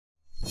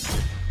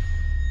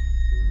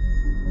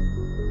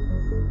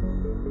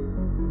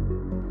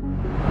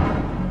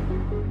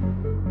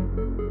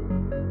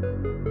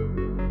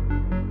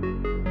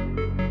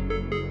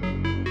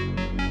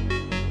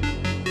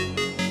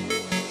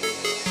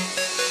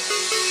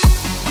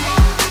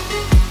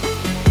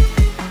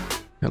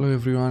Hello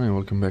everyone and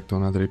welcome back to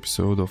another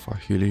episode of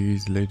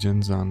Achilles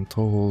Legends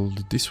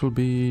Untold. This will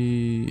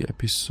be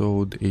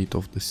episode 8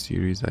 of the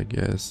series, I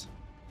guess.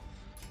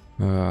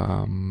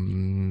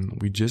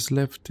 We just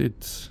left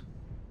it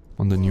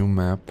on the new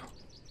map.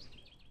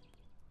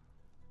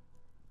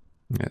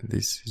 Yeah,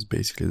 this is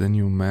basically the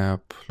new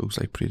map. Looks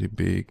like pretty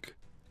big.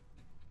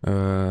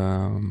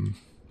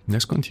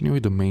 Let's continue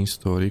with the main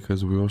story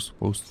because we were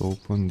supposed to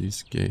open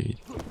this gate.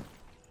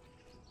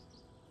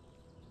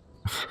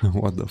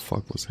 What the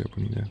fuck was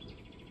happening there?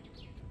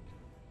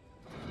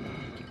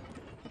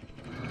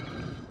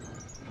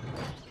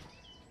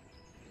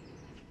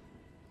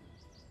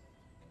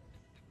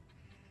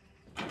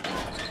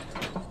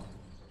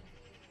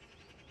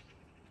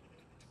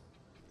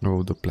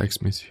 Oh, the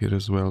blacksmith here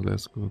as well,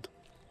 that's good.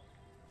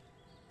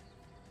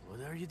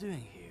 What are you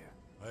doing here?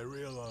 I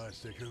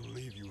realized I couldn't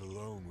leave you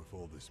alone with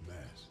all this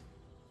mess.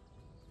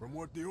 From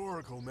what the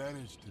Oracle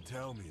managed to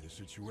tell me, the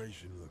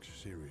situation looks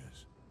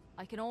serious.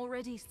 I can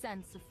already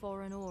sense a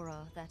foreign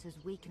aura that is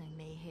weakening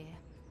me here.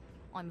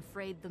 I'm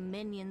afraid the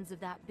minions of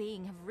that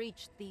being have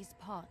reached these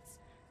parts.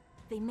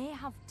 They may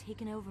have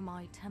taken over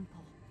my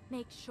temple.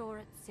 Make sure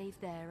it's safe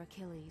there,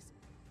 Achilles.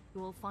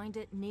 You will find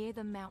it near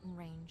the mountain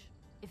range.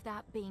 If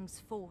that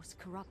being's force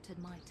corrupted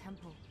my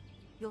temple,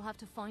 you'll have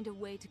to find a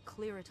way to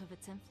clear it of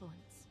its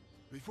influence.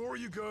 Before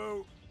you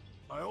go,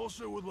 I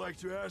also would like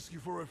to ask you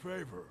for a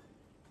favor.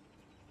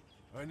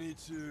 I need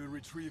to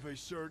retrieve a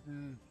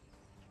certain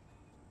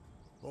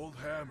old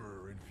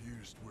hammer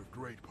infused with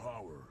great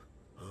power.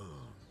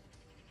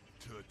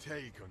 To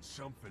take on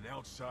something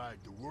outside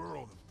the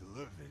world of the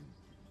living,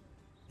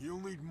 you'll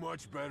need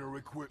much better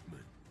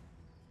equipment.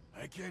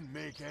 I can't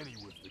make any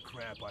with the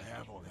crap I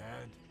have on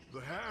hand.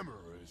 The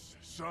hammer is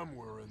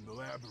somewhere in the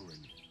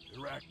labyrinth,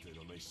 erected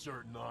on a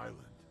certain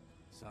island.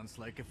 Sounds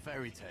like a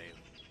fairy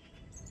tale.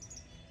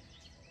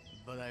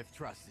 But I've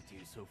trusted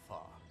you so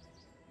far,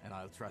 and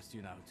I'll trust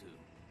you now too.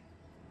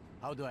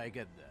 How do I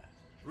get there?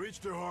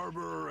 Reach the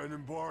harbor and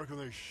embark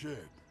on a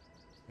ship,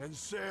 and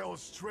sail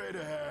straight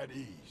ahead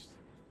east.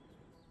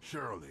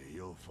 Surely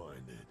you'll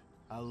find it.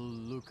 I'll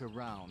look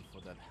around for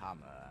that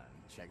hammer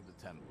and check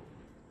the temple.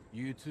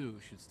 You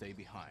two should stay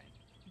behind.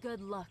 Good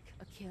luck,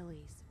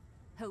 Achilles.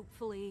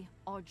 Hopefully,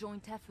 our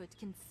joint effort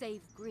can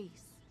save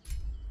Greece.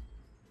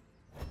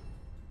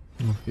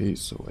 Okay,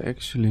 so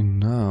actually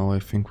now I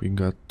think we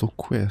got 2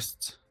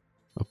 quests,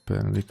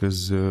 apparently,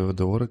 because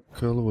the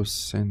Oracle was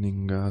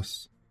sending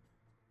us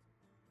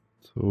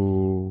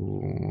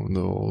to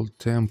the old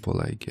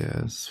temple, I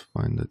guess.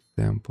 Find the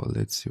temple,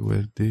 let's see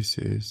where this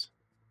is.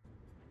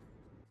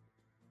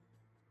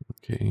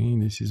 Okay,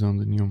 this is on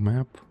the new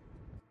map.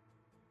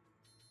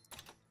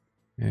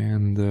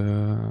 And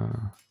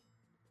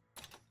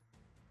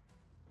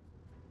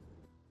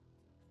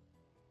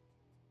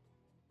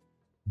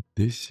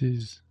this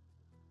is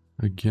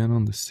again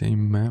on the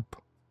same map.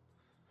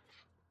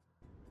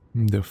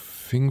 The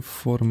thing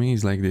for me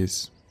is like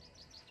this.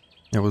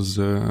 I was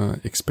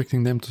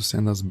expecting them to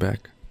send us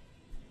back,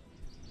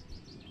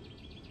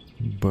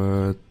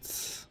 but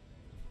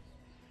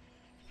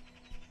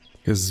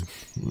because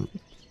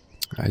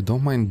I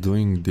don't mind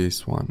doing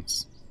this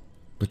once,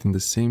 but in the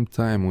same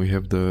time we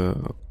have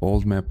the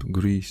old map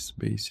Greece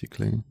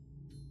basically.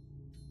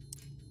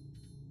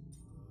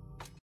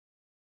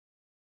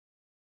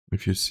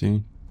 If you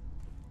see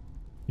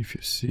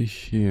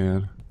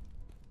here,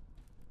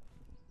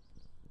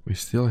 we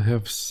still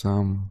have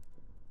some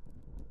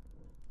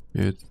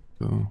yet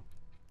to.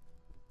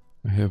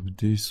 We have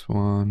this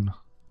one,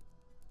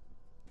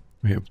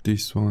 we have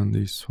this one,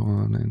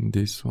 and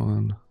this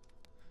one.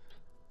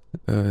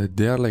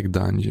 They are like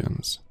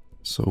dungeons,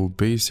 so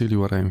basically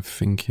what I'm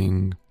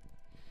thinking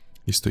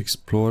is to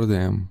explore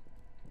them,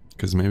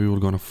 because maybe we're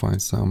gonna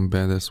find some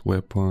badass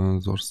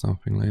weapons or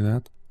something like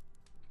that.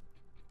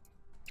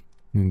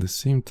 In the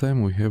same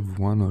time we have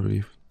one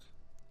rift.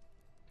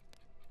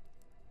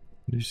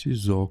 This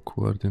is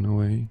awkward in a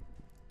way.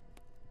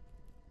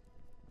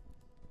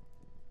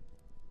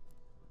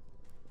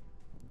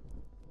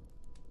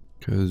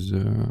 Because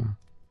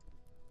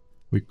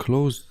we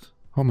closed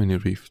how many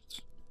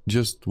rifts?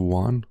 Just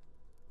one?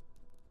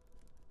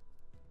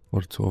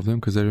 Or 2 of them?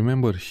 Because I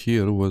remember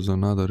here was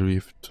another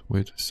rift.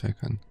 Wait a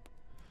second.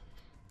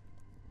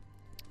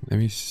 Let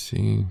me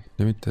see.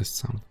 Let me test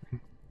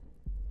something.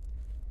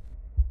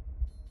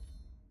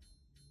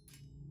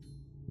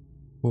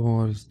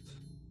 Forced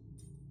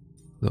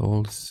the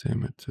old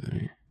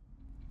cemetery.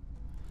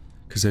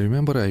 Because I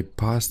remember I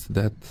passed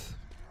that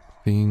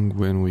thing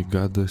when we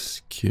got the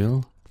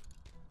skill.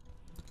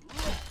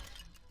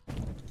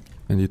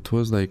 And it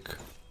was like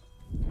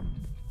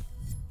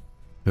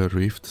a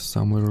rift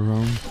somewhere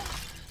around.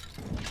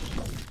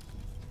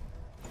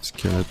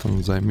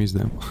 Skeletons, I miss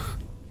them.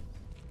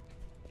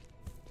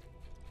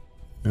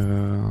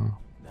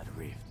 That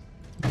rift.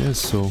 Yes,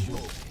 so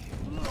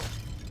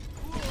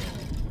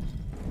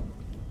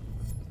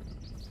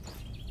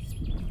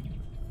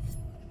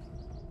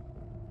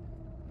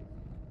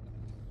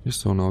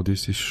just so now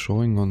this is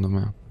showing on the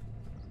map.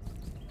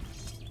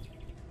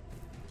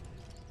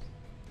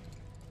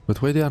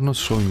 But why they are not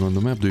showing on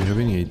the map? Do you have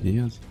any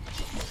ideas?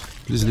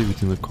 Please leave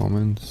it in the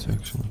comment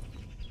section.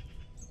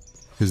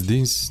 Because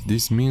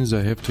this means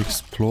I have to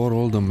explore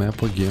all the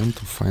map again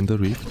to find the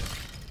rift.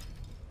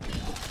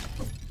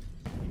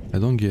 I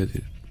don't get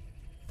it.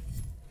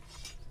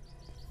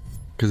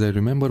 Because I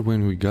remember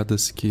when we got the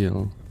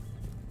skill,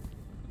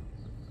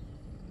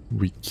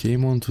 we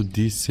came onto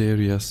this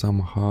area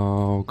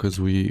somehow, because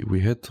we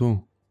had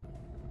to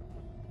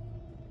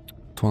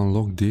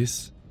unlock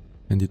this,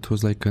 and it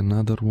was like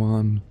another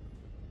one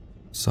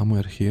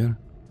somewhere here.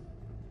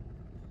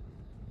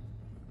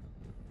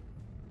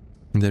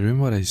 And I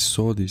remember I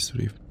saw this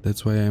rift.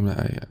 That's why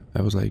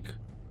I was like,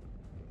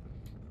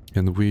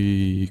 and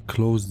we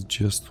closed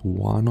just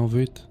one of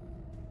it.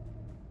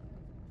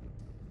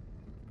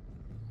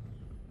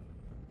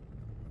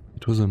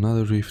 It was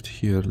another rift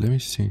here. Let me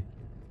see.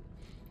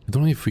 I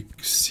don't know if we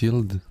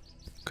sealed,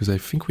 because I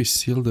think we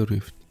sealed the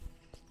rift.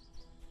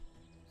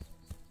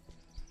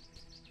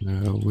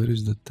 Where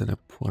is the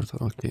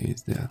teleporter? Okay,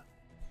 it's there.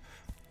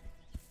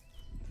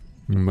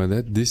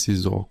 But this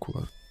is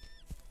awkward.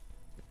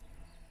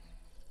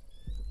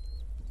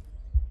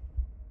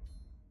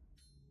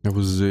 I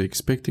was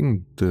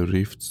expecting the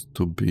rifts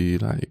to be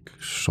like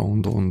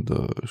showed on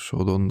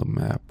the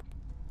map.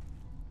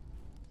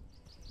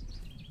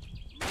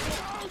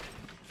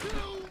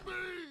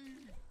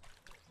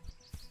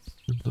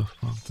 Get the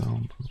fuck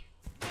down, bro.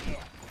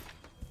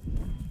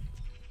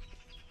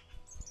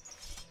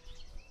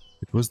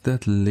 It was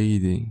that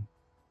lady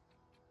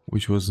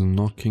which was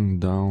knocking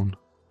down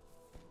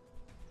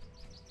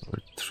our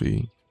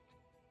tree.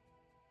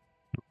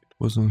 No, it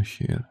wasn't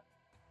here.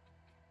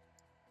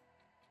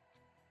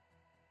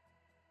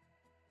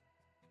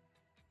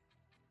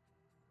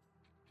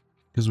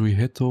 Because we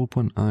had to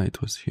open... Ah,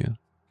 it was here.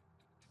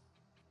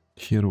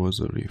 Here was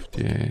a rift,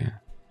 yeah.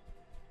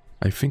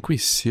 I think we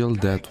sealed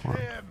that one.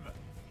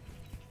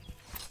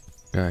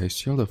 Guys,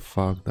 chill the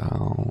fuck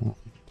down.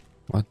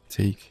 What,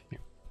 take him?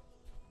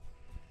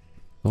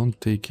 Don't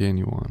take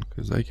anyone,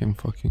 because I can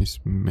fucking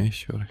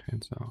smash your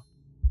heads out.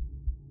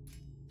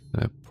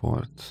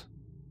 Report.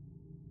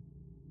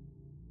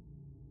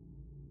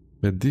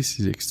 But this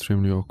is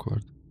extremely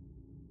awkward.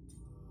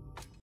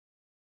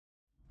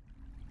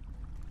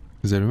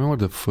 Because I remember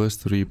the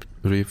first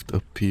rift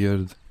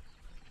appeared,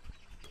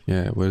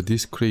 yeah, where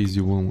this crazy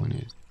woman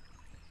is.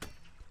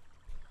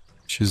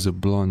 She's a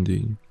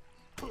blondie.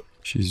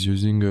 She's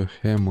using a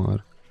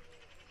hammer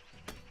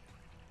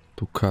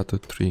to cut a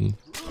tree.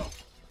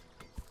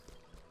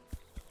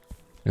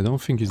 I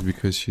don't think it's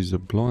because she's a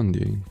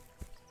blondie.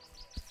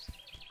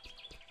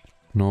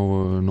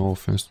 No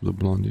offense to the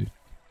blondie,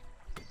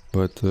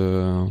 but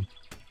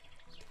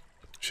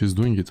she's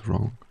doing it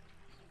wrong.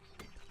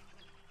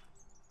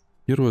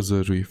 Here was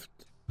a rift.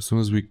 As soon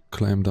as we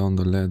climbed down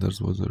the ladders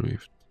was a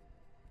rift.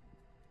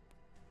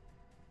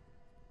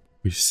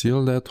 We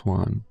sealed that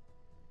one.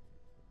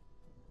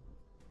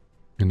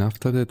 And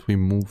after that we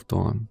moved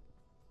on.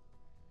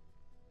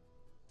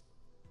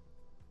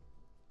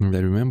 And I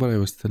remember I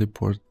was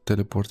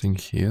teleporting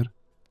here.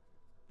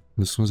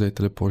 And as soon as I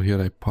teleport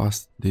here I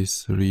passed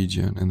this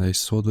region and I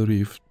saw the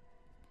rift.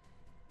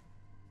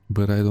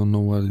 But I don't know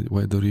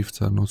why the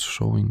rifts are not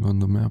showing on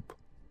the map.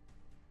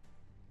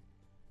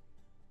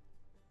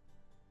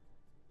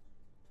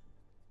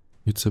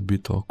 It's a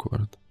bit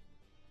awkward.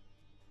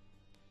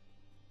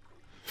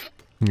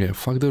 Yeah,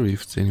 fuck the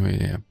rifts anyway.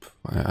 Yeah,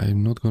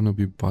 I'm not gonna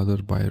be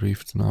bothered by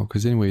rifts now,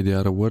 because anyway they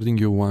are awarding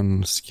you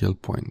one skill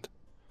point.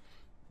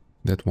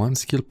 That one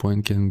skill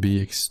point can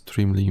be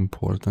extremely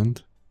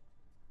important,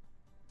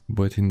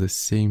 but in the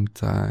same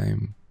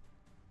time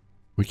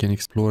we can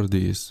explore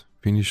this,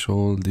 finish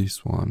all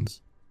these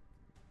ones,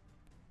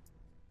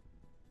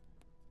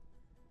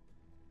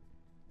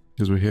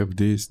 because we have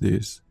this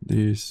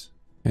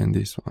and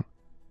this one.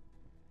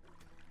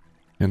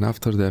 And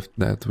after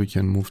that we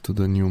can move to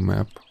the new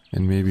map,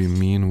 and maybe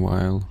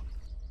meanwhile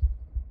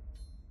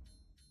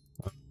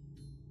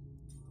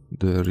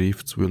the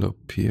rifts will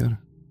appear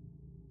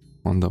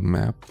on the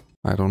map.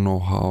 I don't know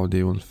how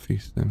they will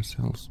fix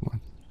themselves, but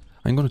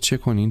I'm gonna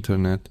check on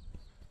internet.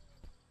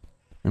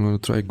 I'm gonna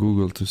try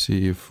Google to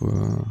see if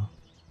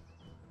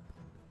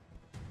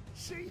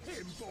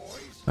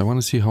I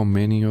wanna see how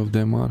many of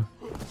them are,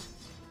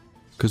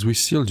 because we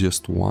still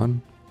just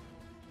one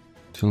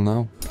till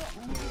now.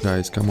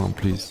 Guys, come on,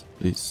 please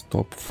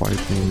stop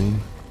fighting me.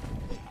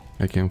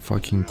 I can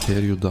fucking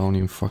tear you down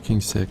in fucking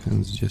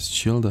seconds. Just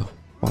chill the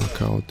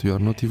fuck out. You are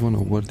not even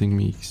awarding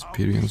me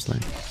experience.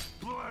 Like,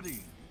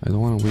 I don't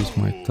want to waste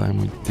my time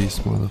with these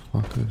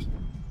motherfuckers.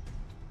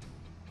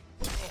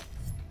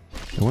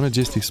 I want to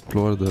just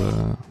explore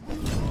the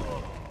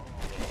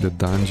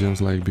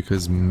dungeons, like,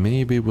 because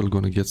maybe we're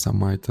gonna get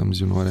some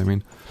items, you know what I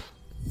mean?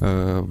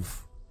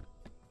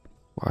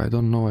 I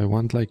don't know, I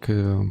want like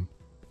a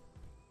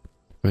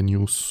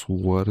new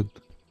sword.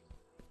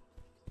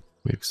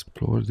 We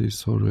explored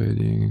this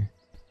already.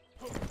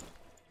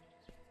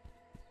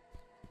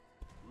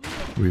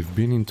 We've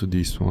been into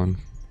this one.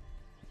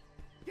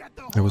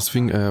 I was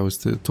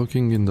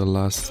talking in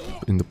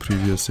the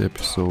previous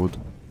episode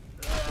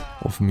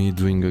of me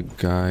doing a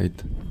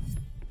guide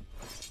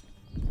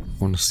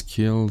on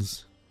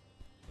skills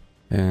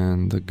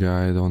and a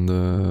guide on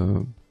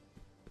the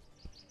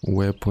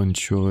weapon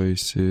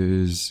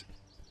choices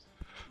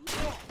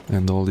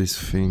and all these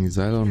things.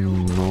 I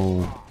don't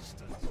know,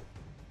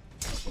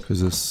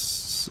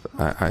 because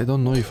I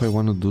don't know if I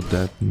want to do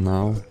that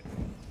now,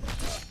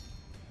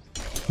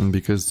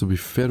 because to be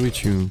fair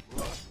with you,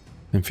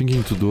 I'm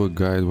thinking to do a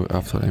guide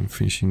after I'm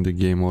finishing the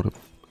game or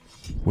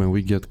when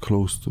we get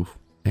close to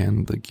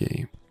end the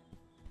game,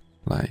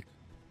 like.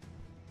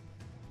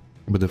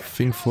 But the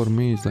thing for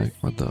me is like,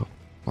 what the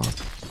fuck?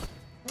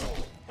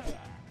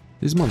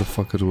 This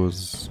motherfucker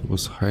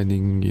was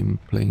hiding in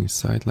plain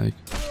sight, like,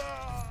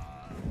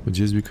 but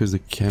just because the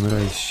camera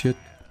is shit,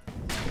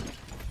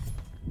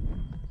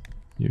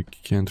 you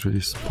can't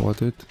really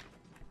spot it.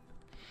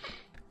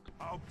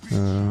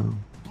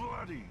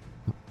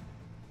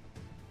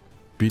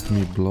 Beat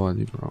me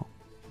bloody, bro.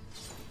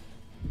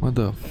 What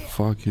the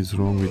fuck is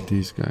wrong with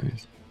these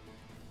guys?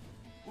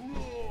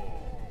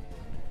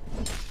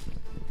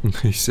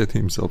 He set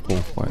himself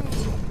on fire.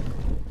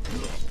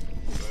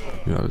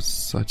 You are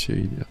such an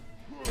idiot.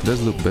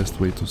 That's the best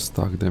way to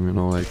stalk them, you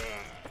know, like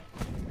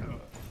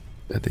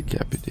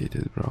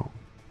decapitated, bro.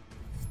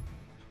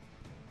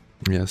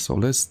 Yeah, so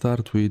let's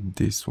start with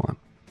this one.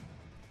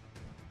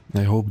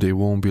 I hope they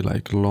won't be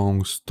like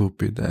long,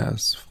 stupid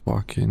ass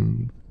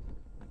fucking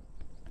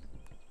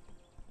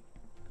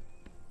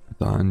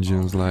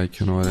dungeons, like,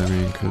 you know what I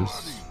mean,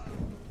 because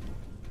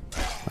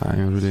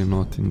I'm really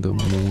not in the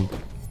mood.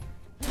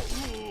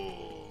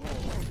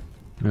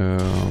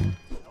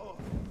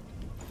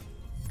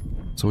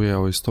 So yeah, I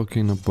was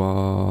talking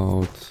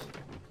about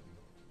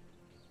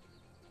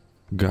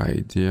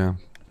guide, yeah,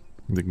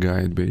 the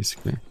guide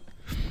basically.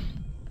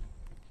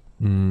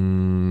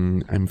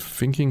 I'm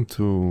thinking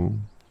to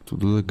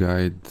do the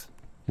guide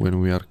when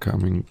we are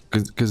coming,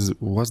 because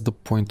what's the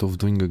point of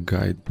doing a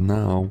guide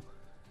now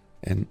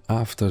and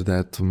after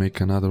that to make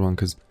another one?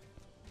 Because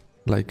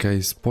like I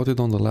spotted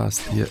on the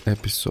last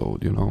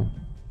episode, you know,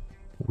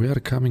 we are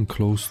coming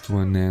close to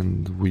an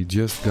end. We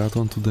just got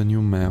onto the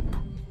new map.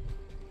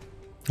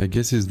 I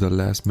guess it's the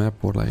last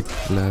map or like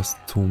last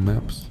two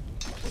maps.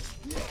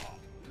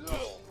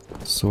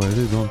 So I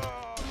really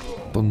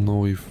don't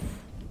know if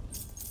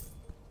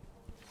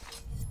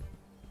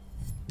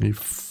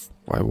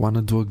I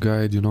wanna do a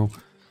guide, you know.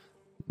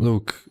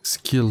 Look,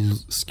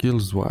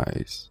 skills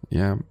wise,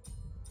 yeah.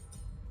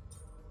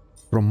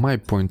 From my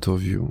point of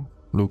view,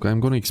 look, I'm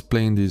gonna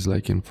explain this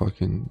like in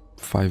fucking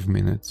 5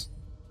 minutes.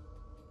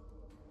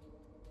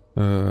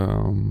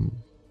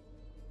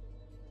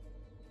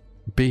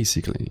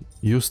 Basically,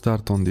 you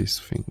start on this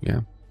thing,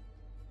 yeah.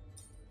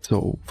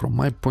 So from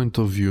my point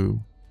of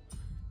view,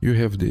 you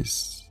have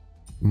this.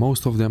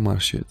 Most of them are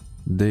shit.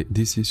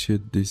 This is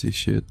shit, this is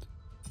shit.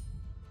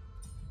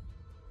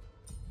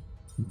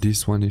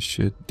 This one is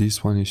shit,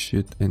 this one is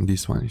shit, and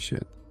this one is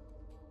shit.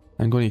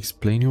 I'm gonna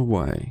explain you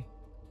why.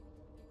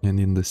 And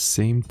in the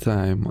same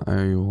time,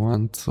 I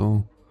want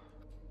to...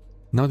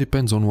 Now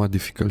depends on what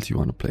difficulty you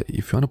want to play.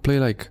 If you want to play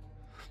like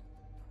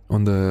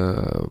on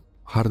the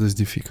hardest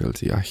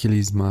difficulty,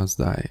 Achilles must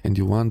die, and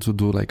you want to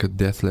do like a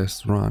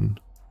Deathless run,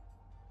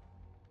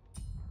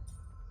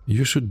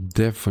 you should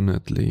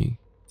definitely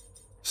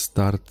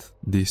start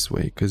this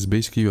way, because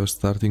basically you are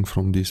starting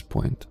from this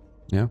point,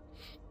 yeah?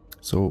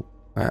 So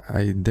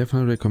I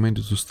definitely recommend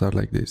you to start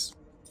like this,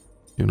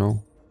 you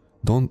know?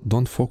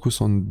 Don't focus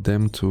on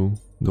them two,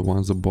 the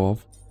ones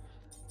above.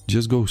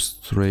 Just go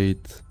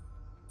straight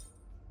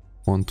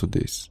onto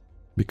this,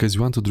 because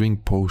you want to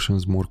drink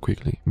potions more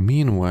quickly.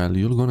 Meanwhile,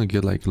 you're gonna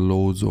get like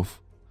loads of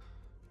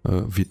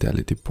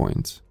vitality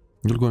points.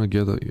 You're gonna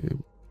get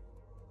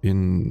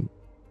in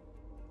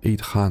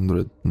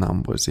 800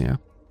 numbers, yeah?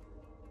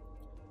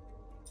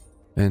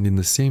 And in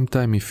the same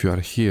time, if you are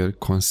here,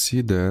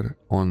 consider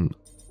on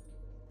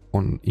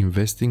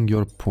investing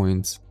your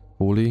points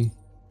fully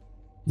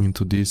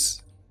into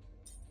this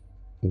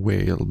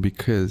whale,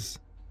 because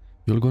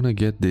you're gonna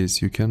get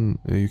this. You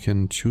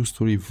can choose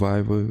to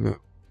revive a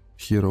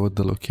hero at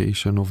the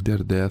location of their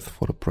death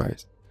for a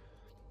price.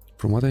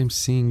 From what I'm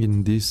seeing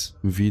in this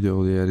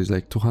video, there is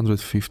like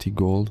 250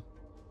 gold,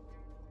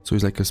 so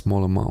it's like a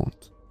small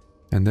amount,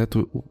 and that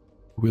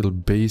will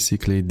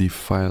basically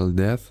defile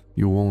death.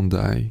 You won't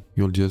die,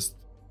 you'll just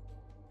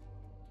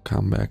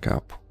come back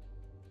up.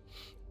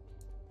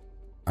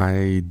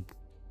 I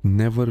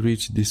never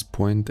reached this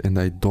point, and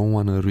I don't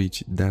want to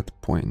reach that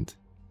point.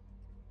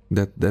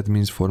 That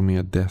means for me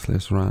a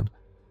Deathless run.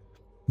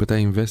 But I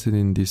invested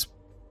in this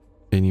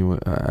anyway.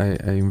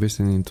 I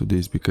invested into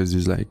this because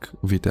it's like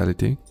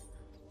vitality,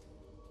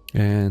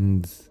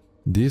 and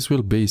this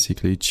will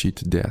basically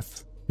cheat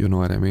death. You know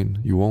what I mean?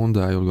 You won't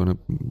die, you're gonna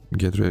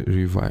get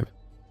revived.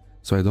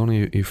 So I don't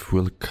know if it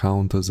will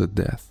count as a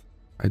death.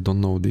 I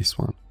don't know this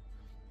one,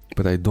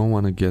 but I don't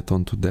want to get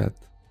onto that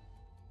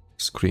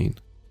screen.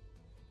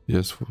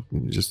 Just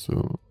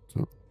to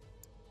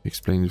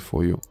explain it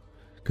for you,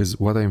 because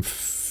what I'm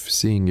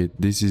seeing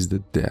this is the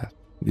death.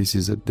 This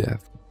is a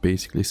death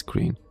basically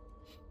screen,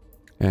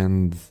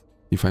 and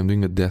if I'm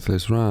doing a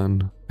deathless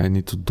run, I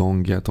need to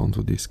don't get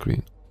onto this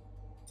screen.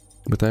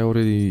 But I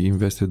already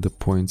invested the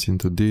points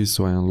into this,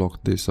 so I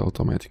unlocked this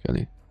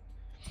automatically.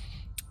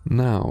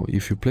 Now,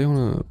 if you play on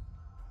a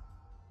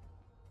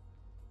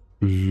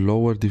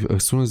lower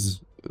as soon as,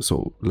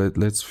 so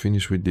let's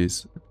finish with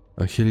this.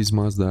 Achilles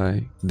must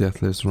die,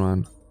 deathless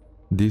run.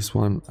 This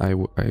one I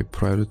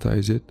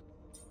prioritize it.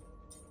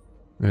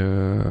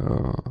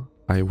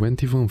 I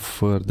went even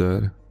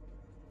further.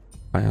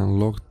 I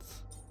unlocked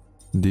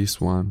this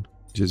one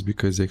just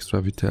because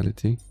extra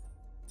vitality.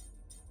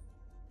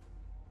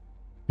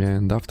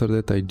 And after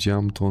that I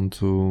jumped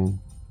onto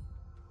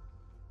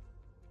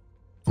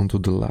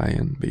the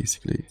lion,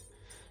 basically,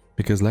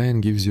 because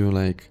lion gives you,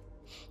 like,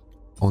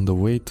 on the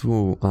way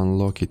to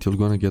unlock it, you're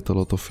gonna get a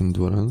lot of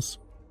endurance.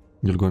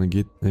 You're gonna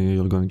get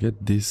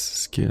this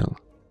skill,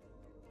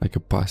 like a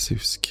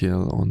passive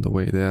skill on the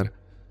way there.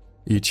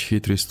 Each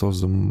hit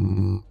restores a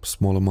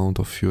small amount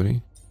of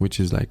fury, which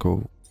is like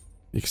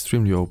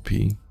extremely OP.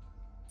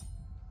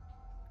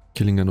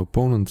 Killing an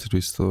opponent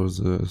restores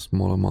a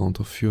small amount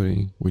of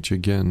fury, which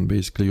again,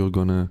 basically you're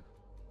gonna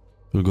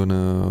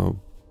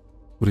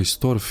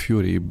restore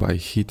fury by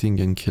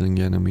hitting and killing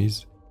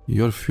enemies.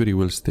 Your fury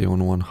will stay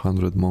on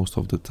 100 most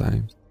of the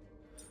time.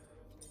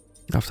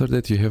 After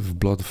that you have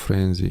Blood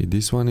Frenzy.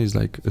 This one is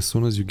like, as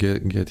soon as you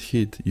get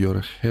hit,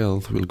 your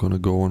health will gonna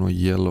go on a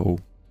yellow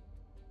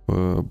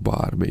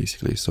bar,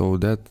 basically. So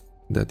that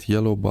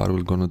yellow bar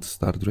will gonna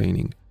start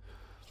draining.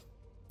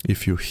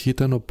 If you hit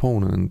an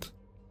opponent,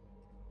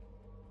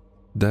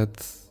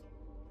 that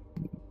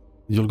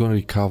you're gonna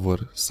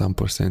recover some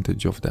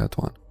percentage of that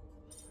one.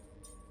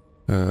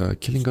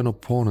 Killing an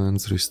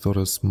opponent restores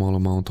a small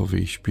amount of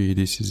HP.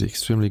 This is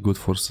extremely good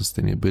for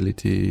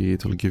sustainability.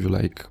 It will give you,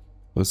 like,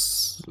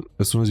 as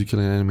soon as you kill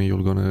an enemy,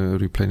 you're gonna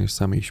replenish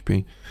some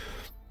HP.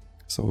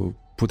 So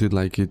put it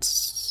like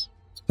it's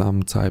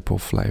some type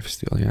of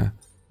lifesteal, yeah.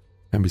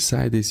 And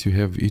beside this, you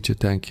have each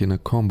attack in a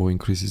combo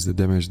increases the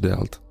damage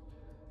dealt.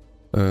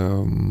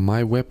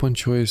 My weapon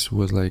choice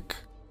were like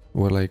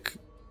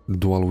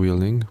dual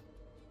wielding,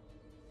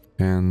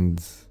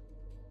 and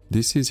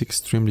this is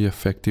extremely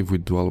effective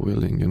with dual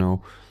wielding, you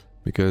know,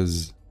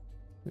 because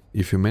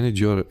if you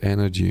manage your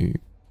energy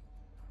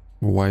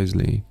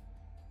wisely,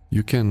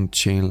 you can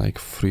chain like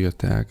 3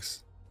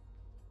 attacks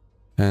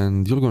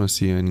and you're gonna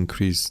see an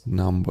increased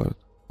number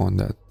on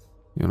that,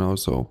 you know.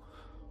 So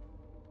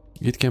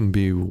it can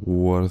be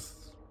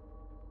worth,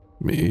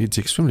 it's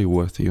extremely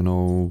worth, you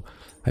know.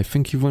 I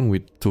think even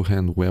with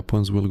two-hand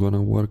weapons will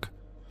gonna work,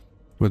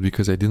 but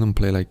because I didn't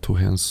play like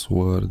two-hand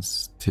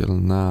swords till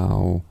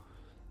now,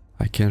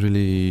 I can't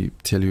really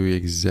tell you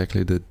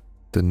exactly the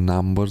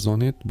numbers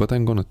on it, but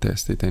I'm gonna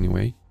test it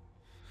anyway.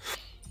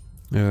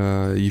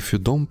 If you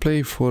don't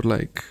play for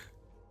like,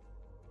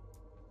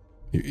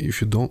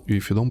 if you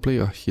don't play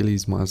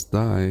Achilles Must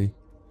Die,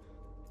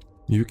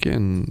 you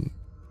can,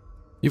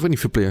 even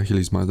if you play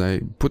Achilles Must Die,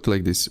 put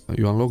like this,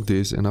 you unlock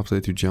this and after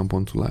that you jump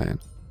onto Lion.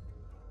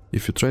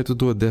 If you try to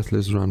do a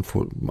Deathless run,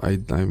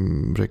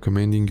 I'm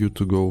recommending you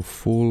to go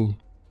full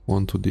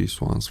onto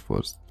these ones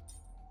first,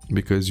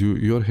 because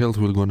your health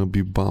will gonna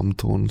be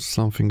bumped on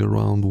something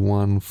around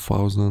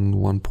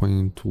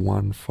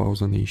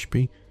 1.1000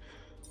 HP,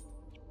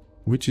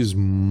 which is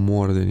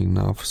more than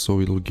enough.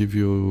 So it'll give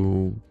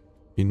you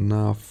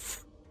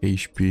enough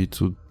HP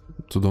to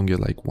don't get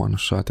like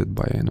one-shotted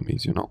by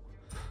enemies, you know.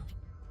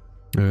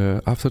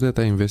 After that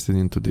I invested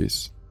into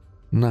this.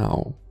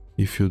 Now,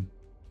 if you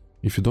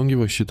don't give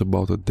a shit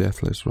about a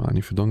Deathless run,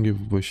 if you don't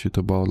give a shit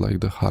about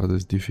like the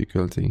hardest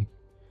difficulty,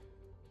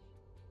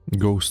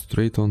 go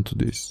straight onto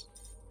this.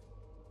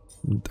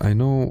 I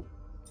know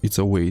it's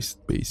a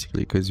waste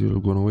basically, because you're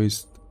gonna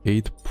waste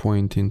 8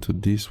 points into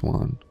this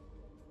one,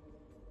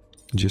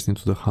 just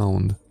into the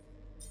Hound,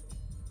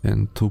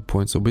 and 2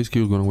 points. So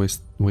basically you're gonna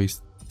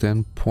waste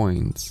 10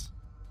 points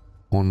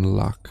on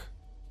luck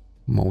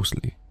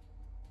mostly.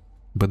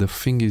 But the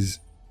thing is,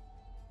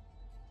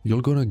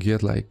 you're gonna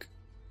get like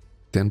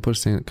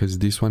 10%, because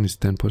this one is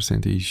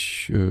 10%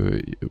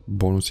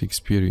 bonus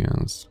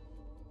experience,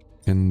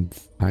 and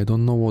I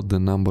don't know what the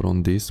number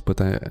on this,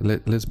 but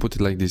let's put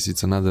it like this,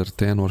 it's another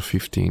 10 or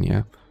 15,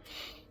 yeah.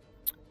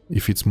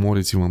 If it's more,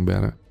 it's even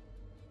better.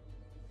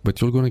 But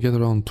you're gonna get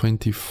around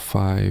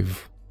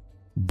 25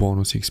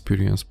 bonus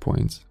experience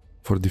points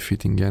for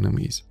defeating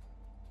enemies.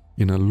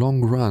 In a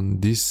long run,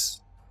 this,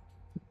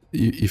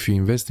 if you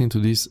invest into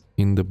this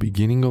in the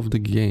beginning of the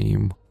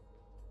game,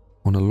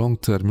 on a long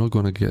term, you're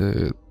gonna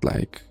get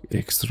like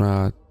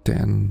extra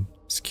 10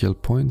 skill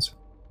points,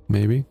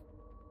 maybe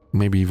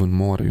even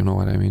more, you know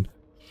what I mean?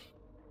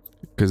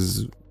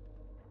 Because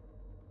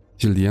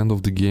till the end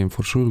of the game,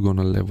 for sure, you're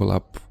gonna level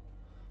up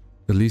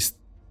at least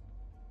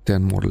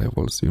 10 more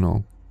levels, you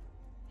know.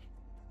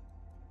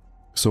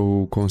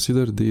 So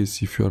consider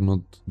this if you are not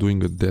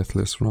doing a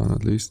Deathless run,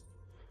 at least.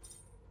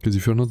 Because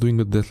if you're not doing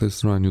a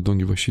Deathless run, you don't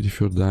give a shit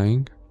if you're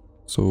dying.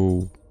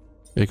 So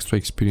extra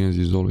experience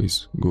is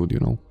always good, you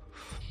know.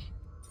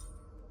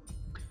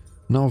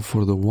 Now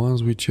for the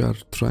ones which are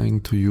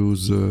trying to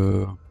use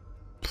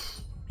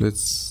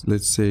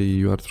let's say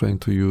you are trying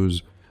to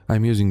use,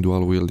 I'm using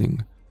dual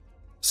wielding.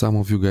 Some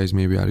of you guys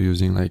maybe are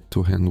using like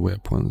two-hand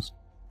weapons.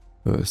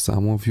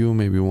 Some of you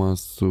maybe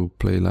wants to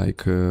play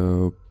like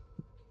a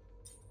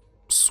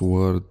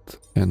sword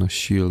and a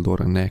shield,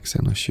 or an axe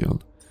and a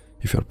shield.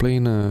 If you're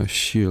playing a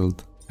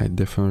shield, I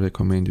definitely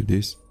recommend you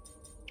this.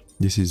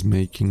 This is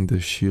making the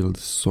shield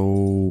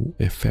so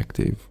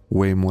effective,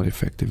 way more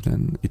effective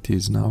than it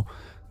is now.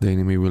 The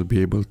enemy will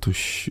be able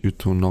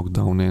to knock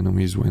down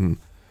enemies when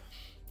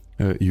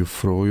you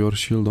throw your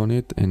shield on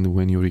it, and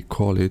when you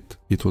recall it,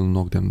 it will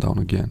knock them down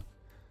again.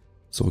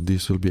 So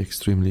this will be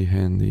extremely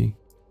handy.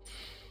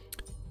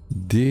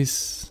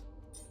 This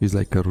is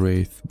like a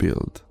wrath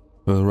build,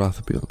 a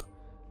wrath build.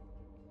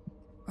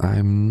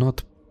 I'm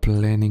not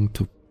planning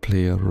to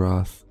play a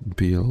wrath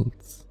build.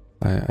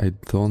 I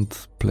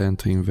don't plan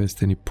to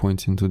invest any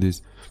points into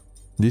this.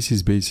 This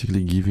is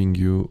basically giving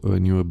you a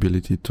new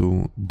ability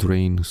to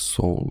drain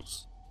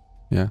souls,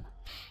 yeah?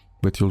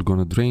 But you're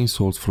gonna drain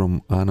souls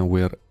from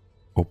unaware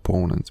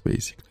opponents,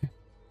 basically.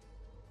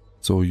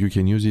 So you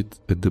can use it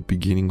at the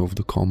beginning of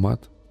the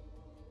combat,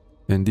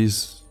 and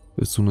this,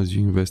 as soon as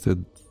you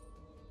invested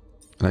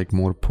like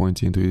more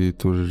points into it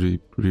to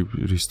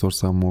restore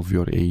some of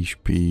your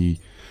HP,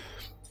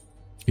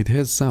 it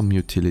has some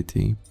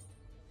utility.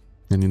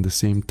 And in the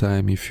same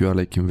time, if you are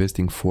like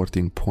investing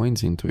 14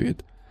 points into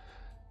it,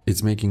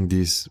 it's making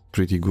this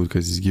pretty good,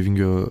 because it's giving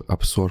you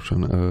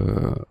absorption,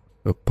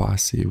 a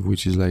passive,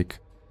 which is like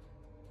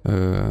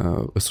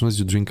as soon as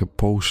you drink a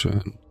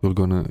potion,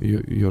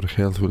 your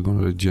health will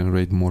gonna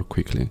regenerate more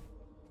quickly.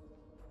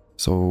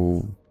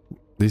 So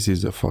this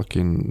is a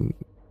fucking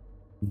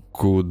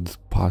good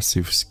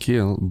passive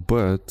skill,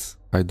 but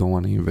I don't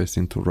want to invest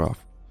into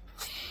rough.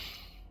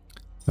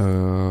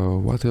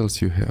 What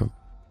else you have?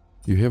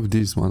 You have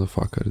this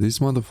motherfucker. This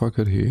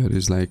motherfucker here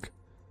is like,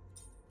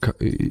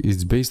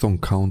 it's based on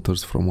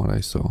counters from what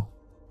I saw.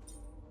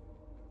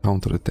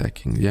 Counter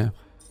attacking, yeah.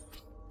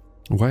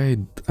 Why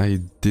I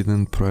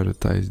didn't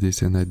prioritize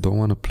this and I don't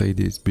want to play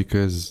this,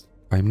 because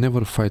I'm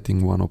never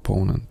fighting one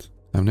opponent.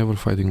 I'm never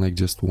fighting like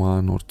just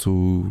one or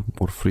two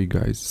or three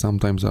guys.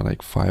 Sometimes are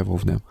like 5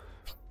 of them.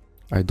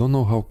 I don't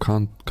know how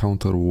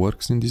counter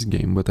works in this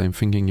game, but I'm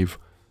thinking if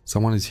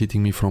someone is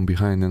hitting me from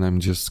behind and I'm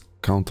just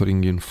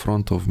countering in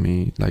front of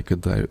me, like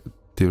a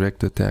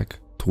direct attack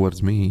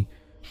towards me,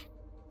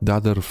 the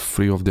other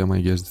 3 of them,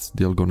 I guess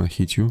they're gonna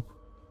hit you.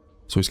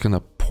 So it's kind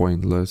of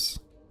pointless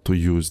to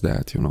use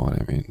that, you know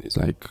what I mean? It's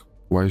like,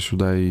 why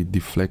should I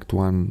deflect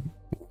one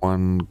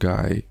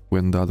guy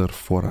when the other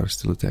 4 are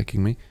still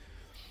attacking me?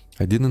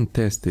 I didn't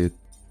test it,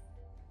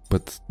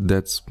 but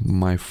that's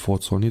my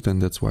thoughts on it,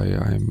 and that's why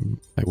I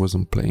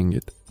wasn't playing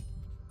it.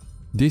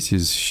 This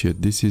is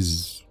shit. This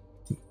is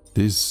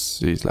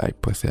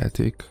like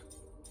pathetic.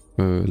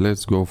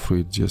 Let's go through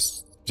it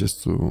just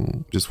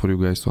for you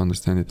guys to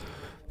understand it.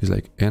 It's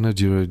like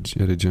energy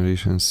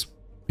regeneration is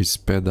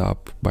sped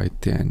up by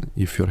 10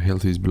 if your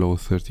health is below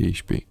 30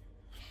 HP.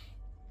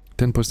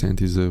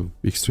 10% is a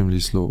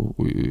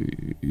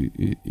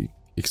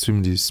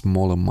extremely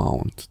small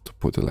amount, to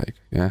put it like,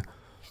 yeah.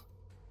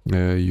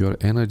 Your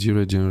energy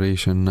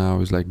regeneration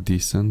now is like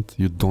decent.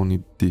 You don't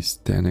need this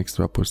 10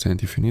 extra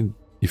percent. If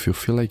you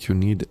feel like you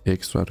need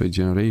extra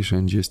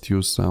regeneration, just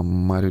use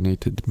some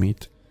marinated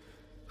meat.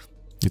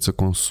 It's a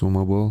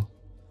consumable.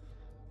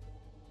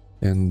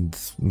 And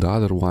the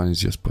other one is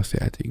just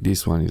pathetic.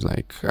 This one is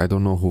like, I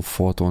don't know who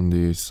fought on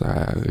this.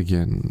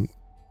 Again,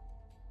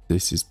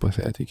 this is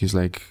pathetic. It's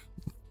like,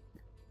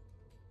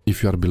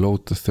 if you are below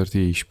the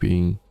 30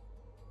 HP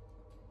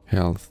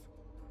health,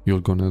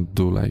 you're gonna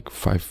do like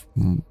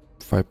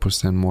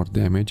 5% more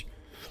damage.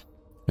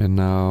 And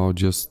now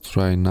just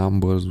try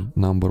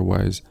number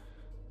wise.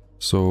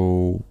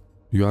 So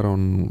you are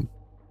on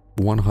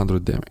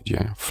 100 damage,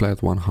 yeah,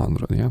 flat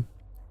 100, yeah.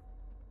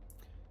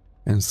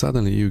 And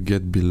suddenly you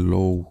get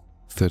below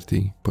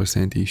 30%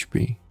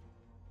 HP.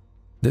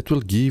 That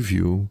will give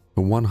you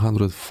a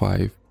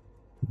 105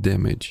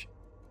 damage.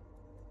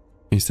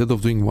 Instead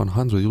of doing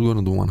 100, you're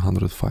gonna do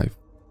 105.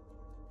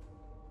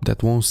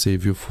 That won't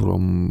save you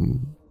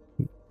from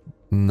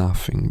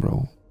nothing,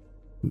 bro.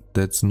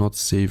 That's not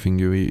saving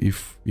you.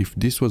 If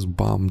this was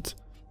bumped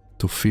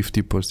to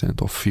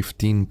 50% or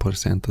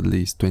 15% at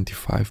least,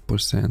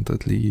 25%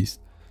 at least,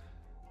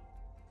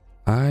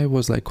 I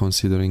was like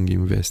considering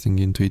investing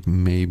into it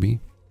maybe,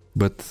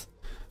 but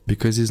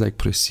because it's like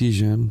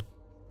precision,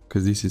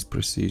 because this is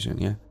precision,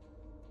 yeah.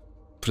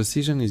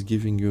 Precision is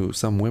giving you,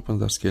 some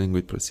weapons are scaling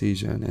with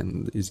precision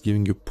and is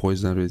giving you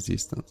poison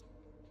resistance.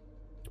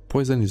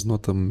 Poison is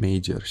not a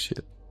major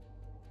shit,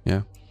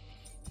 yeah.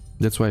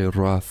 That's why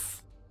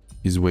Wrath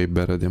is way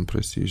better than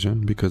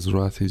precision, because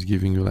Wrath is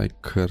giving you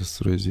like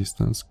curse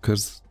resistance.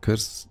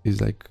 Curse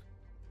is like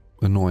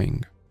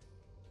annoying,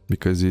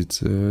 because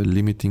it's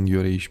limiting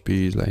your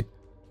HP, is like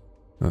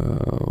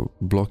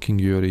blocking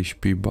your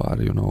HP bar,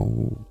 you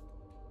know.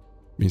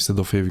 Instead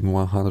of having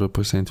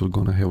 100%, you're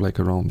gonna have like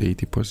around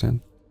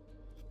 80%.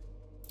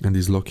 And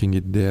is locking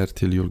it there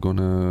till you're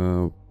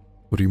gonna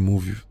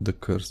remove the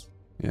curse,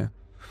 yeah.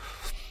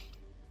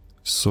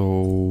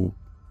 So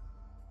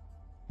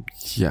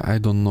yeah, I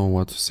don't know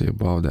what to say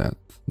about that.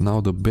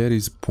 Now the bear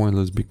is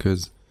pointless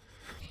because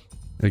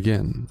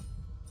again,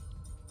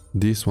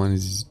 this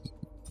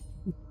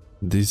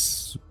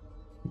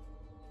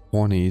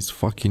pony is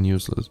fucking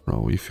useless,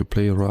 bro. If you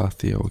play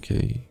Wrath, yeah,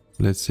 okay,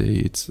 let's say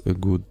it's a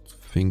good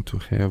thing to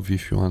have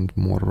if you want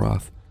more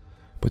Wrath,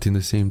 but in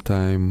the same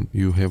time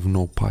you have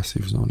no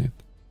passives on it.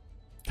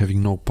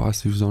 Having no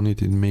passives on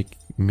it, it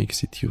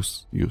makes it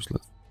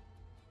useless.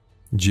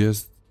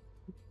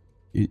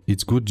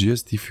 It's good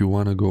just if you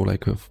want to go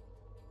like a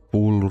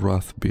full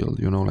Wrath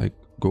build, you know, like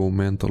go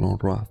mental on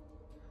Wrath.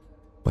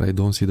 But I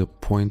don't see the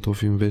point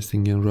of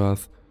investing in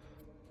Wrath.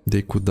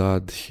 They could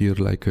add here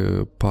like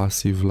a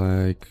passive,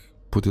 like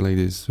put it like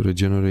this,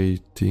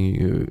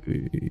 regenerating,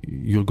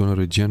 you're gonna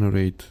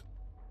regenerate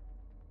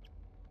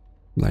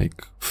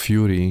like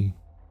Fury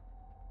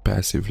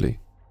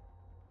passively.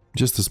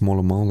 Just a small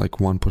amount, like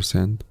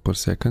 1% per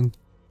second.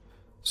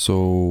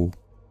 So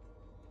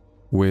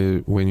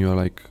when you are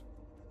like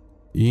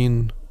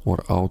in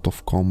or out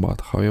of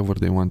combat, however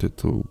they wanted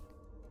to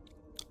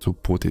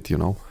put it, you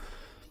know,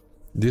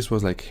 this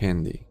was like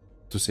handy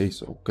to say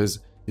so, because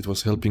it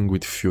was helping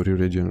with Fury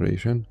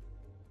regeneration,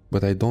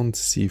 but I don't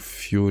see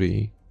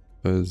Fury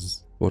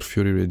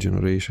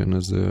regeneration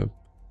as a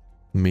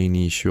main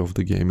issue of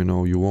the game. You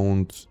know, you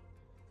won't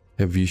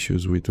have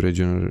issues with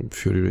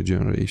Fury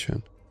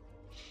regeneration.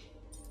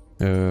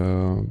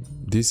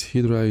 This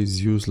Hydra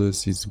is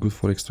useless. It's good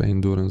for extra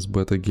endurance,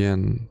 but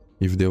again,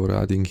 if they were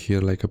adding here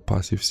like a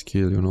passive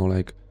skill, you know,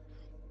 like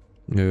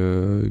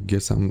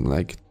get some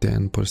like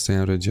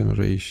 10%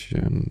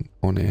 regeneration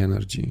on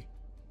energy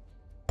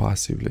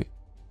passively,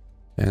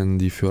 and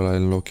if you're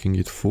unlocking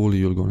it fully,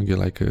 you're gonna get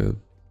like a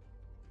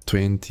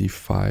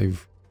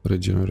 25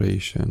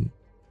 regeneration,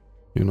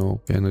 you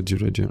know, energy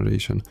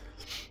regeneration.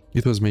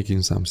 It was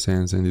making some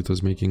sense, and it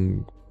was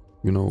making,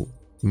 you know,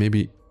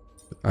 maybe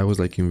I was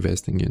like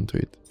investing into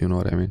it, you know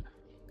what I mean?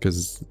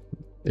 Because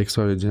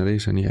extra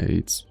regeneration, yeah,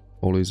 it's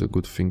always a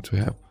good thing to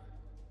have.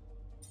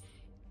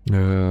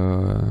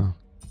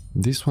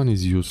 This one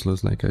is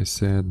useless, like I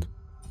said.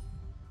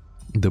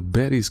 The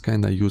bear is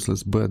kinda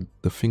useless, but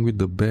the thing with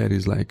the bear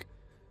is like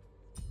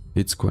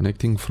it's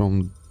connecting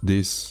from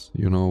this,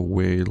 you know,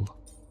 whale.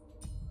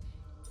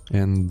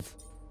 And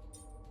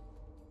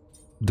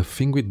the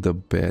thing with the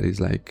bear is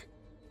like,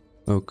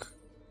 look,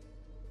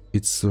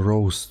 it's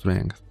raw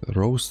strength.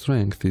 Raw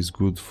strength is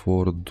good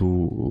for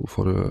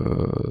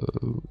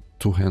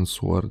two-hand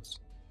swords,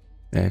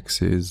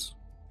 axes.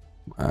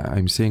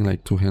 I'm saying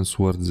like two-hand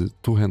swords,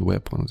 two-hand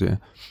weapons, yeah.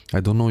 I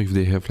don't know if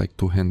they have like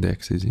two-hand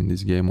axes in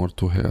this game or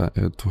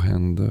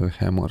two-hand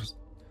hammers,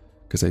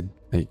 because I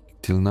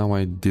till now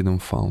I didn't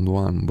found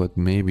one, but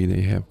maybe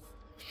they have.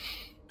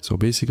 So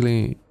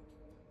basically,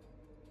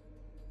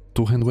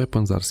 two-hand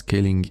weapons are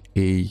scaling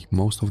A.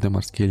 Most of them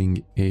are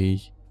scaling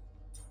A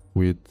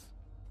with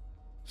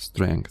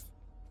strength,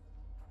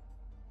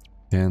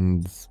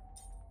 and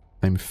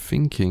I'm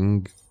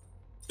thinking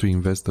to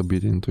invest a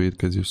bit into it,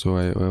 because you saw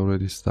I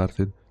already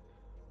started,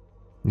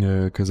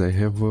 because I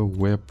have a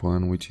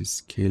weapon which is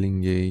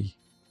scaling A.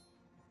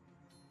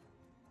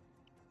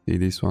 See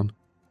this one?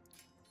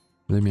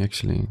 Let me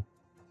actually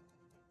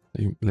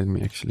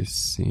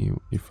see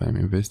if I'm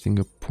investing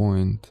a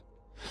point.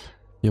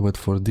 Yeah, but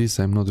for this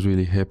I'm not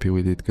really happy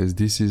with it, because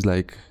this is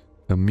like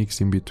a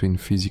mix in between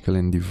physical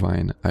and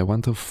divine. I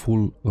want a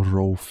full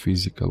raw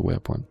physical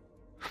weapon,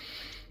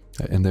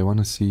 and I want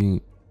to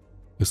see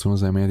as soon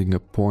as I'm adding a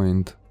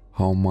point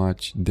how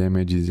much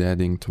damage is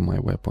adding to my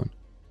weapon,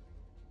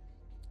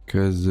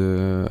 because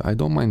I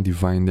don't mind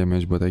divine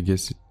damage, but I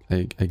guess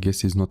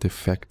it's not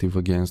effective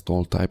against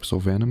all types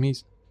of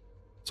enemies,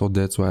 so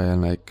that's why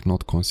I'm like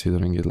not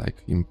considering it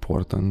like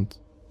important,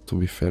 to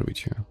be fair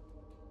with you.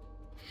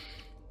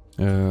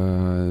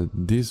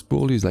 This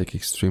bull is like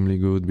extremely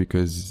good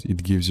because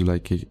it gives you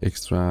like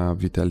extra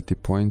vitality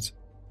points.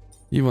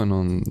 Even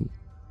on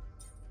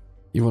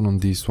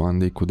this one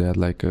they could add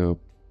like a,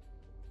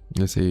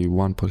 let's say,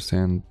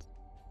 1%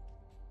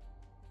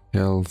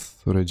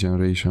 health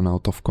regeneration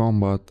out of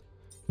combat.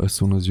 As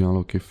soon as you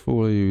unlock it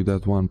fully,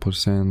 that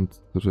 1%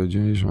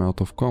 regeneration out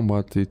of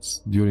combat,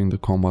 it's during the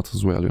combat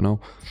as well, you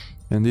know.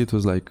 And it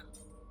was like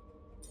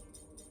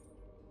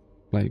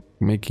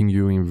making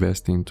you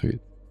invest into it.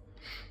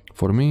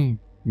 For me,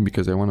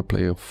 because I want to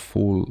play a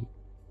full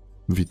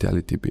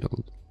vitality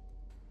build,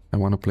 I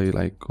want to play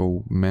like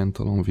go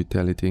mental on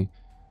vitality,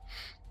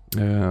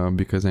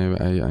 because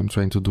I'm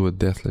trying to do a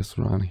Deathless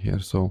run here,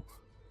 so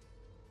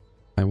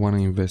I want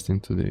to invest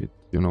into it,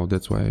 you know.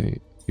 That's why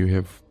you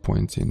have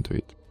points into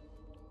it.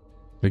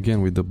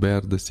 Again, with the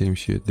bear, the same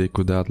shit. They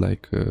could add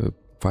like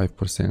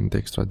 5%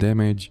 extra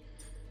damage.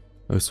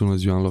 As soon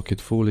as you unlock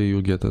it fully,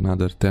 you get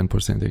another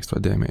 10% extra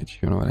damage,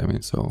 you know what I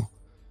mean? So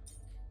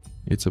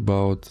it's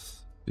about,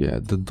 yeah,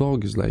 the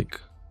dog is like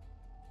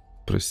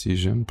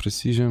precision.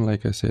 Precision,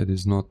 like I said,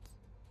 is not,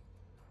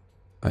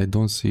 I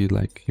don't see it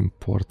like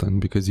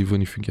important, because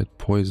even if you get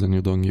poison,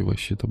 you don't give a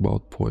shit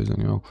about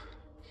poison, you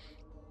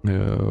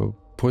know.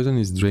 Poison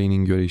is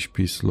draining your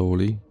HP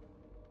slowly,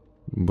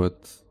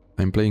 but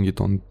I'm playing it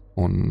on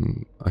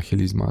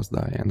Achilles must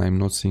die, and I'm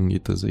not seeing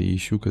it as an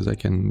issue because I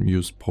can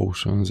use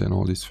potions and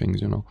all these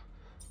things, you know.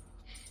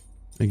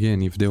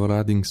 Again, if they were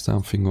adding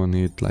something on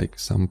it, like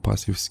some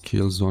passive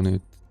skills on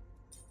it,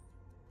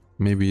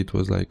 maybe it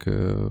was like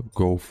a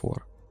go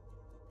for.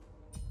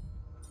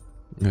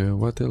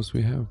 What else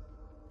we have?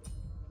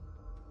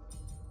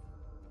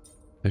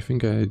 I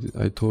think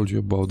I told you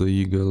about the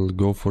eagle.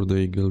 Go for the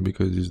eagle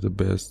because it's the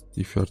best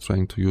if you're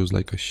trying to use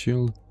like a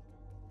shield.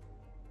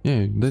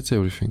 Yeah, that's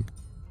everything.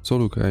 So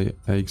look, I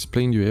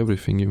explained you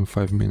everything in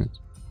 5 minutes.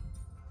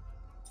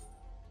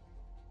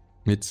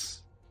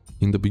 It's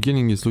in the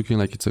beginning it's looking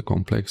like it's a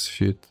complex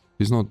shit.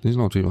 It's not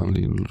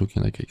really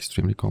looking like an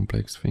extremely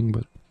complex thing,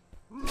 but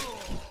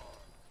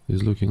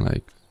it's looking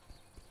like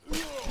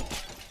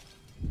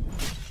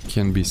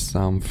can be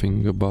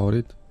something about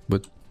it,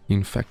 but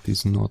in fact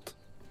it's not.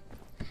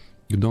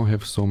 You don't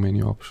have so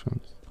many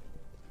options.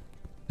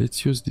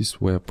 Let's use this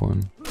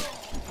weapon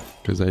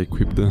because I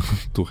equipped the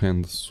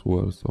two-hand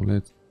sword, so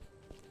let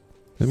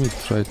me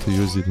try to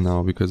use it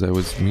now because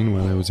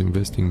meanwhile I was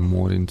investing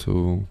more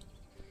into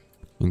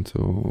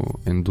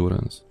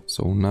endurance,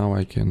 so now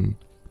I can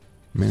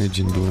manage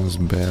endurance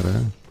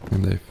better,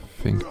 and I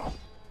think,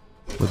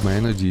 but my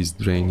energy is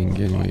draining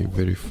anyway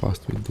very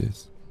fast with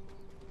this.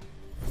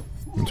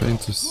 I'm trying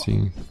to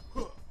see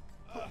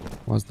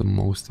what's the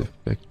most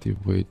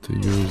effective way to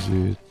use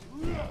it.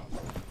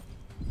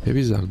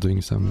 Heavies are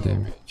doing some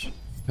damage.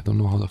 I don't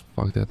know how the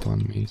fuck that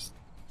one missed.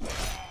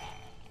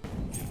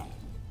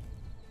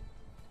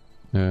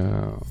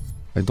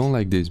 I don't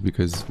like this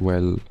because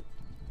while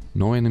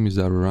no enemies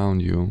are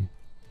around you,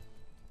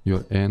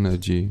 your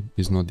energy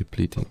is not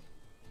depleting.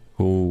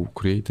 Who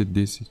created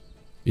this,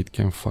 it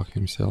can fuck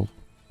himself.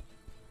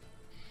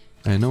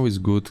 I know it's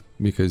good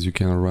because you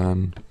can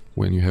run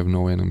when you have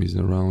no enemies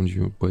around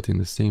you, but in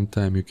the same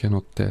time you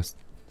cannot test.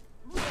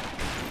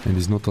 And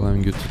it's not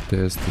allowing you to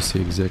test to see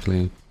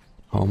exactly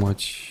how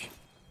much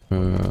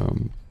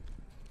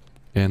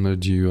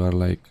energy you are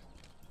like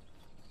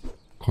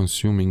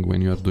consuming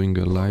when you are doing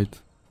a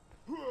light,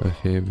 a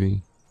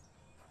heavy.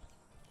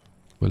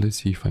 Well, let's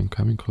see if I'm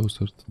coming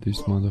closer to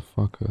this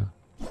motherfucker.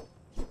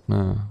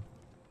 Nah,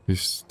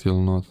 it's still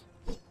not.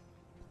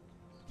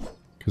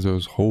 Because I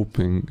was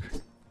hoping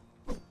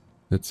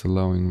that's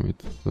allowing me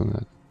to do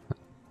that.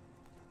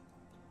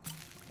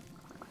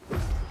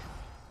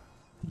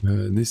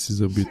 This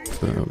is a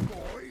bit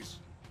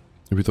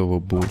of a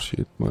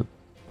bullshit, but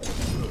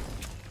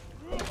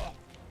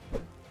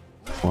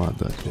what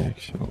the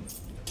actual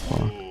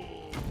fuck?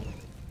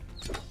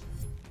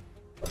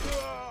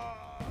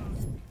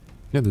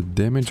 Yeah, the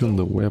damage on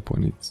the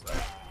weapon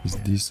is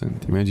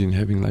decent. Imagine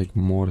having like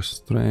more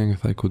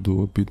strength, I could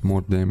do a bit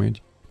more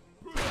damage.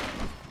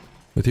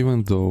 But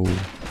even though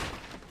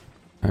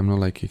I'm not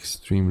like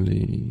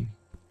extremely...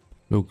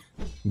 Look,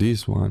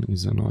 this one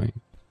is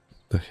annoying.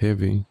 The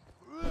heavy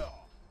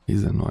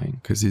is annoying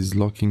because it's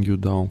locking you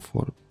down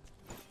for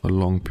a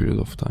long period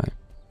of time.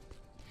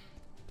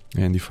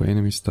 And if an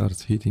enemy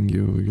starts hitting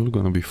you, you're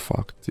gonna be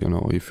fucked, you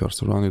know. If you're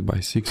surrounded by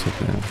 6 of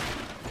them,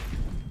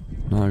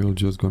 now you're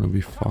just gonna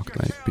be fucked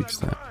like big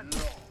time.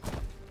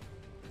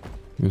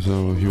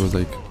 So he was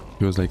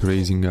like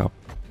raising up.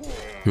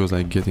 He was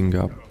like getting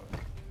up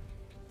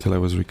till I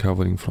was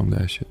recovering from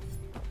that shit.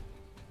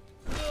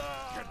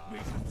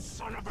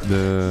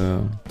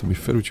 To be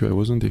fair with you, I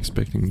wasn't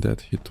expecting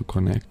that hit to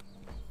connect.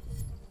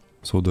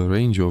 So the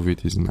range of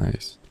it is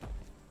nice.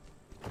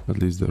 At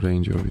least the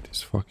range of it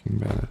is fucking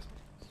badass.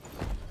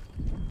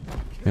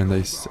 And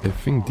I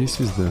think this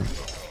is the...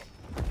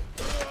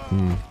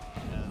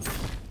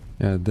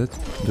 Yeah, that's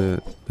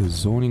the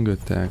zoning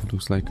attack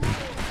looks like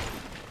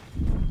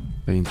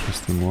an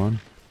interesting one.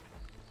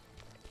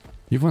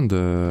 Even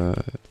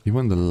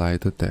the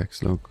light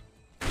attacks, look,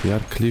 they are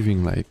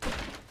cleaving like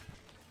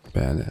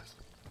badass.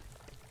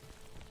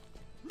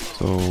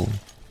 So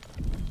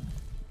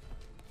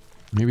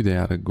maybe they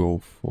are a go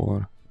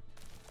for.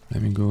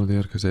 Let me go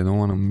there because I don't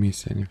want to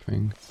miss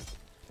anything.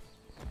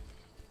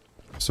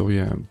 So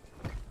yeah,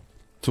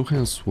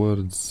 two-hand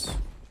swords.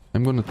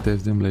 I'm gonna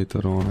test them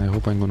later on. I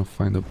hope I'm gonna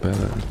find a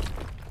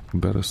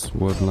better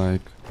sword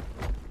like.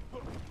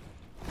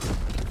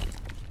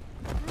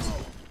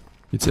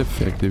 Its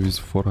effective is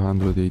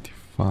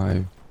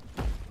 485.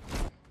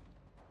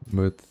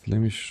 But let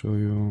me show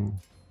you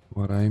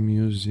what I'm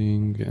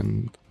using,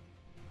 and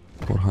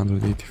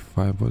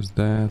 485 was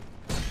that.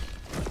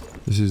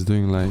 This is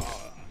doing like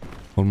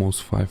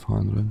almost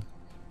 500.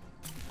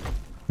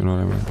 You know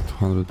what I mean?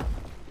 200.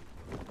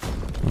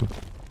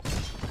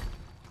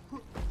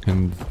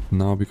 And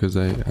now because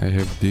I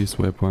have this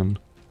weapon,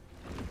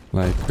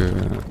 like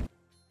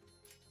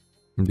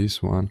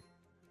this one,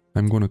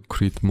 I'm gonna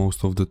crit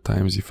most of the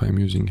times if I'm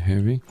using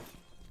heavy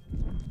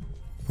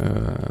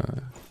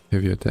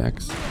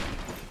attacks.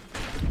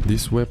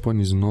 This weapon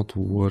is not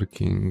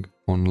working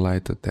on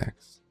light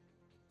attacks.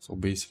 So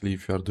basically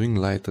if you are doing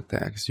light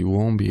attacks, you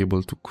won't be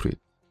able to crit.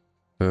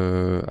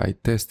 I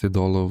tested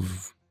all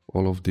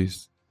of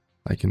this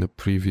like in the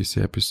previous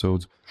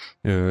episodes.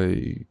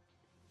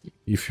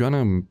 It if you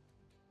wanna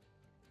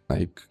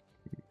like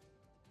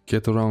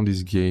get around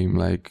this game,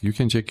 like you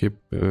can check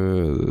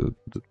the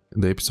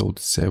episode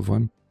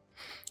 7,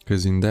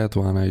 because in that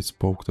one I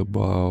spoke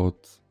about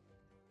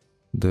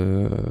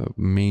the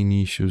main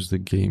issues the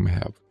game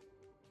have.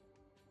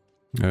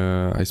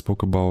 I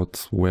spoke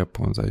about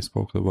weapons, I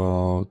spoke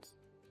about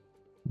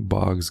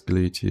bugs,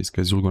 glitches,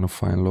 because you're gonna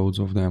find loads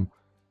of them.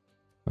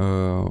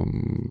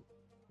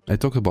 I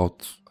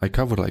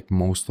covered like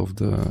most of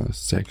the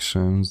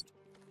sections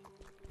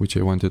which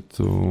I wanted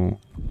to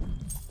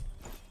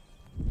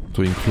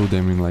include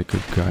them in like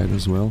a guide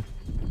as well.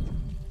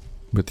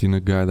 But in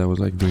a guide I was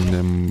like doing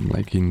them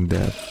like in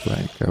depth,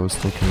 like I was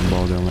talking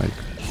about them like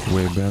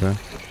way better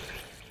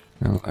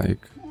and like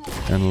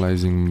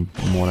analyzing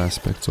more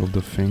aspects of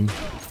the thing.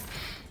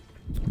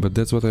 But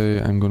that's what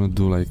I'm gonna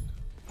do like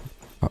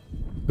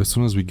as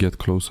soon as we get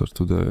closer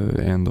to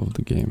the end of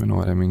the game, you know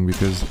what I mean?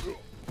 Because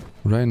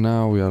right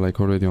now we are like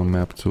already on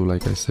map 2,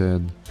 like I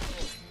said.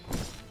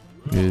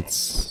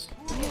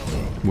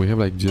 We have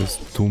like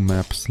just 2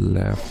 maps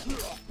left.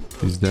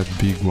 Is that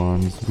big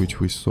ones which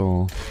we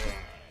saw.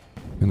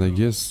 And I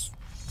guess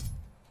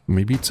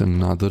maybe it's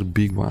another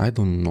big one, I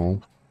don't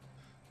know.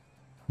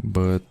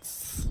 But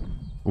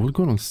we're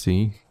gonna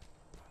see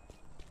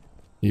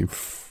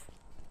if...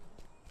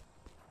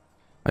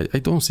 I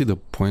don't see the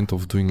point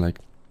of doing like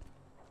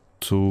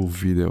 2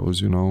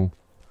 videos, you know.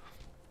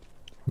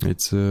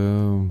 It's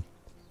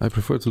I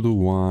prefer to do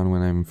one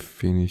when I'm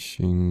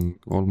finishing,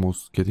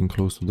 almost getting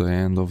close to the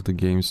end of the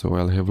game, so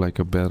I'll have like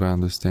a better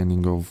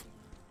understanding of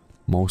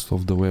most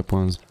of the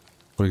weapons.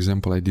 For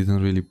example, I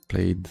didn't really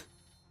play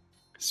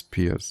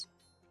spears.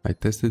 I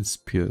tested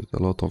spears,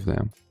 a lot of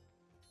them,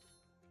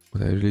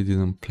 but I really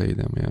didn't play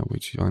them. Yeah,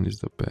 which one is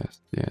the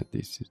best? Yeah,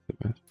 this is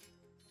the best.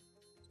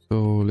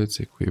 So let's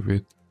equip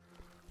it.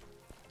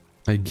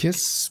 I guess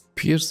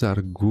spears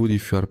are good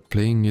if you are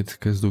playing it,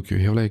 because look, you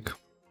have like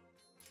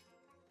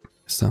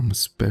some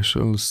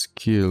special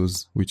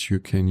skills which you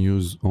can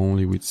use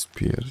only with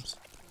spears.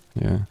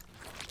 Yeah.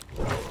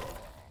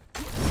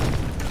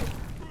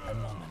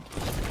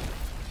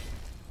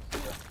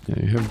 Yeah,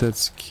 you have that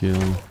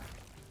skill,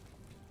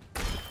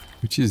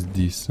 which is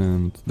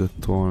decent, the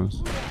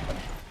thorns.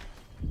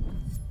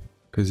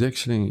 Because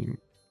actually,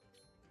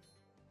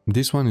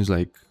 this one is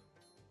like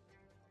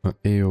a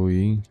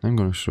AoE. I'm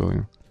gonna show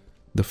you.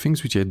 The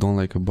things which I don't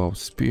like about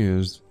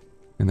spears,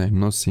 and I'm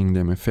not seeing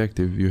them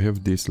effective, you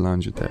have this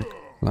lunge attack.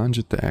 Lunge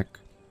attack,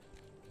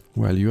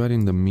 while you are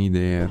in the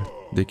mid-air,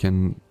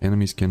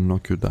 enemies can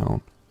knock you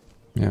down.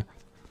 Yeah.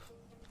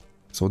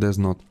 So that's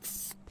not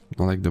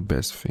like the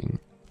best thing.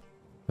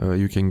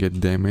 You can get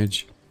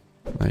damage,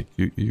 like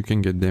you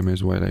can get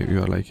damage while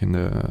you are like in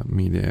the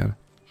mid-air.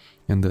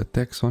 And the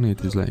attacks on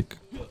it is like,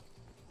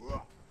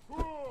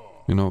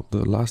 you know,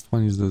 the last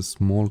one is the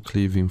small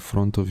cleave in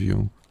front of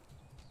you.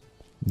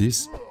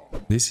 This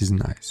is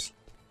nice.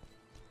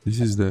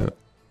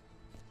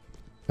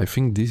 I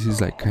think this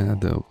is like kind of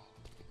the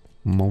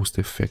most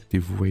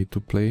effective way to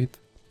play it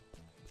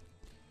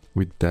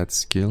with that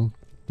skill,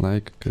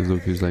 like, because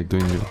look, it's like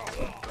doing the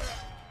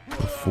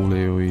full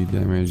AoE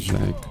damage,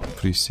 like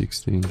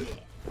 360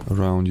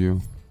 around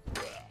you.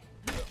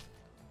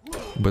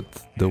 But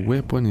the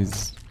weapon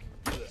is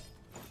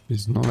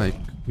not like,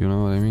 you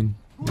know what I mean?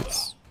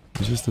 It's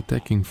just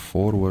attacking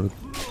forward.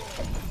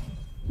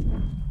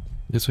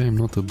 That's why I'm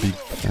not a big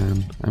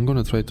fan. I'm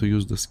gonna try to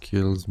use the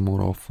skills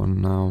more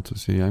often now to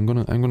see. I'm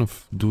gonna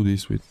do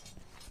this with...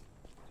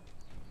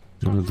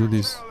 I'm gonna do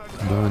this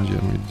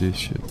dungeon with this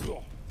shit.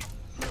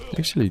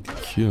 Actually it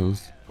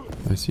kills.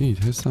 I see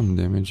it has some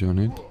damage on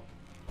it.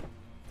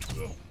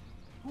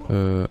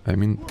 I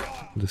mean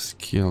the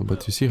skill,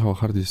 but you see how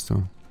hard it is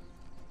to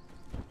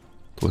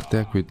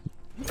attack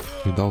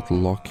without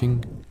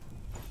locking?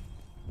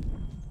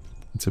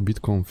 It's a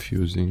bit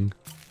confusing.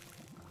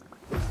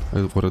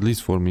 Or at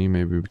least for me,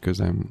 maybe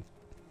because I'm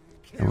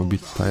a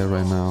bit tired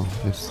right now.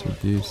 Let's see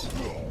this.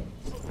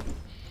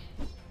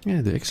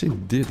 Yeah, they actually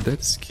did.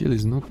 That skill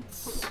is not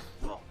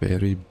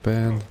very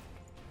bad.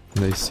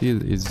 And I see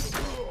it is...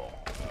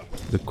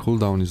 the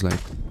cooldown is like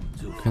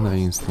kinda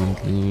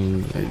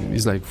instantly.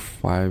 It's like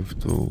 5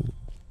 to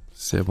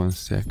 7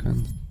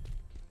 seconds.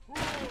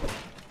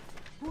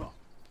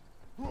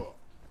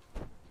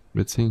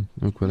 Let's see,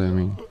 look what I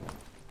mean.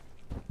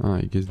 Ah,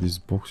 I guess this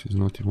box is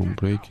not even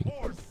breaking.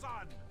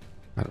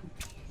 I don't...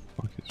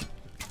 fuck it.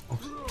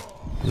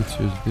 Let's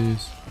use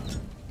this.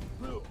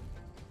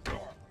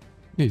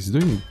 Yeah, he's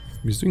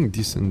doing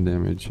decent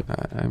damage.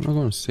 I'm not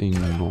gonna say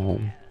no.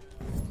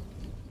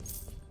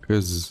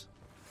 Because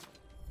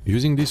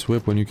using this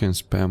weapon you can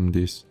spam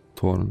these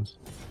thorns.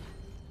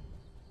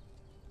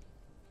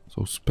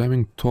 So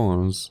spamming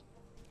thorns,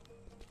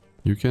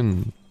 you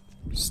can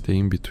stay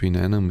in between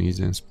enemies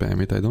and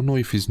spam it. I don't know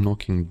if he's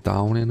knocking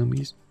down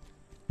enemies.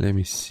 Let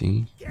me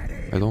see.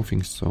 I don't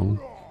think so.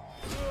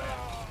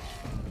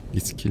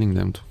 It's killing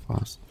them too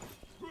fast.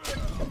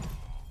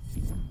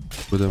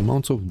 But the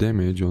amounts of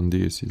damage on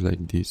this is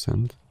like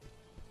decent.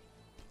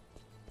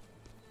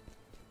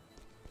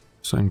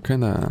 So I'm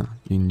kinda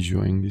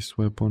enjoying this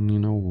weapon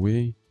in a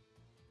way.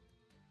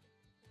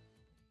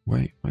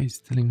 Why is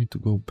it telling me to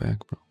go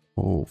back, bro?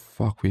 Oh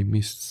fuck, we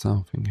missed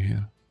something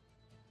here.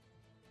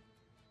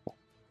 For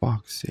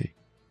fuck's sake.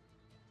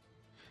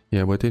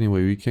 Yeah, but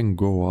anyway, we can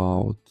go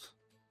out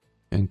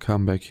and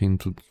come back in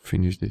to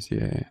finish this.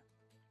 Yeah.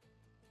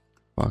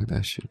 Fuck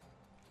that shit.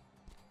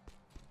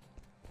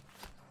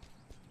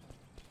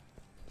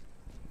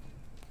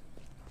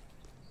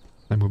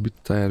 I'm a bit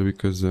tired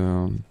because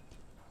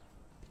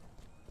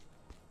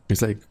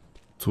it's like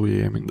 2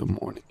 a.m. in the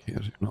morning here,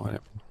 you know what I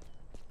mean?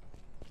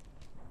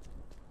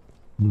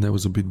 And I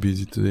was a bit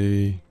busy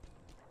today.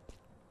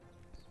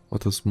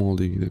 What a small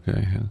dig the guy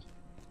has.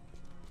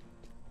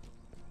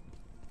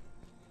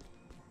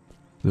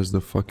 There's the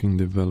fucking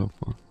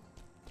developer.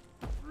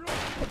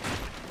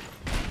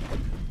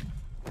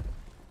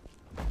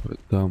 What a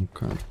dumb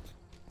cunt.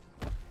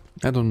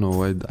 I don't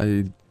know,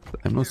 I'm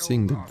not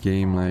seeing the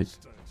game like...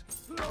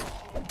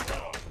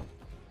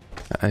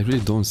 I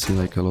really don't see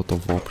like a lot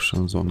of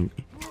options on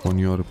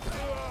your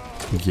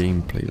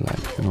gameplay,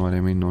 like, you know what I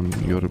mean, on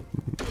your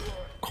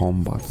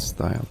combat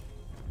style.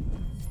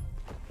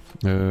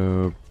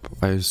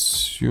 I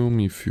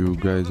assume if you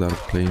guys are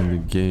playing the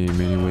game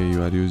anyway,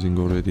 you are using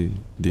already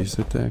this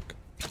attack,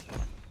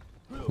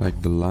 like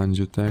the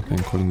lunge attack. I'm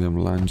calling them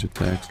lunge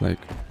attacks, like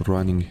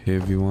running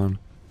heavy one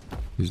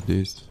is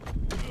this.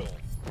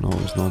 No,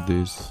 it's not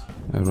this.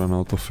 I ran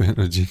out of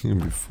energy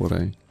before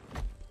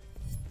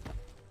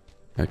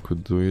I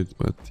could do it,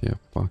 but yeah,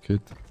 fuck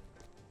it.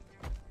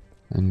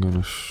 I'm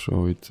gonna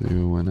show it to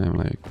you when I'm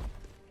like...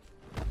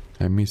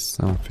 I missed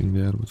something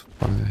there, but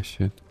fuck that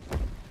shit.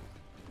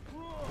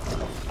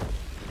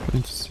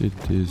 Trying to see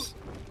this.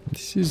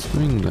 This is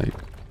doing like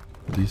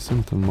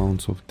decent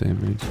amounts of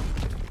damage.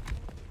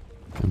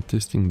 I'm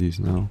testing this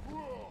now.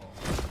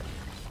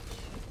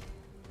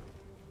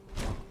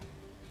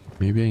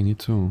 Maybe I need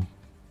to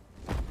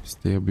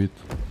stay a bit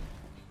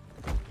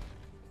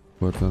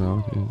further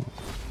out.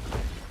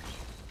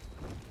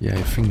 Yeah,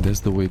 I think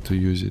that's the way to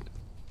use it.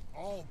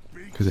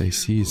 Because I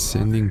see he's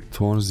sending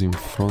thorns in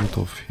front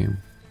of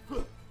him.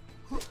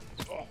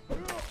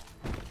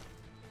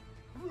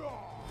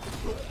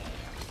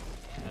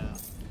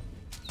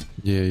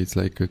 Yeah, it's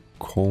like a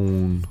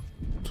cone,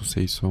 to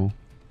say so.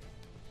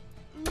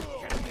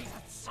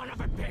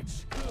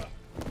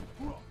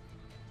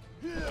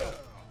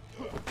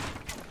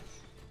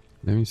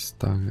 Let me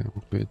stack them a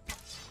bit.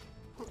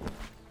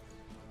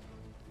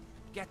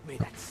 Get me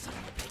that son of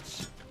a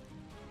bitch.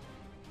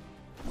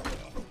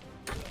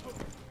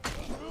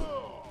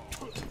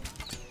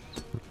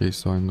 Okay,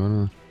 so I'm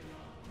gonna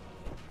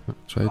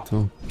try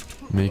to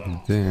make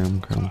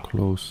them come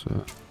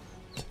closer.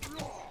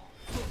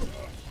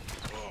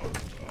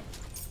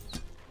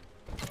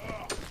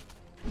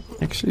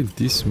 Actually,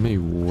 this may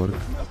work.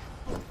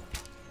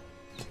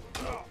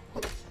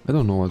 I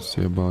don't know what to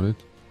say about it.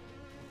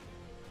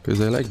 Because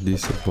I like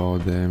this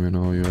about them, you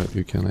know,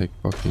 you can like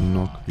fucking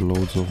knock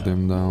loads of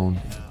them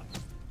down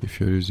if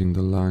you're using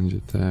the lunge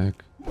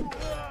attack.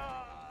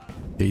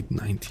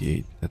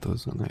 898, that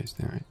was a nice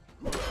damage.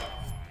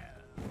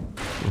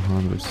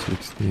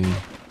 260.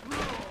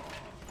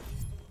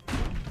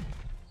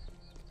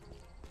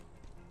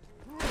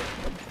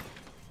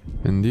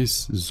 And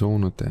this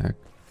zone attack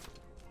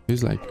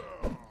is like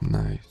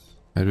nice.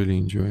 I really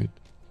enjoy it.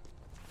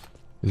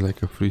 It's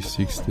like a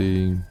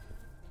 360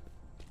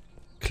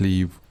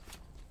 cleave.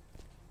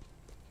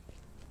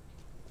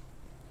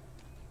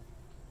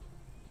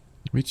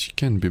 Which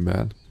can be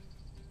bad.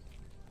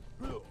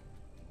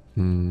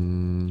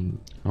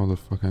 How the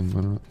fuck I'm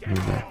gonna do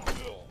that?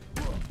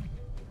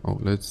 Oh,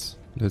 let's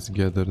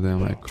gather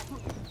them like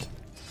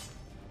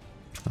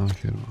down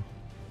here.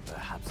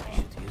 Perhaps I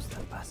should use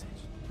that passage.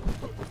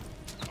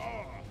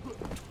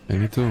 I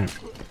need to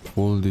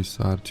pull these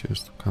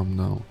archers to come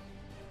down.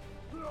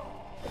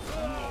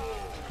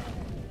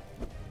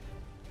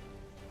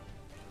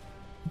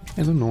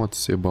 I don't know what to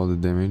say about the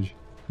damage.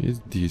 It's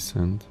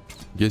decent.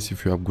 Guess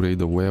if you upgrade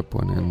the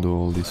weapon and do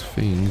all these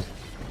things,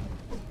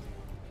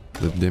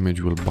 the damage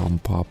will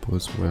bump up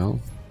as well.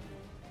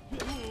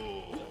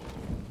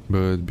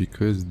 But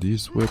because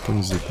this weapon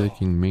is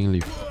attacking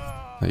mainly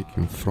like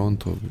in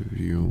front of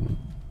you,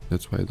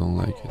 that's why I don't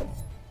like it.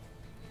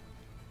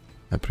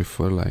 I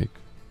prefer like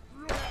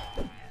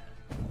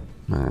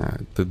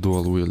the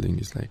dual wielding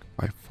is like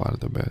by far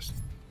the best.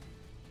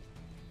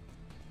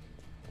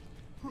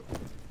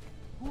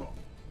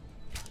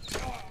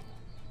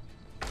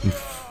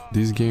 If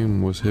this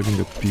game was having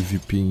a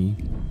PvP,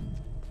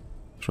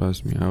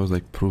 trust me, I was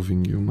like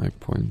proving you my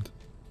point.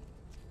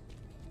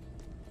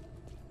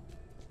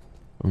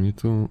 We need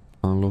to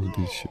unlock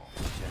this shit.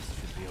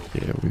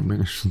 Yeah, we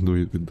managed to do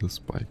it with the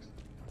spikes.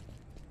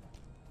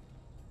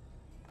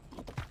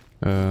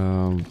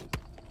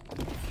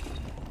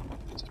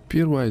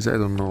 Spear wise, I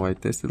don't know, I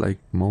tested like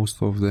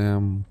most of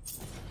them.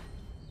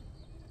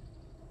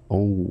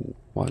 Oh,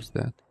 what's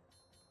that?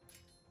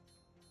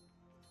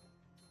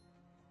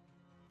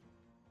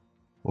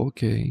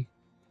 Okay.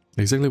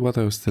 Exactly what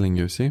I was telling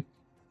you, see?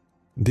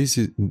 This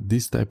is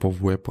this type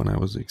of weapon I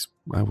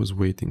was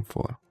waiting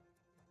for.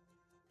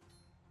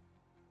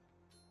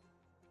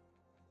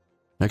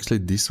 Actually,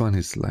 this one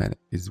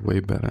is way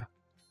better.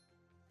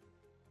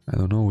 I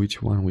don't know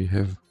which one we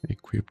have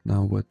equipped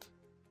now, but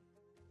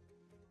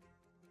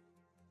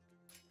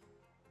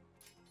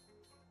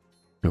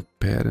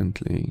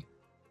apparently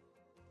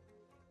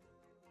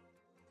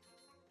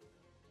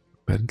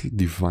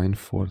Divine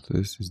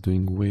Fortress is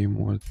doing way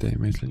more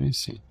damage. Let me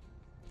see.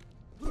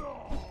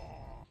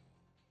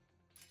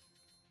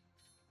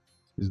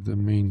 This is the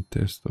main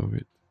test of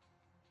it.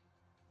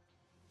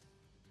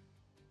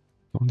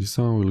 On this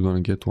one we're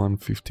gonna get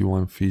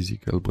 151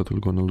 physical, but we're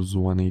gonna lose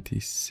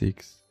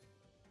 186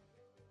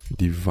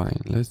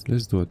 divine.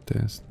 Let's do a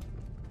test.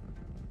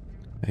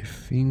 I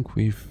think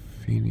we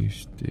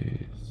finished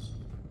this.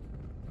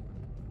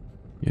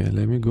 Yeah,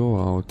 let me go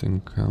out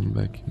and come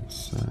back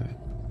inside.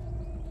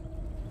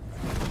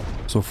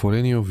 So for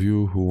any of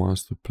you who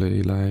wants to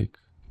play like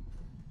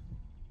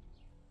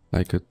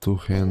a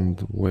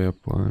two-hand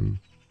weapon,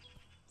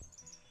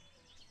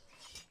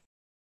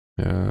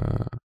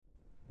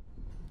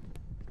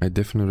 I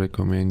definitely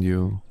recommend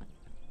you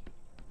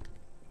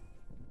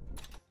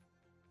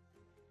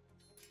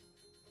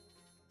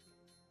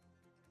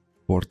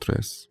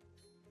Fortress,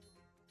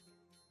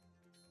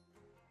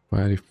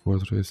 Fiery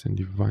Fortress and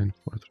Divine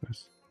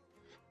Fortress.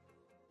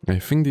 I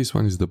think this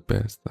one is the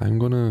best. I'm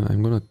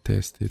gonna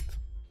test it.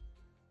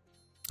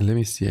 Let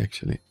me see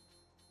actually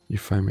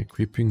if I'm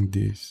equipping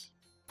this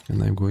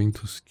and I'm going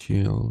to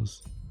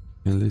skills,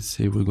 and let's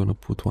say we're gonna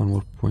put one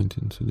more point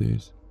into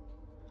this.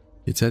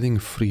 It's adding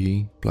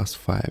 3 plus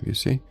 5, you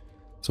see?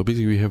 So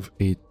basically we have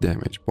 8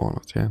 damage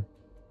bonus, yeah?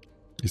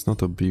 It's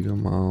not a big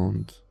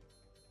amount.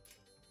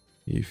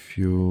 If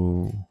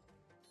you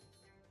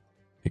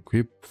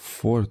equip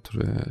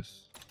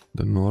Fortress,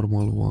 the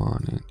normal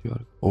one, and you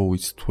are... Oh,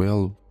 it's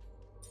 12.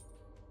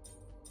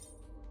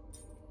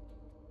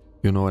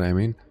 You know what I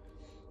mean?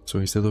 So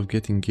instead of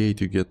getting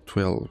 8, you get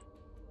 12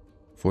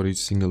 for each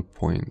single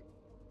point.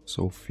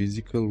 So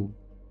physical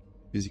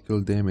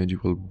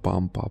damage will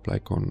bump up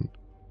like on...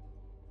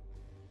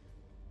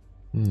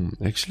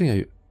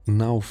 Actually,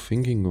 now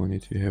thinking on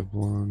it, you have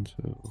 1,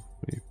 2,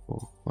 3,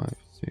 4, 5,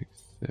 6,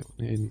 7,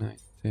 8, 9,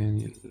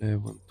 10,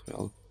 11,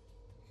 12.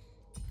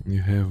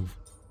 You have...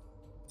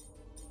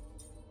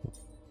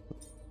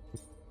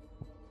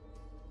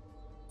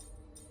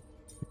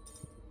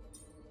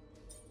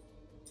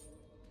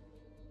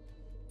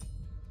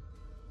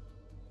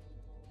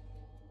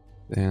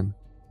 Then,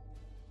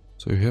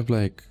 so you have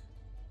like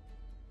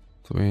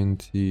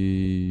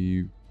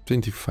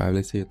 25,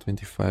 let's say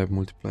 25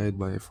 multiplied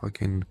by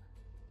fucking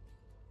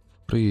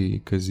 3,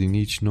 because in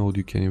each node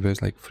you can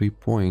invest like 3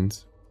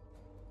 points.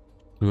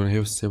 You're gonna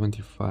have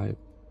 75.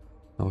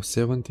 Now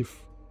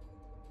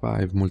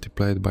 75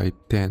 multiplied by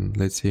 10,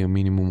 let's say a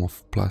minimum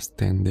of plus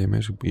 10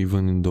 damage,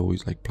 even though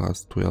it's like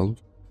plus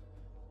 12.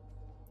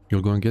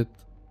 You're gonna get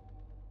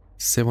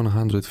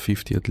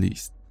 750 at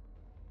least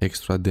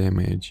extra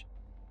damage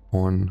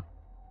on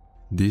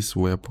this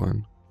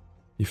weapon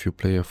if you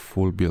play a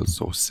full build.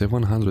 So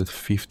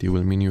 750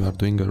 will mean you are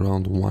doing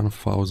around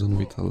 1000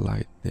 with a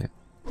light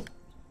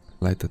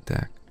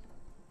attack.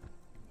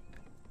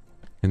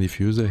 And if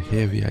you use a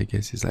heavy, I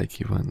guess it's like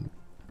even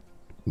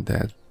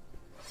that,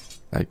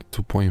 like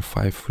 2.5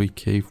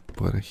 3k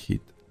per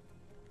hit.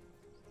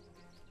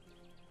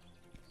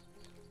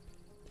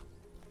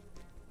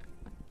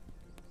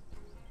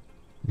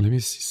 Let me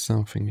see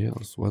something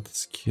else. What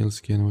skills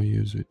can we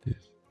use with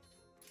this?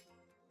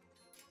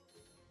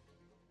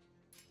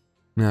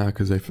 Nah,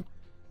 because I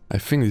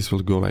think this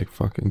will go like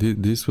fucking...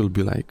 This will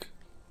be like...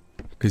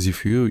 Because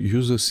if you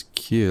use a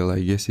skill, I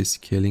guess it's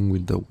scaling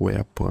with the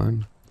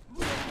weapon.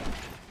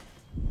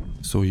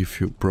 So if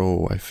you...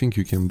 Bro, I think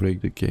you can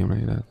break the game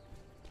like that.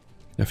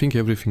 I think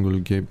everything will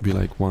be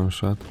like one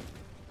shot.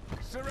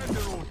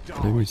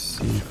 Let me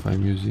see if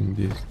I'm using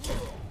this.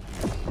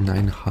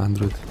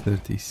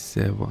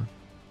 937.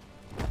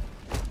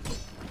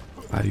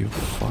 Are you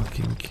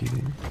fucking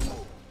kidding?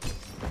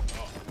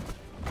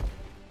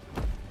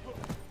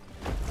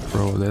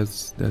 Bro,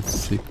 that's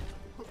sick.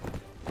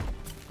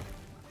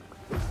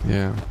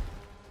 Yeah,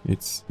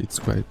 it's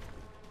quite...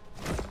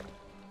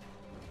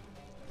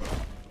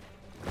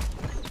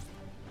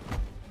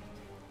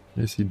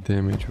 Let's see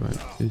damage, right?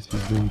 This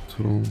is doing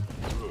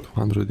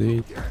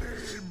 208.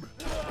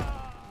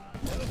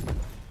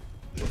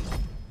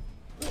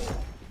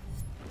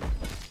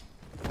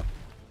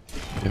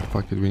 Yeah,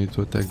 fuck it, we need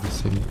to attack the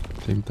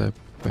same type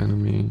of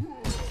enemy.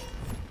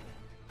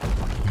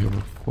 We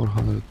have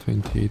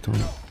 428 on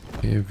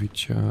heavy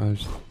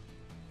charge.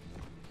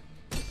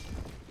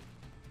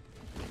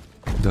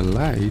 The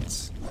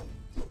lights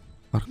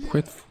are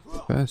quite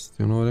fast,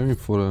 you know what I mean?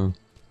 For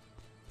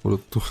a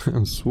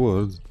two-hand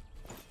sword.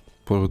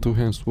 For a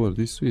two-hand sword,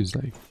 this is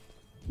like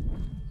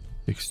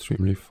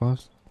extremely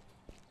fast.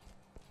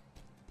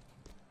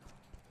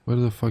 Where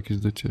the fuck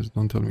is the chest?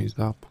 Don't tell me it's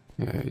up.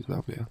 Yeah, it's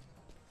up there.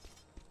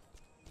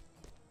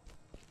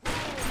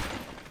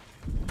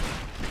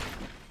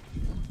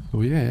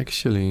 So yeah,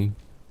 actually,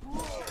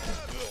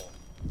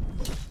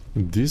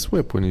 This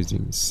weapon is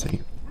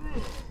insane.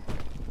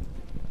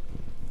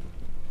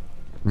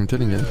 I'm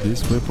telling you,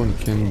 this weapon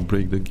can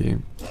break the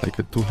game. Like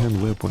a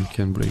two-hand weapon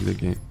can break the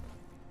game.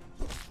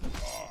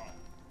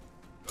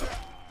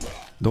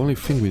 The only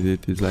thing with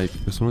it is like,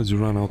 as soon as you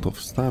run out of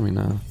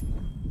stamina,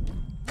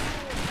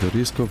 the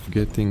risk of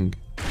getting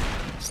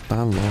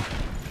stun locked,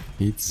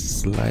 it's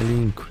slightly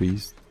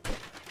increased.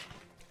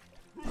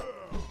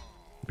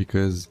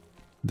 Because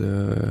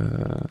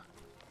the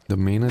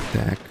main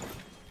attack,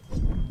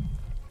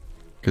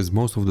 because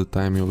most of the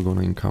time you're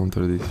gonna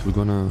encounter this, you're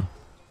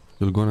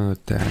gonna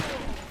attack,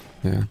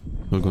 yeah,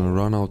 you're gonna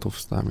run out of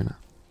stamina.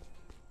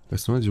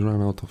 As soon as you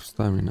run out of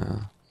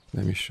stamina,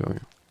 let me show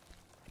you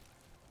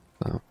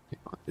something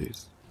like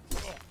this.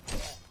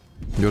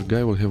 Your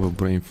guy will have a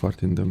brain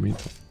fart in the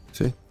middle,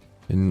 see,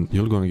 and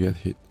you're gonna get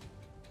hit.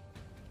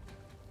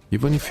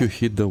 Even if you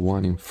hit the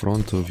one in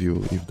front of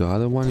you, if the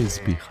other one is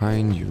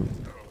behind you,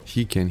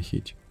 he can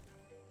hit you.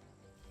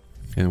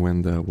 And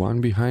when the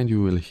one behind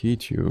you will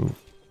hit you,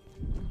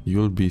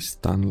 you'll be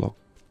stun locked.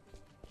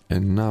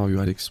 And now you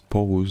are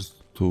exposed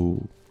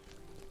to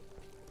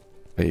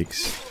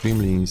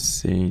extremely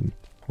insane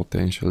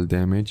potential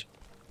damage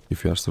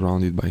if you are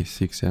surrounded by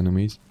 6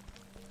 enemies.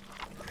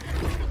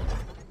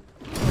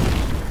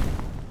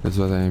 That's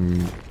what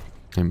I'm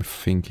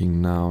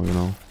thinking now, you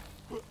know.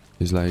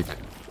 It's like,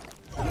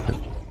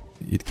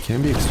 it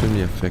can be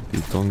extremely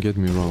effective, don't get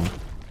me wrong.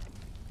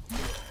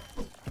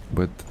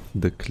 But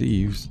the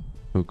cleaves,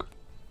 look,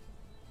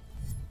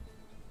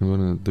 I'm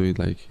gonna do it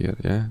like here,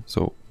 yeah?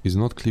 So it's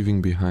not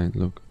cleaving behind,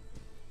 look.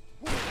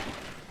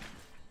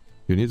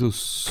 You need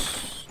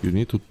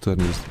to turn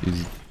this.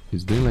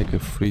 It's doing like a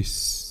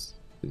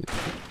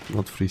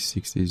not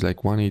 360, it's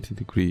like 180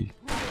 degree.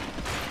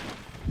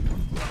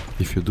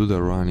 If you do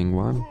the running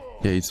one,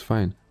 yeah, it's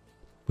fine.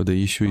 But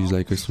the issue is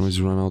like, as soon as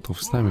you run out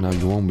of stamina,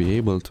 you won't be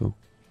able to.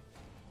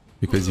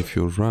 Because if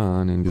you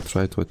run and you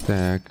try to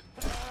attack,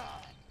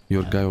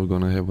 your guy will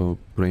gonna have a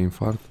brain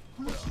fart.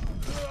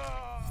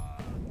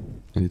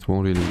 And it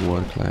won't really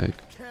work like...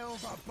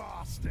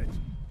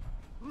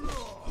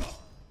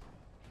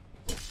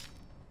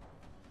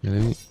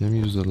 Yeah, let me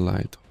use the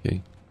light,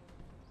 okay.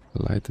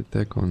 The light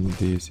attack on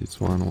this, it's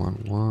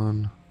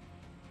 1-1-1.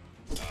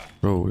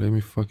 Bro, let me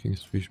fucking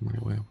switch my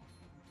weapon.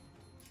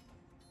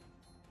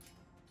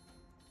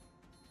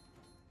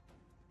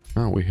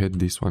 Ah, we had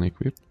this one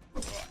equipped.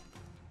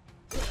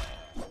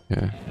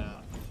 Yeah.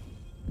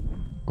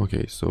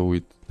 Okay, so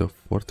with the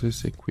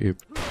fortress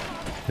equipped,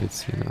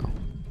 let's see now.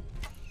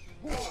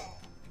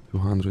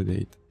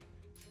 208.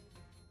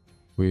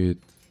 With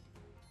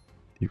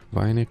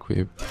divine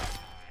equipped,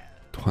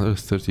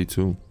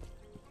 232.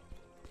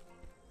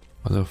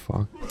 What the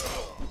fuck?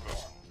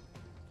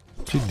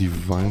 Actually,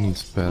 divine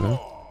is better.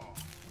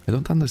 I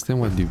don't understand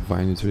what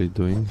divine is really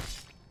doing.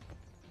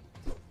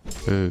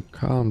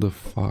 Calm the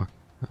fuck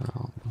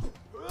down.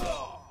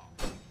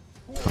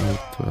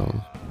 112.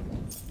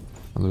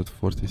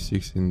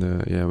 146 in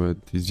the... Yeah, but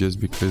it's just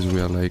because we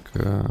are like...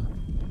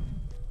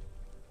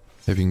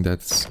 having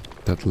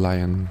that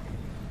lion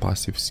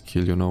passive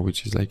skill, you know,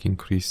 which is like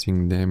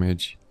increasing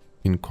damage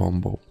in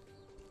combo.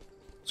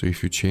 So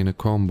if you chain a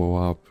combo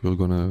up, you're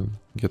gonna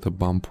get a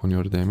bump on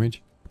your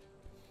damage.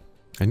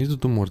 I need to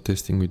do more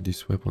testing with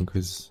this weapon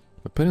because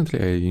apparently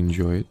I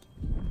enjoy it.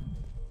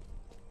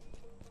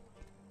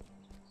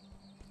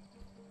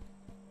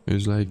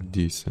 It's like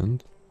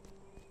decent.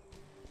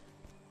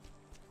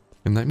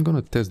 And I'm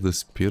gonna test the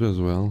spear as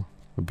well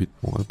a bit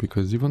more,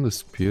 because even the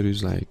spear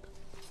is like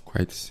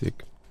quite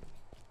sick.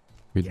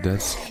 With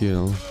that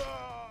skill,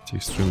 it's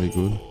extremely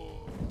good.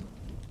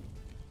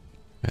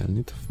 I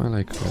need to find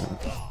like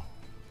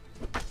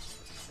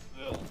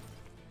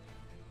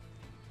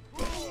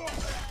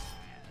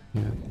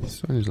yeah,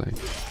 this one is like...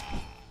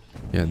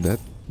 Yeah,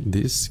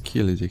 this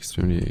skill is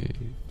extremely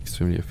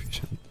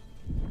efficient.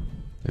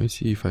 Let me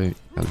see if I'll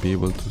be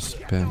able to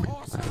spam it.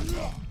 Like,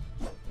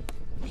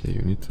 okay,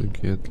 you need to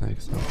get like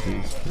some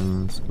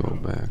distance, go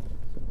back.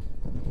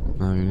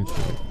 Now you need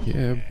to...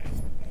 Yeah.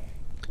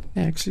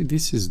 Actually,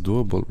 this is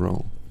doable,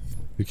 bro.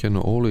 You can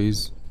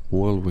always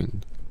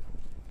whirlwind.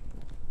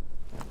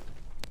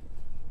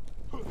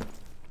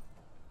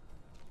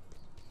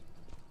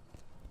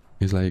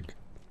 It's like...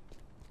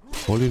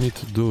 All you need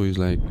to do is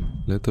like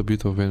let a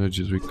bit of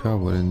energy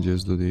recover and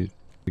just do this.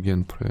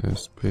 Again,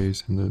 press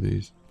space and do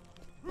this.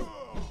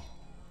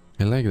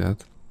 I like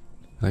that.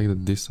 I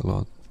like this a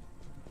lot.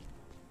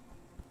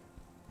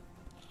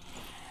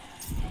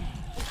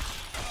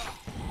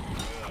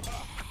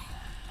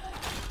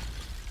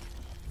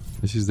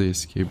 This is the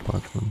escape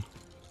button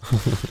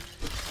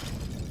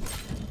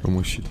from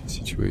a shitty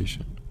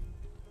situation.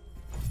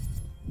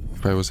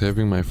 If I was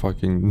having my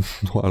fucking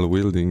dual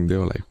wielding, they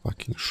were like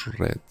fucking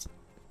shreds.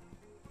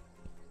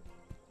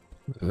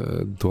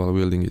 Dual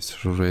wielding is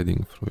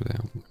shredding through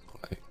them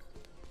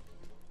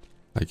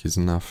like it's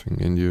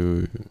nothing, and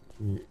you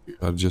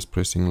are just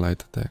pressing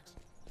light attacks.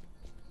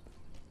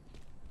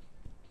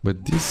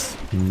 But this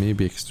may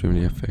be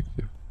extremely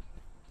effective.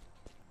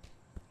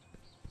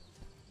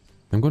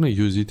 I'm gonna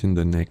use it in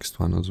the next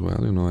one as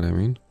well, you know what I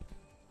mean?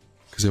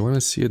 Because I want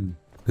to see a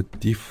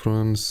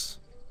difference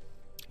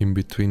in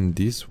between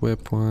this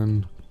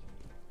weapon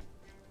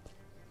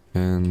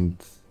and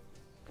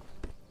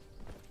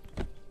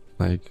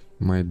like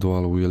my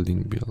dual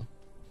wielding build.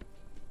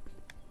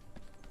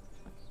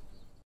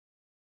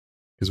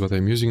 Because what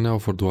I'm using now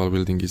for dual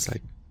wielding is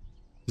like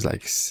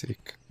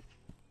sick.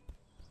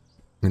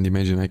 And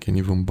imagine I can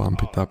even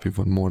bump it up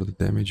even more the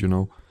damage, you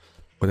know.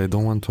 But I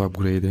don't want to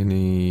upgrade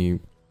any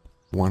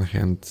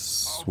one-hand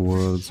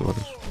swords or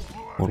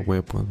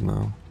weapons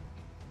now.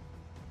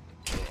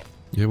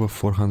 You have a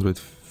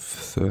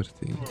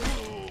 430.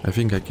 I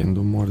think I can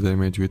do more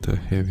damage with a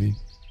heavy.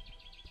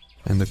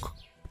 And the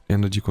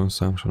energy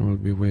consumption will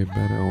be way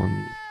better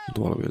on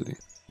dual wielding.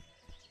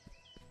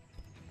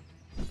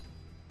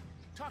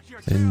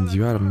 And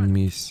you are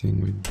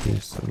missing with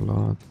this a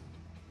lot.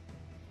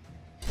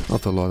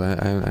 Not a lot,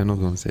 I'm not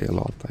gonna say a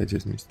lot, I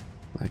just missed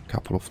like a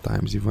couple of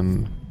times,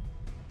 even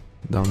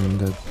down in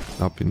that,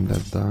 up in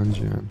that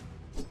dungeon.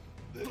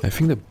 I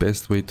think the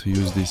best way to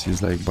use this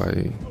is like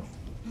by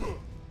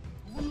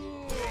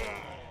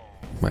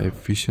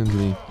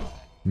efficiently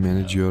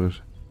manage your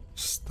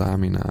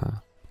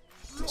stamina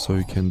so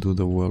you can do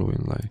the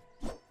whirlwind like.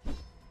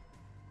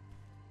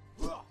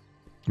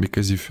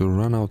 Because if you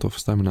run out of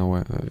stamina,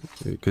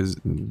 because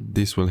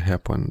this will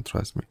happen,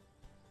 trust me.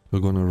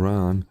 You're gonna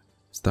run,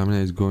 stamina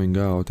is going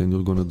out and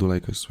you're gonna do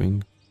like a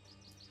swing.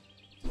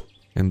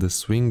 And the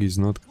swing is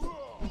not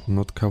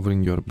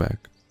covering your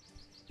back.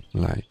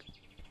 Like.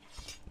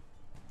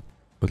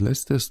 But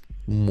let's test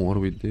more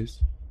with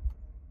this.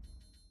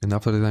 And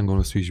after that I'm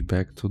gonna switch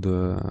back to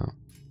the...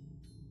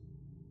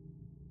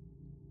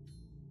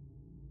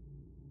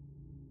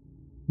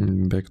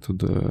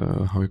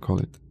 how you call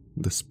it?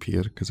 The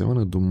spear, because I want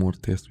to do more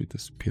tests with the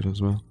spear as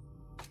well.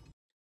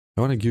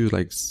 I want to give you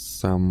like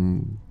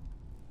some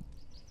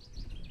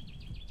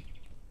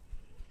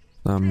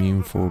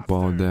info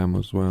about them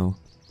as well,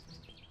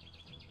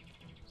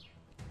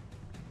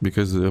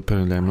 because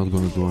apparently I'm not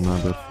going to do I'm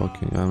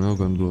not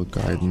going to do a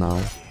guide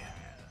now,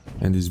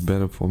 and it's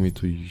better for me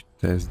to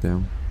test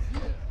them.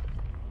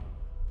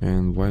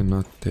 And why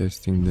not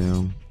testing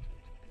them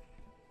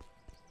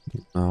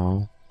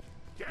now?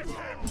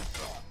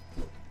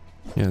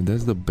 Yeah,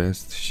 that's the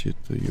best shit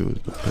to use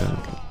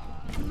apparently.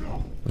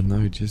 But now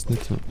you just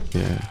need to...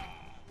 yeah.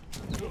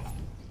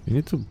 You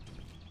need to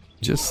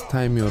just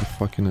time your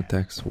fucking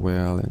attacks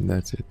well and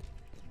that's it.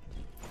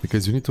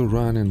 Because you need to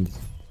run and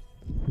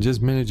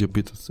just manage a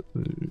bit of...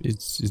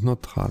 It's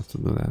not hard to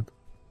do that.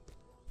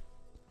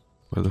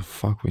 Where the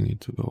fuck we need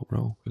to go,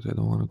 bro? Because I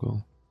don't want to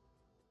go.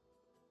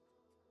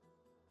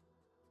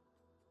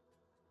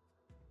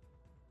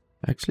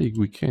 Actually,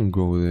 we can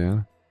go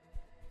there.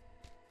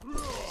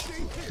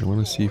 I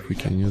want to see if we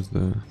can use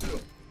the...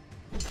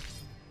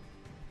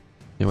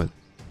 yeah, but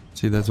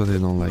see, that's what I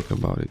don't like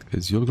about it,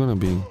 because you're gonna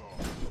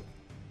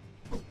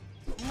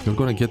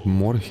get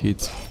more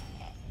hits.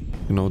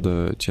 You know,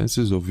 the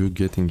chances of you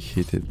getting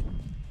hit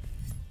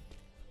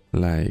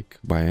like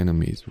by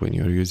enemies when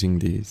you're using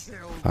these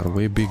are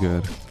way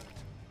bigger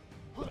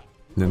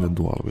than the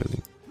dual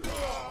wielding.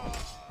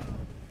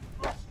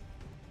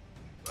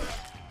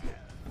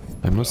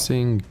 I'm not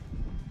saying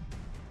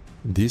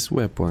this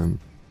weapon,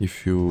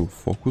 if you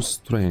focus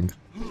strength,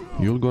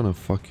 you're gonna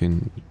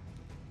fucking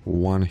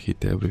one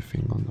hit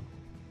everything on them.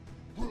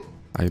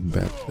 I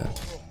bet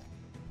that.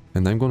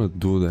 And I'm gonna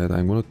do that,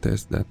 I'm gonna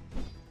test that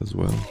as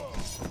well.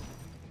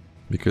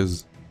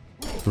 Because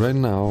right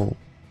now,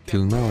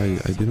 till now, I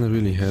didn't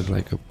really have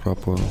like a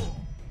proper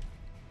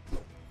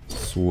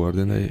sword,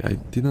 and I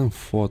didn't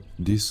thought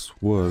this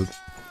sword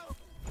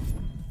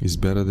is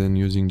better than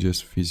using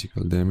just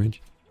physical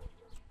damage.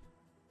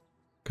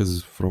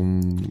 Because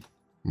from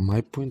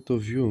my point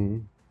of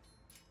view,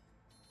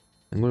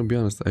 I'm gonna be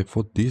honest, I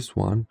thought this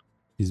one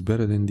is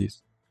better than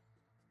this.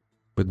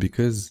 But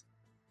because...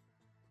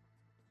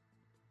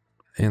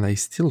 and I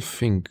still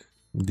think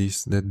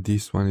that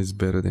this one is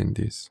better than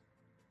this.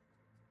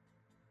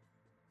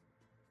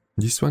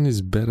 This one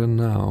is better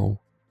now,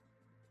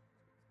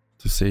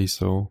 to say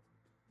so,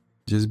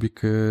 just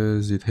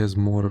because it has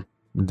more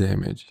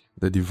damage.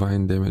 The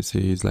divine damage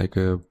is like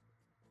a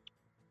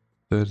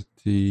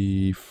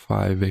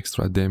 35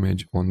 extra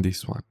damage on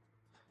this one.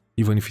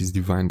 Even if it's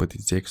divine, but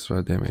it's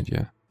extra damage,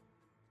 yeah.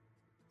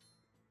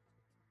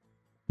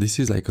 This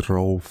is like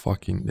raw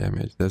fucking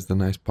damage. That's the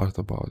nice part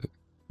about it.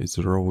 It's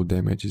raw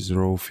damage, it's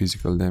raw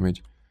physical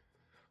damage.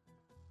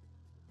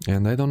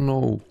 And I don't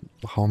know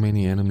how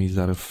many enemies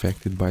are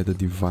affected by the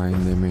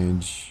divine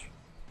damage.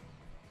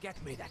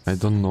 I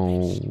don't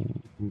know,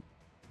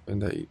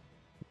 and I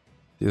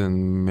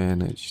didn't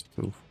manage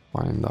to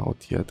find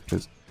out yet,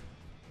 because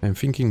I'm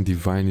thinking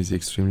divine is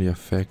extremely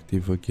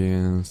effective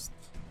against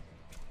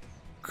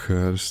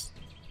cursed.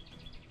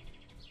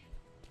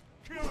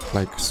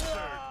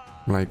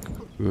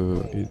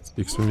 It's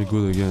extremely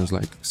good against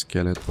like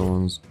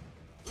skeletons,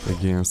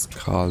 against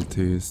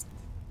cultists,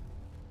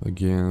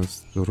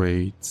 against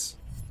raids.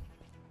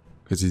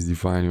 Because it's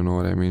divine, you know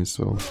what I mean?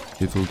 So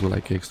it will do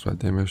like extra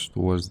damage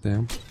towards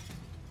them.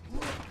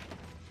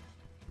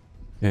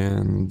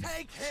 And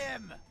Take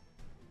him!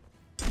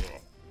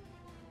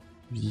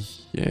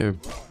 yeah,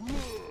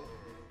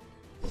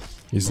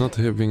 it's not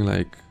having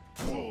like,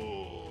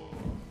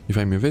 if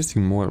I'm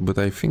investing more, but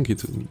I think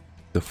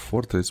the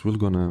fortress will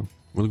gonna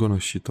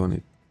shit on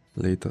it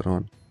later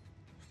on,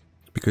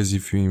 because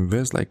if you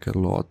invest like a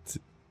lot,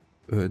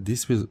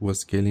 this was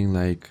scaling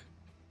like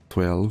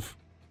 12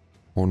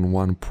 on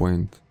 1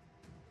 point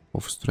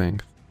of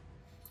strength.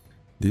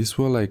 This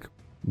was like,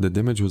 the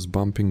damage was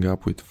bumping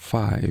up with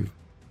 5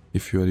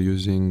 if you are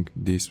using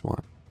this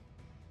one.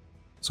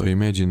 So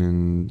imagine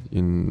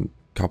in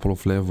couple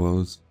of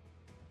levels,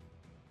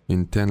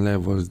 in 10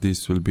 levels,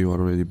 this will be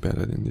already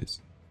better than this.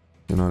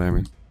 You know what I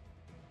mean?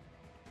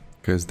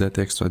 Because that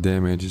extra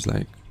damage is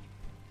like,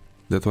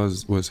 that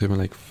was having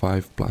like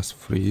 5 plus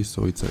 3,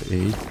 so it's a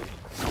 8.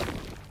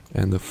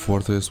 And the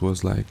fortress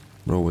was like,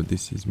 bro, what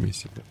this is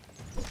missing.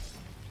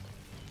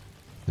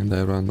 And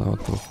I ran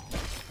out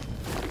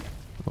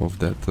of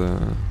that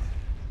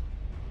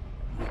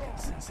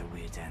Sense a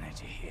weird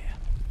energy here.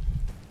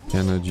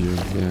 energy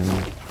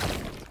again.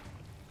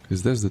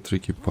 Because that's the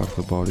tricky part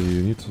about it,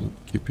 you need to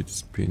keep it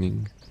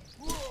spinning.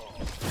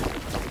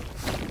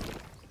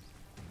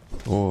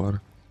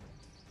 Or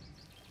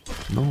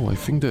no, I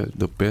think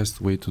the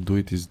best way to do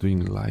it is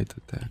doing light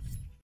attack.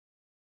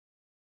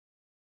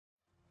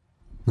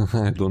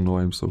 I don't know,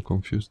 I'm so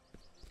confused.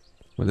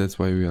 But that's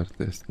why we are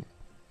testing.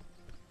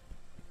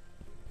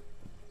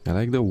 I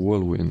like the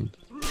whirlwind.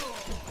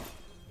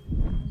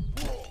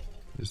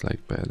 It's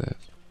like badass.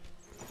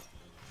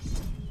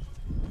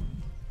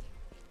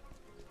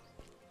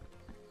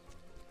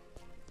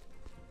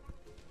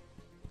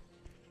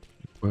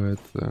 But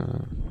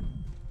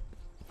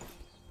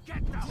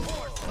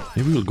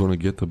maybe we're gonna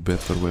get a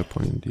better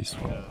weapon in this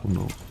one, who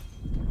knows?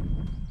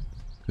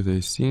 Because I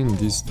see in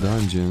these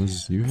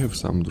dungeons you have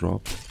some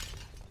drop.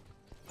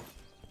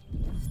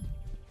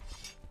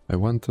 I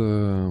want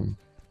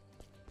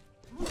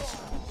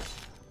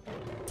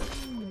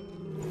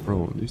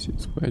bro, this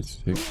is quite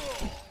sick.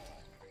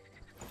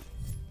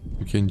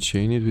 You can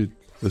chain it with,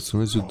 as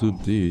soon as you do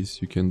this,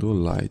 you can do a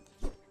light.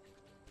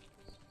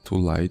 2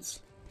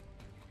 lights.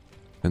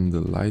 And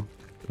the light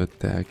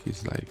attack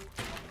is like,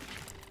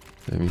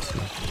 let me see.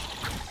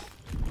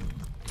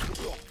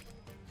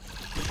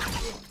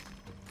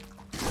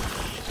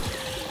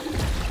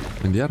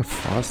 And they are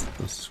fast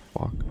as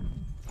fuck.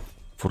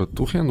 For a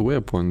 2-hand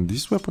weapon,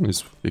 this weapon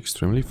is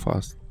extremely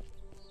fast.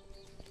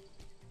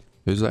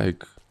 It's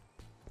like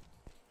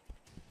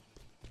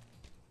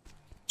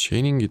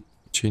chaining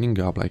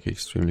up like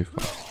extremely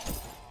fast.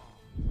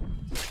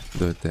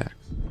 The attacks.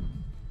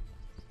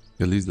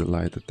 At least the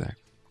light attack.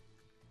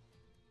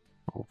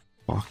 Oh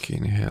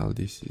fucking hell,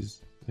 this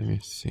is, let me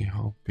see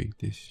how big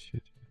this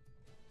shit is.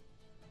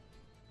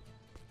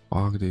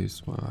 Fuck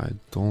this one, I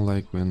don't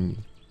like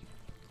when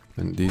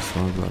these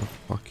ones are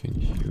fucking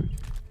huge.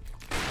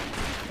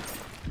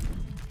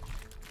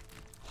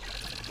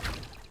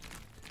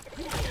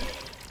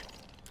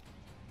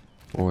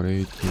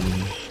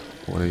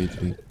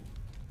 $480.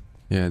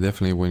 Yeah,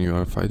 definitely when you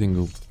are fighting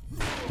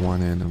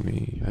one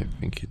enemy, I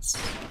think it's,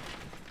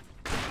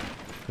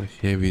 the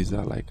heavies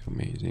are like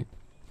amazing.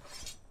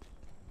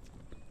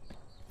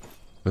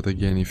 But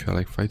again, if you're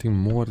like fighting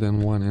more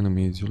than one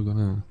enemy, you're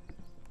gonna,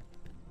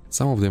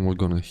 some of them are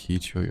gonna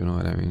hit you, you know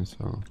what I mean?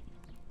 So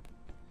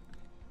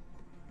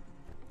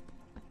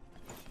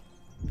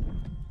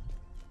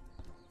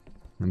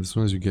and as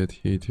soon as you get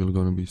hit, you're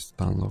gonna be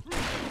stun locked.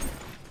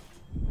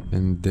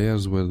 And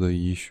there's where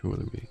the issue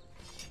will be.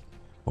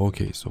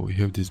 Okay, so we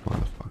have this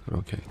motherfucker,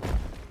 okay.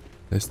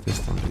 Let's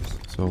test on this.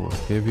 So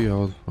heavy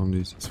out from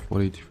this is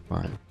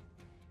 485.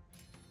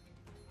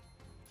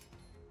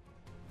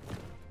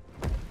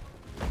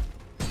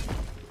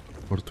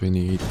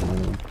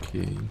 $428,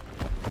 okay.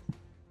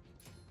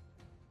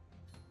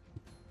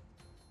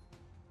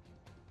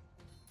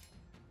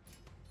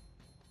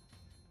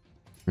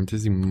 I'm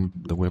testing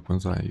the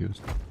weapons I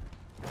used.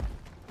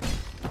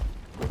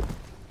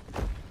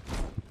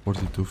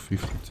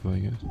 4252, I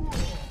guess.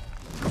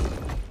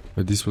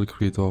 But this will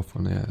create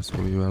often, yeah, so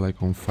you are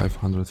like on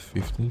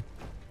 550.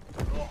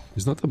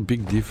 It's not a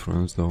big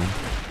difference though.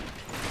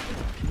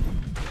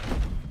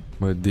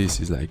 But this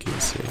is like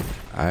insane.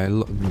 I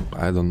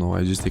don't know,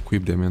 I just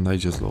equip them and I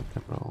just love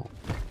them, bro.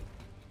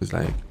 It's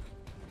like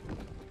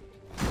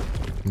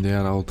they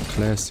are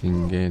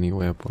outclassing any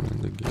weapon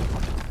in the game.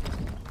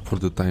 For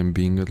the time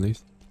being, at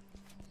least.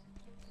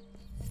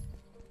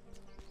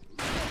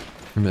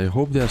 And I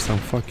hope there are some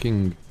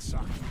fucking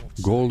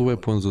gold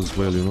weapons as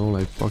well, you know,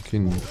 like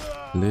fucking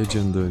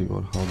legendary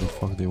or how the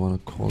fuck they wanna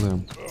call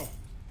them.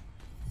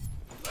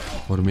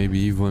 Or maybe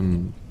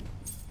even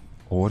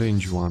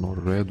orange one or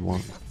red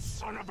one.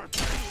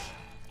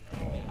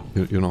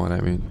 You know what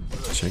I mean?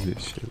 Check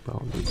this shit,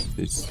 bro.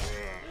 This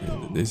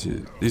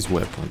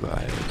weapon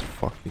I was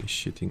fucking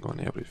shitting on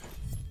everything.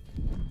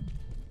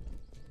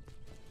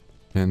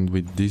 And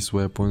with these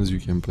weapons you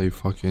can play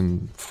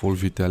fucking full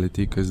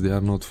vitality because they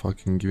are not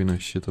fucking giving a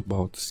shit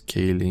about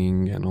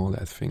scaling and all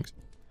that things.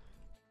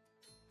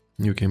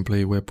 You can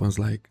play weapons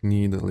like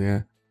needle,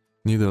 yeah.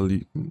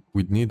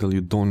 With needle you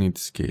don't need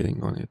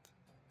scaling on it.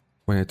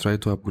 When I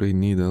tried to upgrade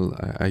needle,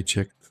 I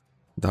checked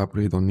the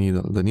upgrade on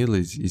needle. The needle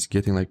is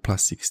getting like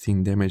plus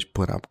 16 damage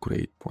per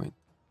upgrade point.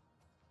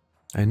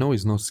 I know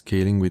it's not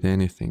scaling with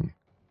anything,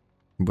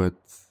 but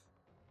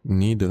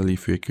needle,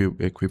 if you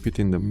equip it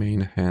in the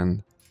main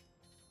hand,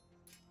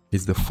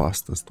 is the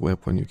fastest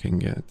weapon you can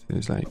get.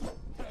 It's like,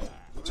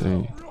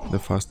 say, the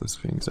fastest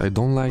things. I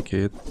don't like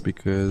it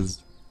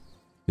because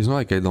it's not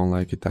like I don't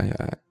like it.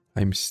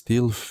 I'm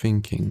still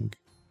thinking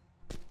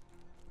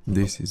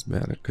this is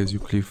better because you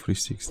clear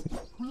 360.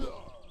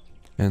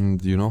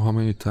 And you know how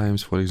many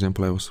times, for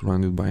example, I was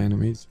surrounded by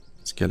enemies,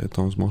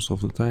 skeletons most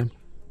of the time,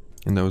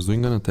 and I was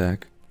doing an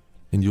attack,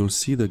 and you'll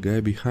see the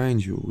guy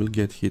behind you will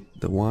get hit.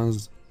 The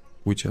ones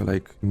which are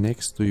like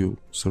next to you,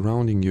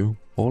 surrounding you,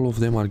 all of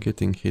them are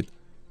getting hit.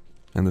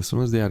 And as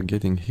soon as they are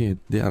getting hit,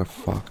 they are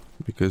fucked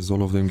because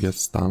all of them get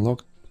stun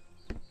locked.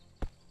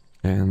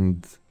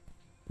 And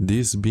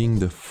this being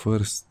the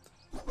first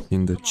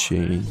in the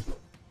chain,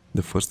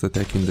 the first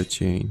attack in the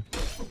chain,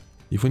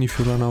 even if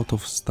you run out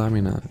of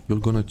stamina, you're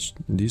gonna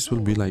this will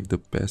be like the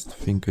best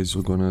thing because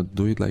you're gonna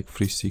do it like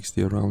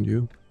 360 around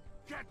you,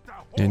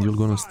 and you're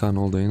gonna stun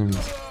all the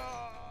enemies.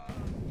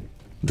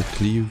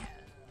 The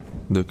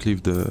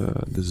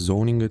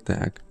zoning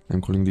attack, I'm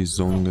calling this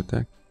zoning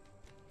attack,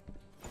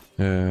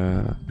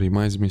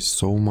 reminds me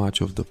so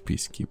much of the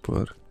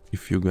Peacekeeper.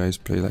 If you guys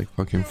play like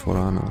fucking For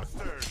Honor,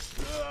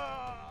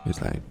 it's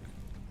like,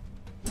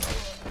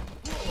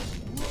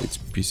 it's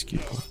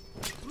Peacekeeper.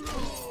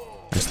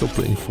 I stopped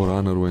playing For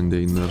Honor when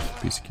they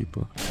nerfed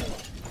Peacekeeper.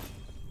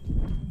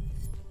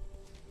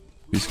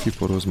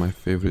 Peacekeeper was my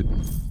favorite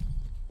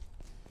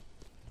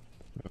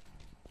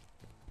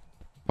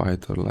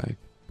fighter, like,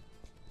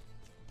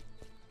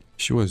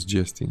 she was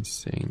just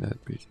insane,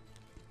 that bitch.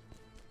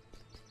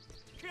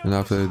 And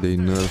after they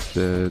nerfed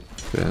it,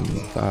 and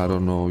I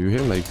don't know, you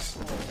have like,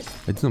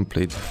 I didn't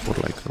play it for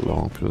like a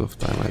long period of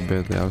time. I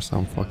bet there are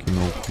some fucking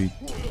OP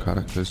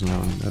characters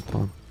now in that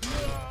one.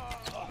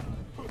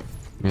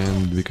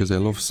 And because I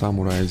love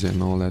samurais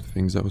and all that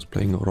things, I was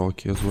playing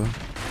Orochi as well.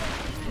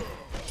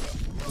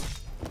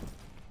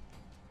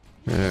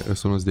 As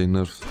soon as they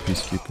nerfed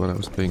Peacekeeper, I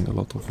was playing a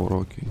lot of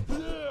Orochi.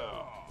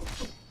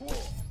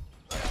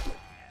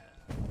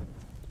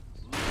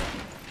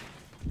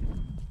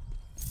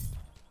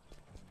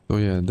 So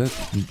yeah,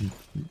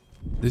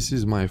 this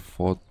is my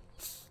thought,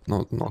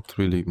 not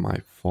really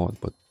my thought,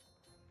 but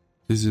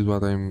this is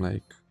what I'm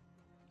like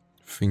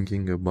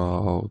thinking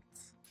about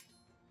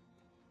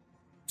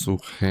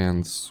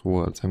two-hand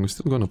swords. I'm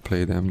still gonna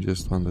play them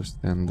just to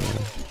understand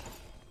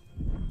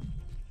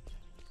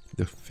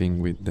the thing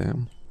with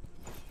them.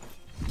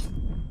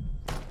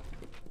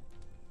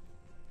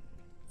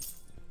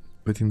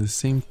 But in the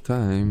same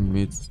time,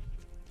 it's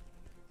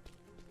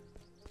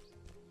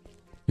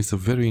a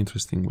very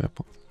interesting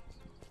weapon.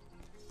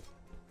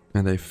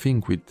 And I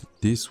think with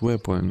this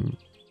weapon,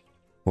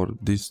 or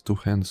this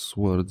two-hand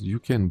sword, you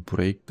can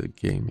break the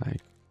game,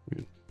 like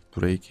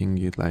breaking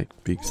it like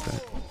big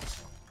style.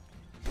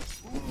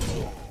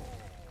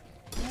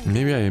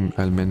 Maybe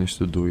I'll manage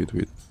to do it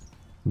with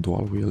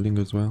dual wielding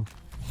as well.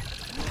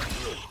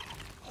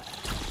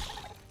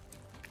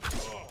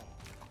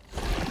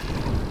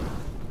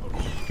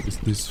 It's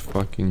this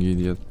fucking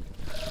idiot.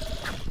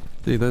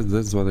 See,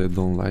 that's what I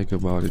don't like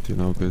about it, you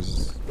know,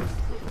 because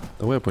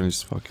the weapon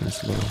is fucking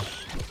slow.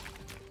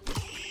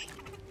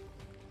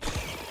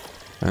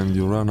 And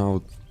you run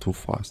out too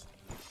fast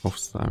of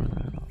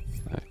stamina, you know.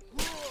 Like,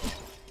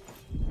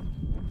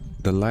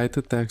 the light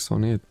attacks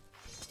on it,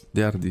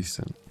 they are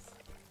decent.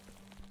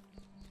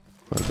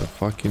 But the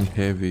fucking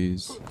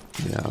heavies,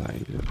 they are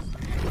like this.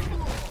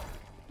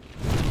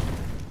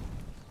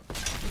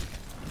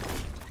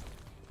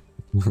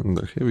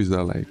 The heavies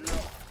are like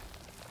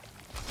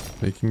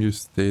making you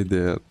stay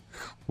there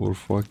for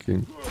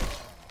fucking...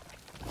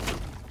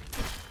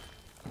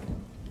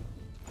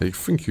 I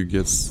think you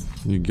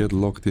get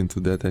locked into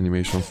that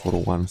animation for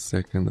 1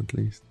 second at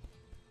least.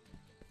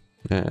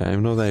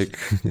 I'm not like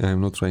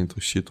I'm not trying to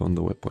shit on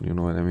the weapon, you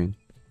know what I mean?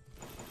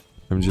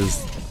 I'm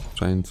just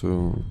trying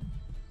to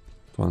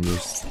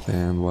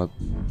understand what's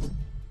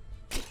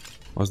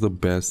the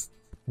best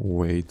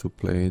way to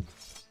play it.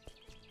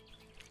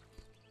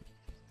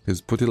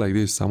 Because put it like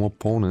this, some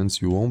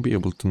opponents you won't be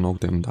able to knock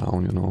them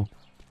down, you know.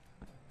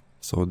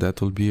 So that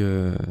will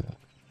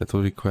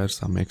require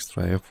some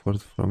extra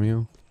effort from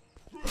you.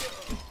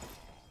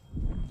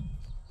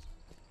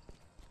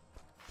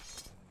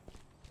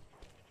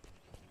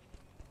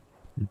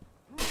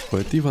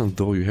 But even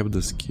though you have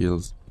the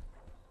skills,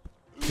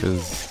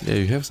 because yeah,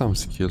 you have some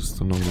skills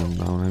to knock them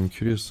down. I'm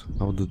curious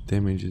how the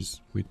damage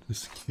is with the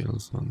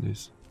skills on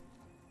this.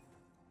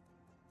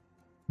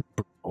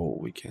 Oh,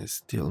 we can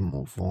still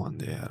move on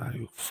there. Are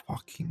you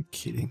fucking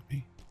kidding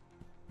me?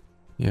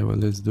 Yeah, well,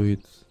 let's do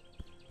it.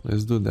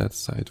 Let's do that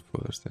side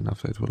first, and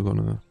after that we're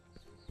gonna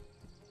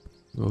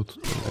Go to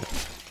the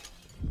left.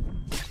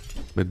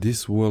 But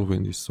this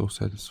whirlwind is so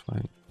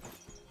satisfying.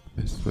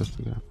 I swear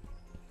to God.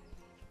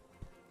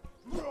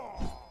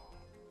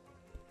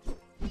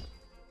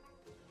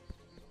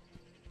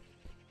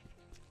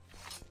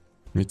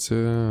 It's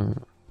a...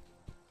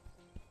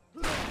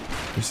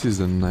 This is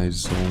a nice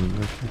zone,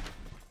 I think.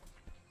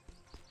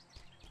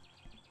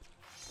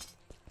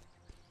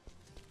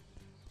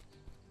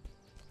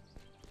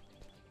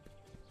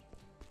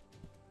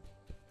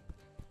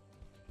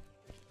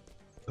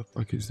 The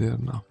fuck is there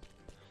now?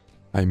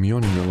 I'm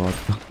yawning a lot.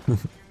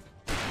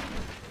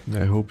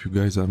 I hope you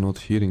guys are not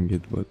hearing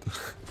it, but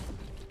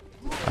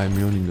I'm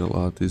yawning a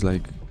lot. It's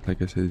like I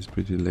said, it's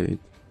pretty late.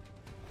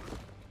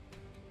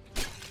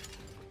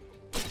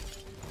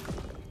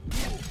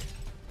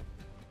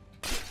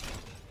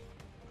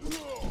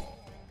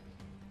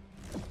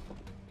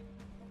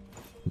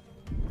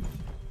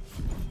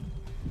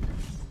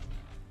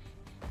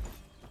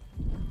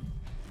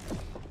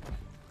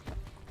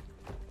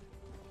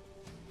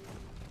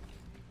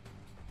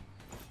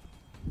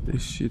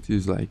 This shit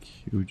is like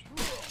huge.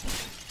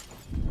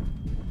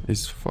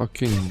 It's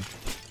fucking...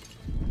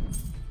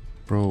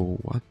 Bro,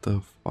 what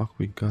the fuck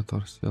we got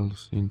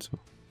ourselves into?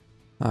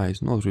 Ah,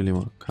 it's not really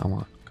one. Come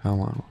on,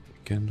 we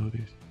can do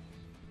this.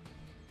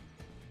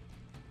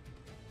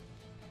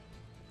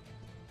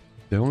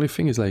 The only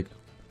thing is like,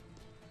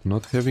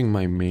 not having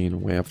my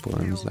main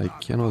weapons, I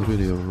cannot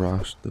really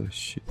rush the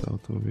shit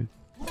out of it.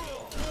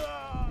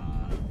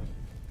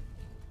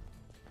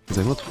 Because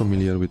I'm not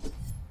familiar with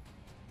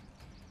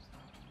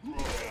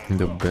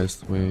the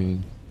best way.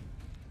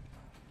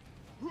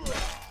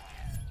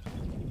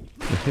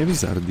 The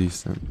heavies are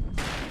decent.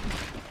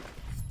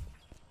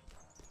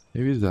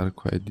 Heavies are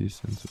quite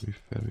decent, to be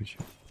fair with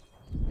you.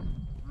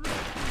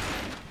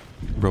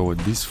 Bro,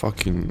 this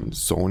fucking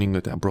zoning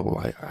attack,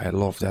 bro, I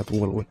love that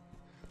wall.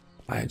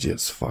 I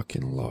just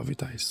fucking love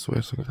it, I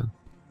swear to God.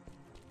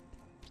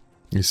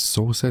 It's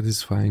so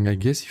satisfying. I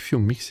guess if you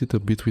mix it a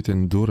bit with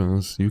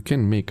endurance, you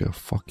can make a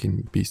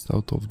fucking beast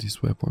out of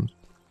this weapon.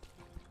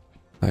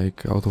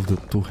 Like, out of the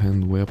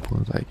two-hand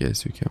weapons, I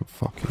guess you can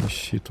fucking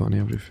shit on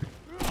everything.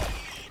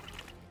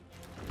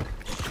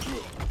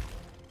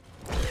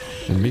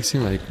 And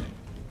mixing like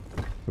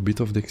a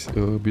bit of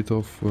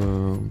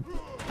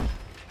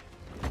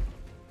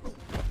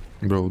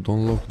bro,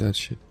 don't lock that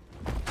shit.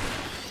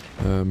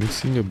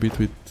 Mixing a bit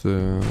with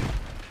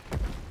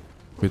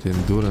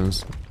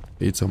endurance,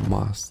 it's a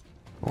must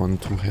on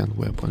two-hand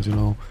weapons, you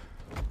know.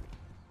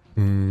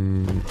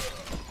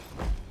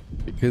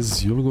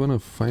 Because you're gonna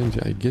find,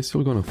 I guess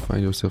you're gonna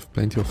find yourself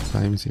plenty of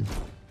times in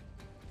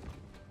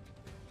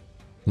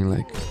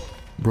like,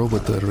 bro,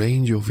 but the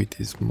range of it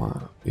is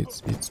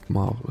it's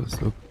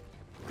marvelous. Look,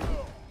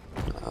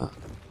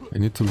 I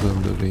need to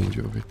learn the range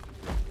of it,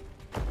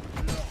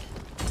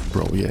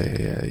 bro. Yeah,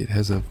 it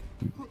has a,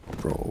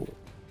 bro.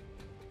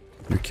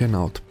 You can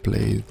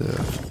outplay the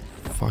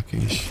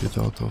fucking shit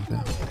out of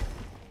them.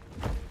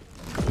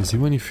 Because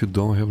even if you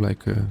don't have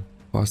like a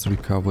fast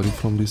recovery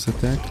from this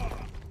attack,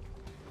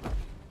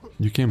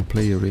 you can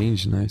play a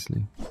range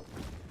nicely.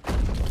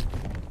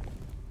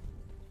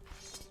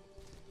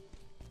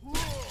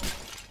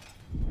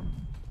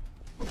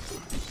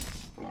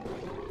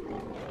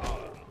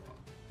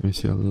 Let me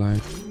see a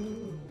light.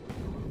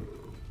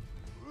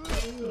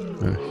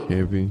 A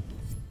heavy.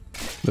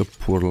 The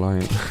poor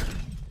lion.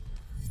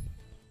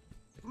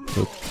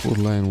 The poor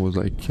lion was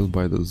like killed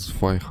by the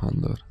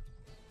Zweihander.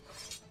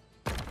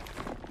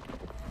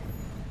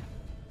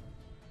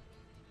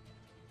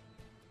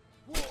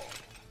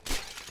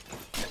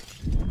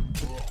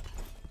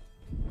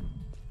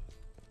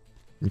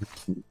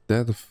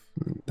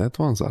 That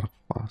ones are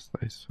fast,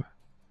 I swear.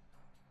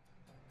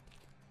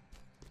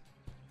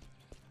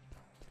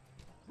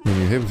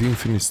 When you have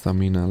infinite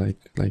stamina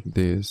like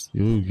this,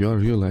 you're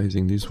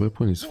realizing this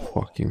weapon is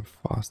fucking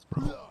fast,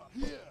 bro.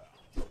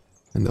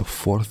 And the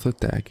fourth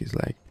attack is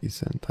like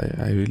decent.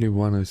 I really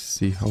wanna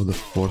see how the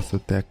fourth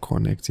attack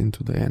connects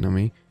into the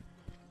enemy.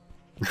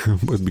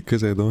 But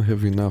because I don't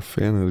have enough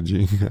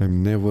energy,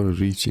 I'm never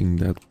reaching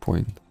that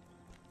point.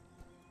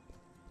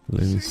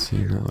 Let me see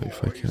now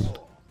if I can.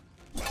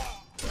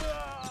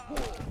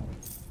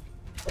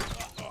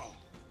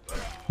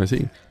 I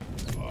think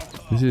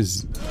this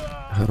is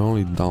her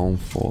only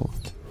downfall.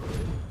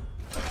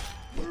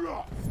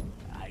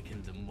 I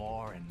can do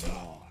more and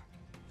more.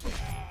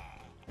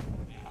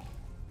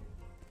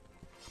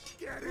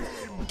 Get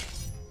him!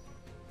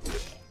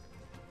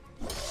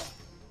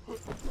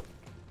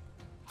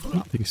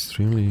 Not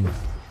extremely.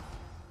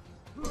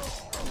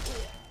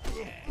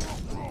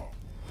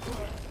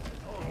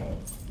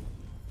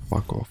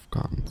 Fuck off,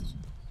 guns.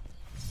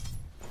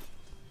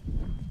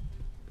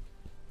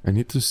 I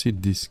need to see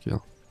this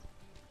skill.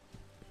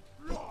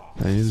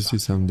 I need to see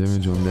some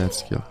damage on that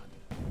skill.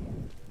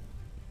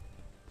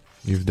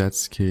 If that's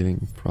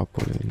scaling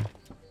properly,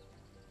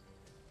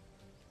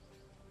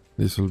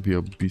 this will be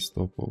a beast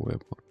of a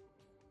weapon.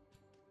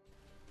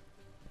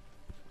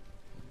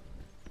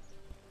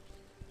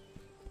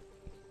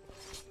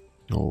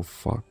 Oh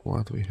fuck,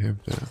 what we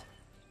have there?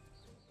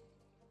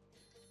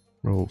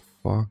 Bro,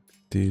 fuck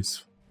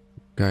this.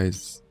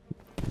 Guys,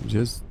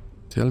 just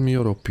tell me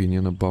your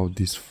opinion about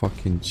this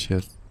fucking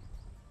chest.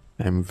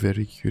 I'm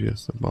very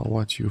curious about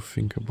what you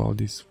think about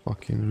this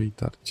fucking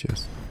retard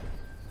chest.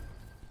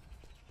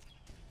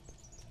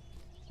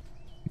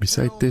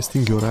 Besides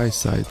testing your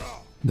eyesight,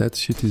 that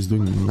shit is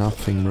doing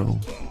nothing, bro.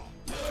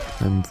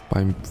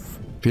 I'm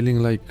feeling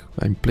like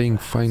I'm playing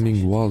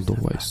Finding Waldo,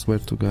 I swear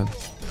to God.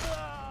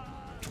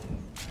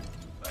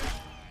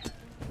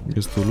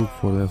 Just to look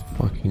for that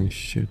fucking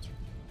shit.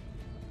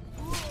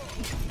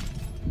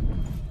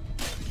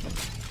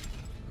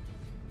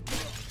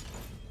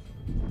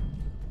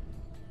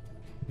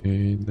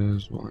 Okay,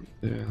 there's one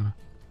there.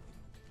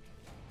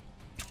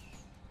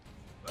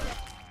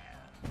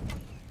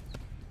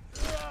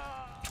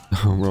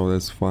 Oh, bro,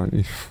 that's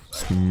funny.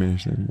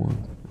 Smash them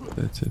once.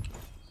 That's it.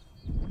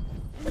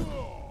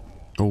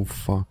 Oh,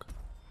 fuck.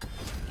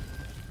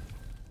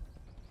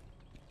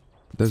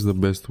 That's the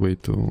best way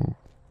to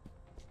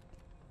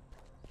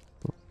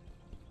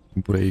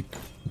break,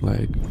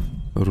 like,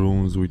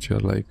 rooms which are,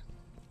 like,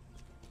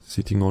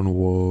 sitting on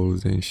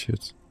walls and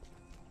shit.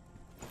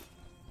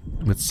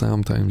 But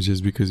sometimes,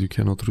 just because you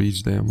cannot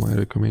reach them, I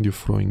recommend you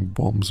throwing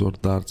bombs or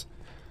darts.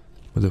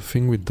 But the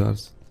thing with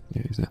darts...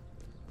 Yeah, is that?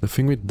 The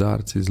thing with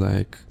darts is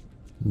like...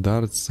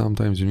 Darts,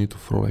 sometimes you need to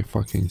throw like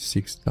fucking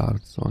 6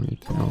 darts on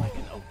it, you know?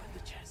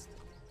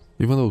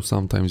 Even though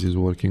sometimes it's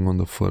working on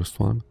the first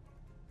one.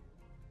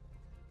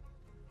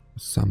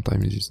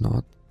 Sometimes it's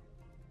not.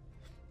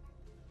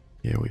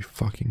 Yeah, we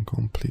fucking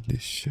complete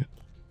this shit.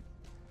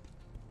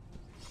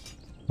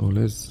 So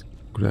let's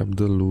grab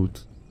the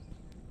loot.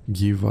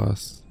 Give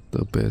us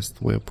the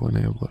best weapon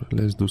ever.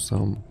 Let's do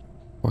some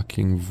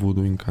fucking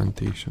voodoo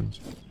incantations.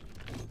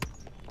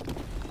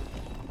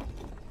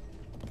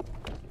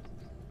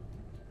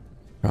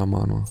 Come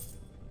on.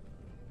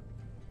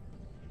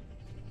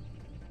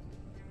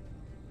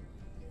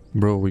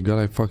 Bro, we got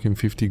like fucking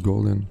 50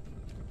 golden.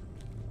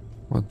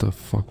 What the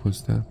fuck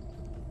was that?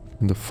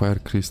 And the fire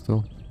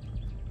crystal?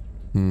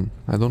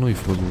 I don't know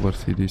if it was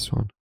worth it, this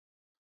one.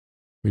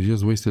 We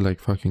just wasted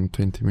like fucking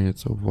 20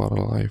 minutes of our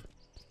life.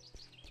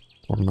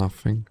 For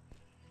nothing.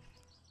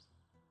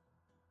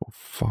 Oh,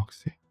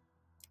 fuck's sake.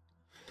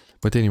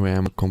 But anyway,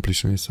 I'm a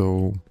completionist,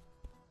 so...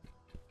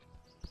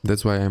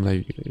 That's why I'm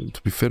like...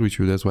 To be fair with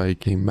you, that's why I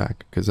came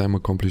back. Because I'm a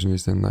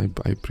completionist and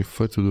I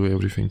prefer to do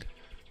everything.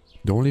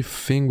 The only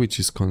thing which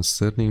is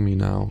concerning me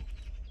now,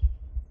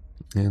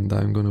 and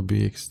I'm gonna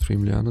be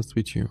extremely honest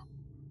with you,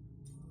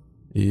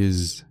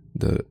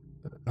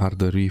 are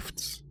the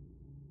rifts.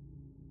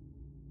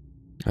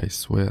 I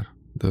swear,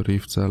 the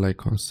rifts are like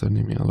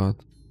concerning me a lot.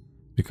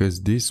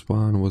 Because this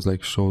one was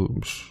like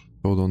showed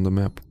on the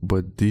map,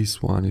 but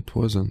this one it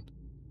wasn't.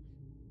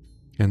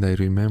 And I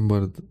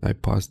remembered I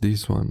passed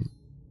this one.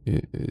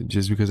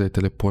 Just because I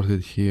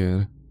teleported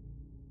here,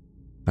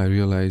 I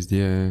realized,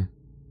 yeah,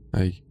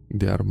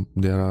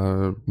 there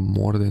are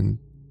more than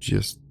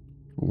just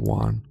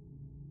one.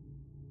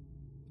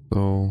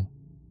 So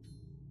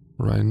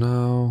right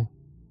now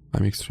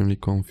I'm extremely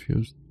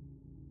confused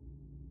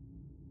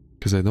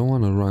because I don't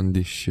want to run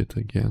this shit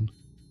again.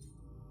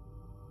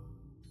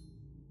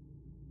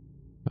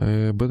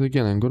 But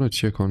again, I'm gonna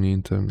check on the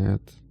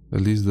internet,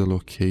 at least the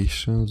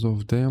locations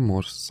of them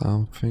or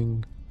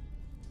something.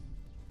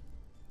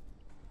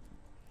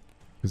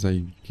 Because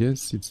I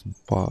guess it's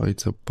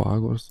a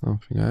bug or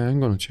something. I'm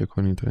gonna check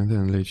on internet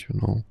and let you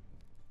know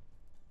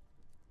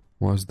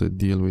what's the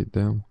deal with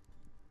them.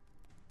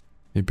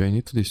 Maybe I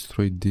need to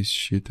destroy this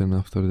shit and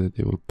after that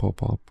they will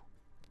pop up.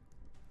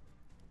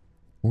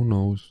 Who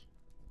knows?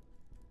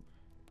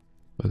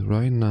 But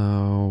right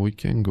now we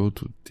can go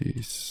to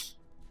this.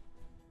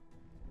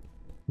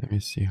 Let me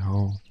see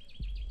how.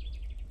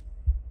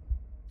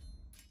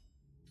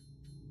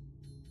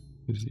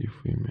 Let's see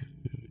if we measure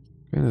it.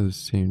 Kind of the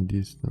same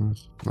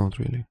distance. Not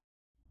really.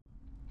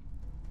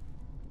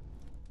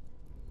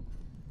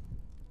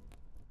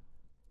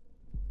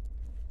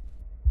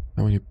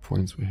 How many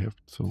points we have?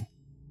 2.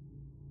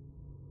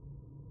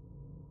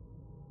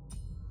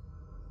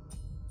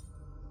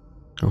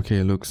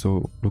 Okay, look,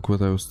 so look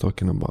what I was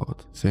talking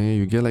about. Say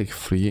you get like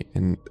 3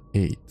 and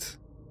 8.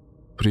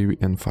 3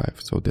 and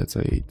 5, so that's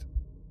a 8.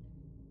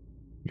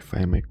 If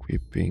I'm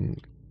equipping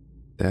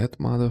that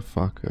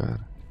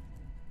motherfucker,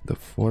 the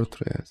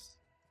fortress,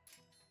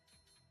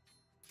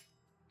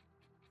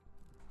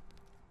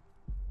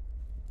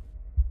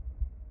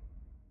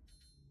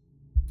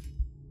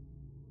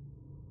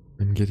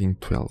 I'm getting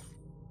 12.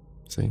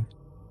 See?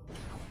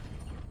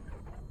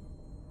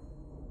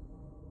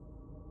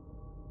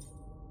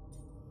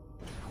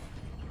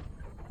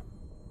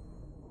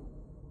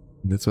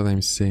 That's what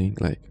I'm saying,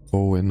 like,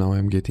 oh, and now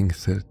I'm getting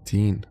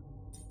 13.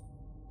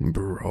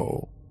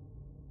 Bro.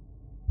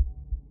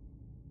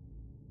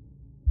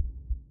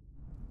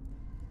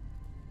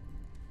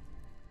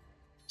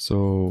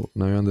 So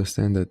now you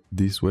understand that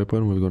this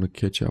weapon will gonna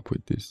catch up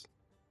with this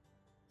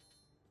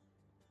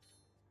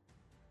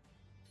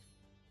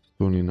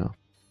soon enough.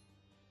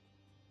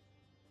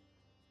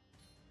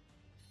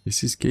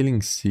 This is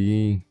scaling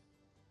C.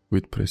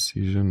 with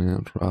precision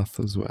and wrath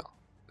as well.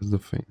 That's the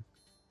thing.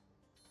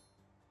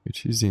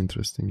 Which is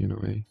interesting in a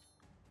way.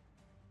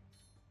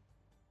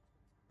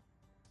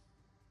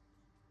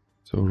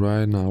 So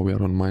right now we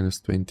are on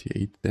minus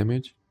 28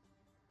 damage.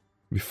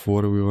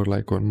 Before we were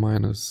like on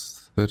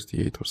minus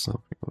 38 or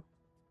something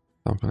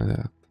like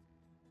that.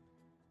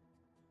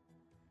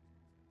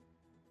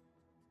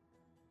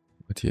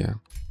 But yeah.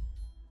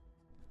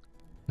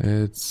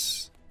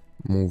 Let's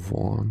move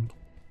on.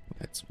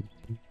 Let's move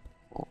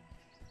on.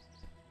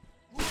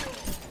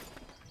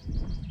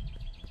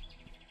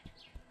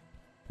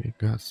 We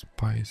got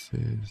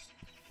spices.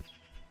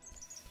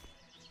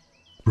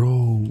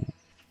 Bro,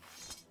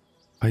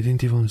 I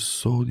didn't even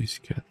saw this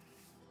cat.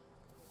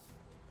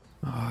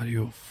 Are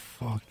you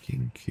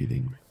fucking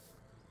kidding me?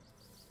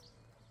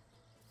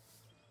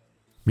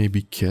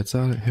 Maybe cats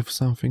have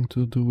something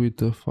to do with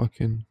the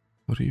fucking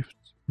rift?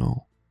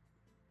 No.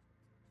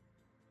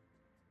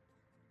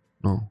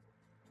 No.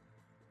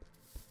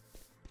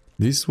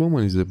 This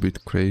woman is a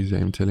bit crazy,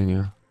 I'm telling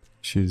you.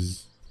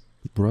 She's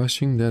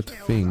brushing that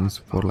things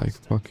for like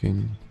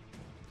fucking...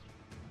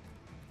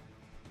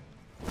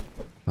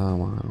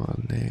 Come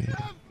on,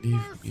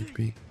 leave me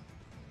be.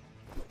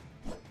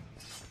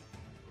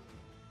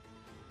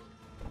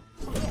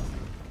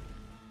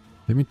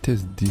 Let me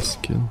test this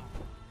skill.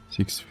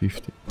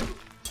 650.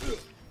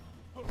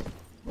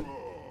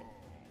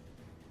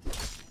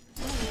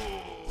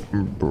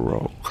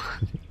 Bro.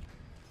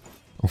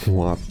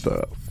 What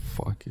the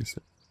fuck is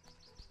it?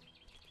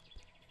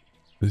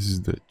 This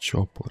is the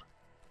chopper.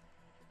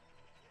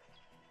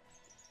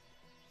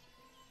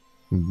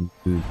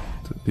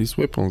 These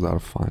weapons are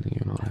funny,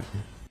 you know what I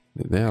mean?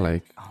 They are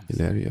like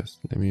hilarious.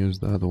 Let me use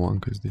the other one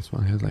because this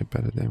one has like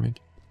better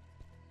damage.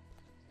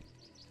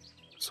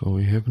 So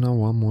we have now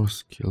one more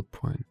skill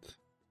point.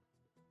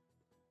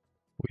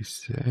 We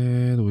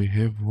said we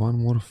have one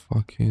more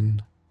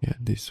fucking... Yeah,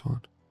 this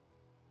one.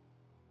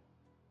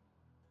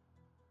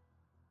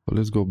 So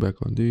let's go back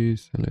on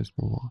this and let's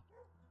move on.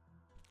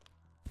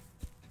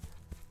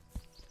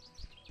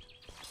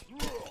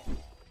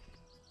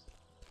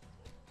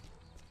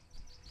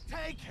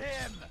 Take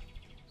him!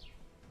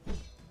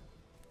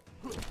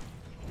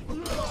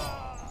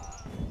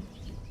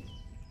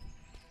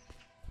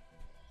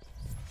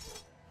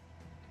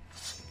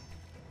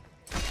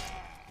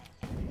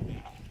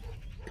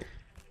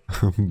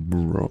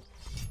 Bro.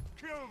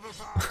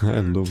 I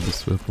love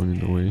this weapon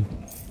in a way.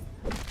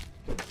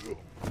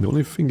 The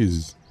only thing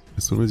is,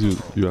 as soon as you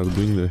are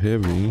doing the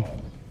heavy...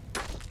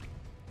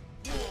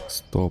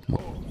 Stop,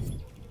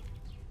 man.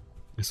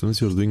 As soon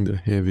as you're doing the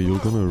heavy, you're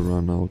gonna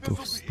run out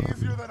of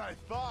stamina.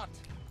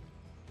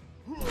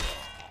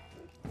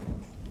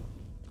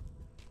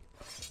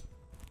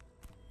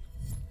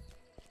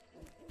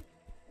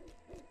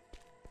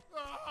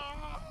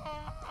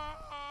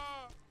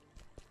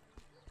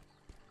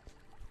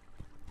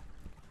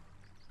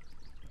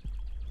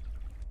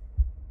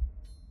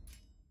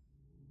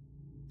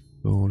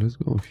 So let's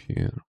go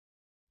here.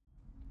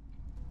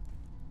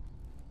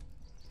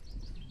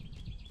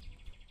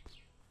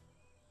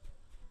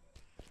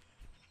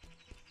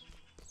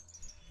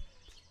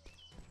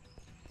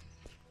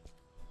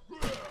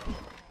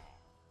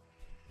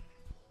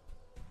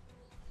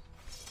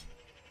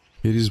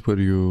 Here is where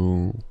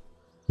you're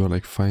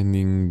like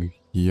finding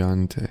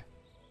Yante.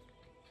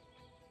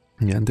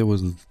 Yante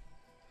was,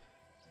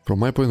 from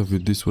my point of view,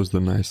 this was the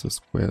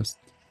nicest quest.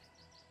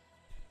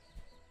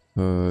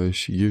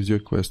 She gives you a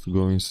quest to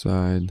go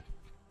inside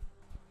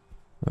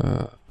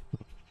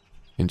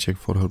and check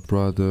for her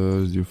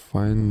brothers. You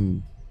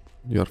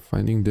are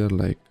finding there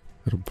like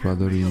her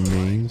brother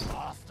remains,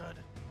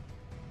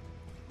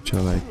 which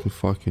are like the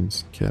fucking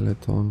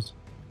skeletons.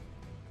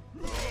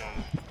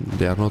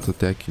 They are not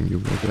attacking you,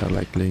 but they are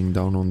like laying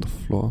down on the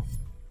floor.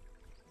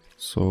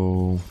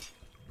 So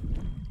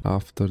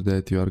after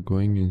that you are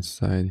going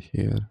inside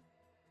here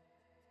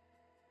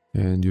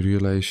and you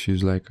realize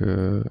she's like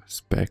a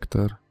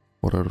specter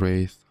or a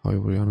wraith,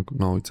 however you want to...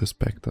 No, it's a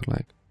specter,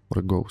 like,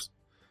 or a ghost.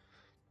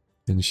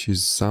 And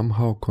she's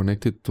somehow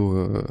connected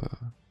to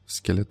a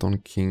skeleton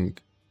king.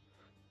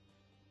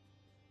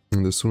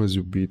 And as soon as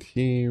you beat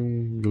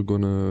him, you're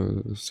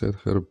gonna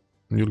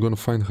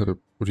find her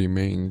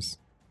remains.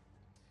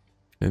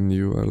 And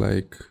you are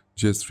like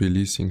just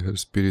releasing her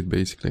spirit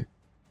basically.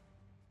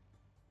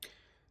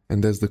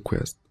 And that's the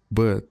quest.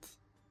 But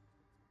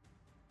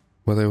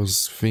what I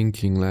was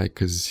thinking, like,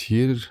 cause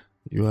here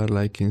you are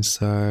like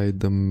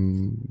inside the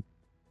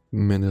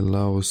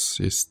Menelaus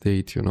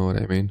estate, you know what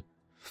I mean?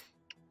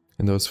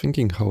 And I was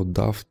thinking how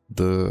daft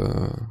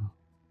the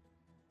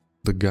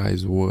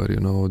guys were, you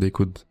know, they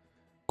could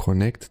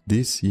connect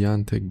this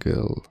Yante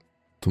girl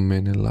to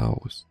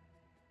Menelaus,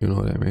 you know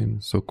what I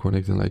mean? So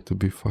connecting like to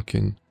be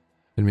fucking...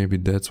 And maybe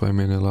that's why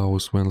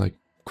Menelaus went like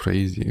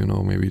crazy, you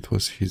know, maybe it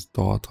was his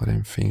daughter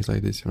and things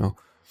like this, you know,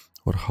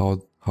 or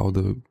how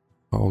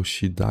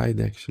she died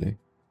actually.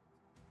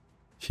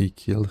 He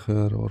killed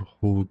her or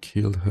who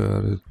killed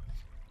her.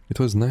 It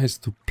was nice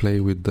to play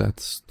with that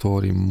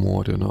story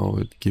more, you know,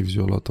 it gives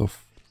you a lot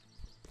of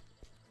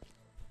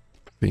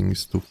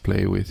things to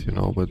play with, you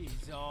know, but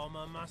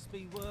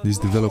these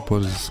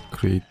developers'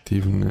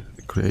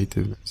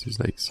 creativeness is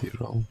like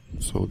zero,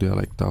 so they're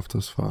like daft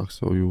as fuck,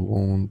 so you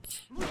won't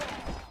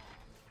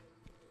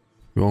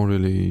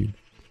really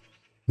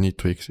need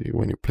to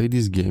when you play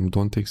this game,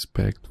 don't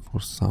expect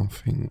for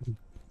something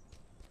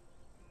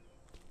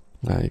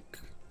like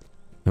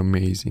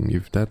amazing.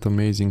 If that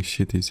amazing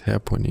shit is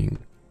happening,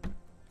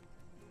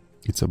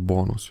 it's a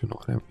bonus, you know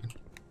what I mean?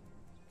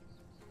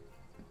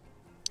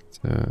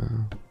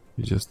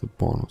 It's just a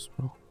bonus,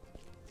 bro.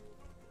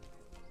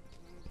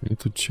 I need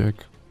to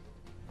check.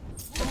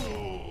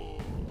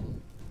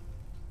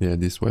 Yeah,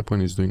 this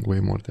weapon is doing way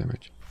more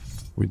damage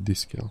with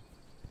this skill.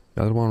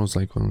 The other one was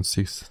like on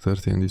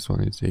 630 and this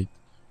one is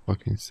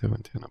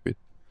 870 and a bit.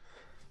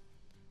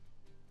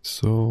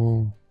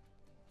 So...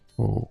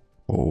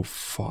 Oh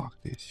fuck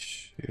this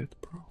shit,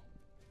 bro.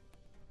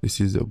 This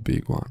is a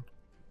big one.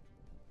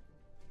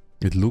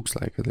 It looks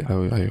like it.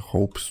 I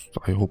hope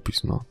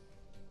it's not.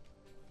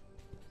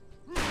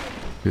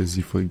 Because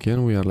if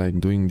again we are like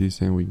doing this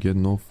and we get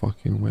no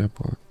fucking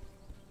weapon,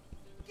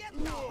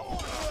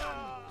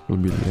 it'll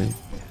be late.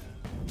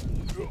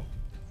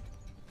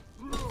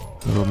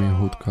 Robin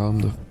Hood, calm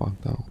the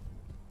fuck down.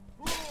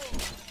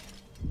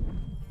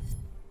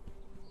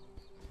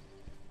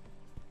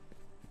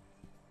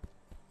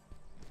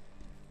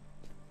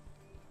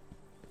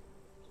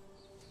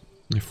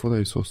 I thought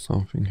I saw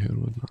something here,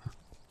 but not.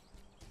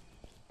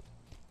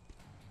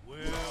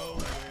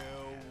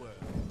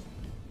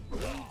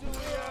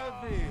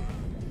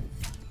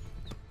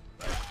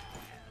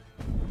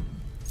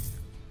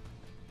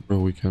 Bro,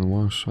 we can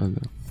one-shot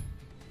them.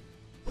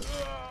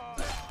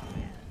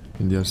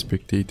 And they are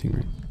spectating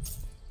me.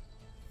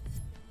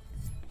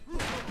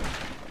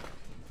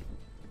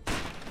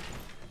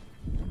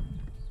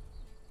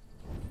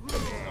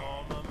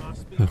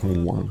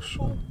 One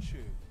shot.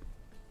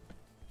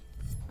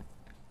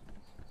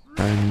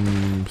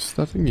 I'm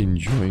starting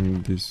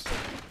enjoying this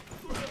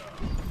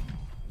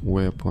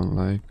weapon,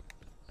 like.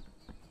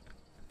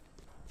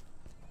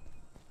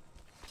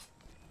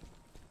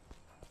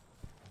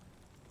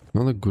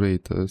 Not the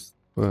greatest,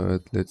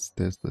 but let's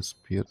test the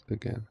spear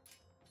again.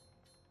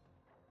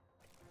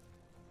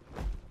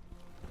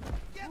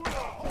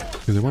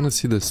 Because I want to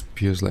see the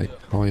spears, like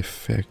how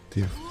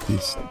effective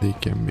they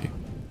can be.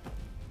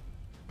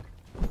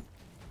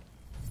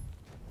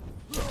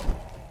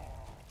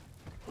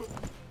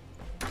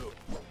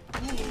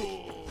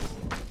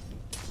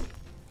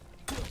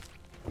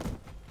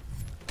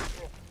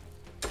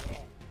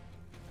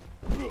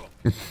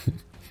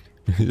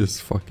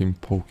 Just fucking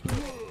poking.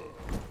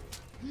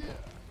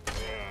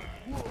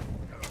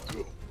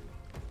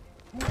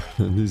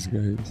 These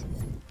guys.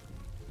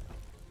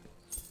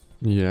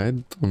 Yeah, I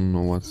don't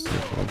know what's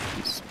about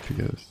these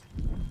spears.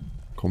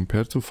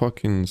 Compared to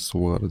fucking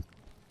sword.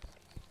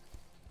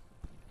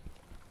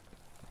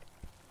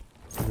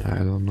 I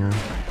don't know.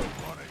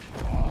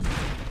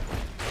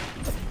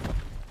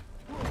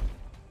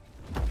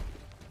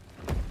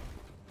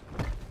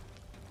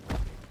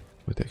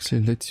 But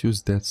actually, let's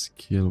use that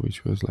skill,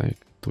 which was like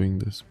doing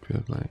the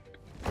spear, like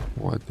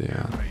what they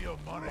are.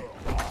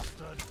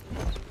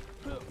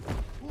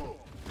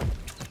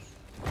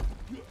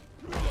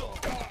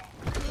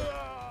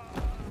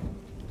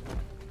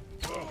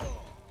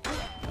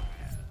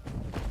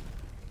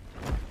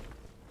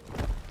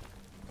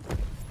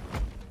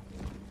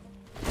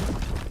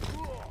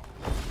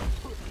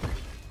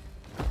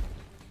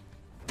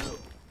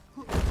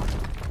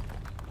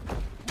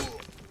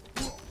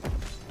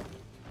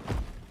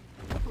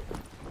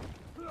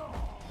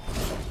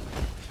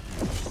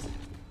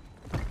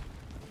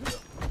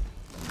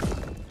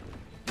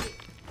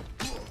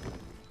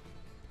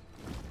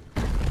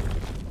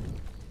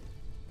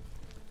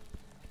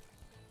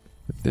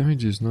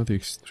 Damage is not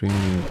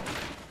extremely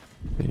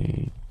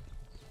big,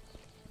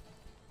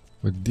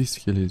 but this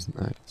skill is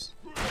nice.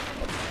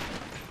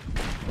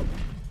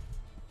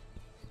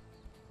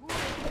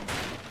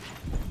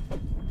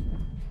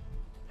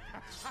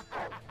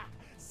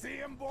 See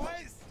him,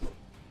 boys?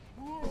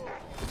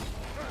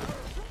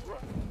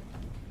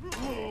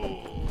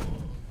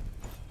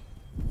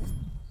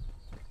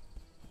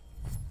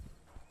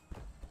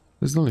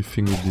 That's the only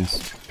thing with these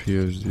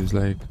spears is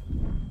like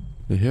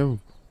they have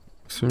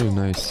extremely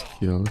nice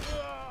skills.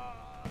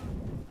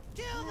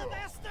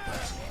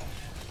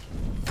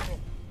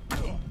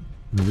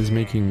 And this is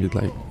making it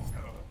like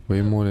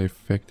way more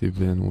effective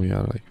than we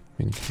are like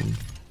thinking.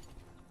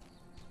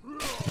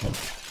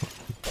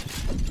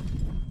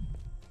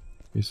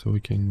 Okay, so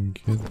we can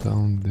get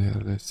down there.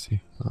 Let's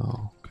see.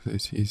 Oh, because I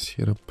see it's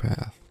here a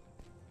path.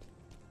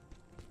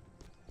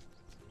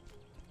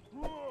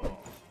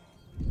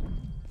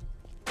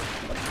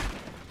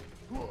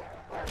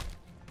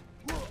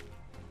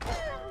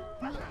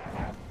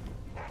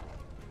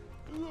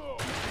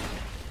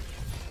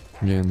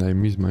 Yeah, and I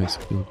missed my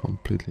skill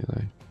completely,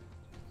 like.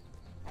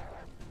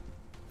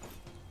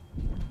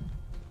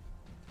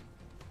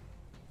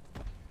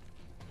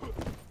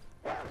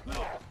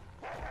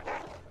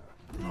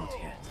 Not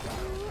yet.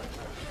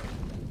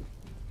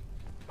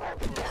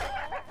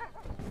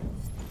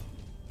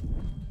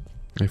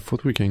 I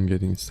thought we can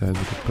get inside,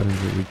 but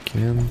apparently we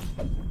can't.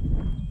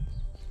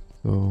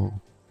 So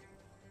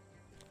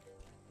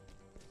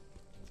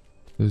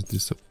that's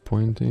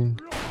disappointing.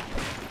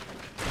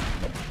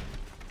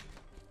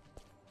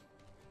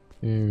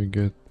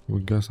 Okay,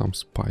 we got some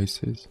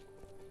spices.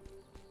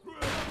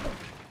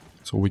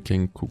 So we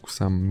can cook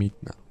some meat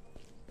now.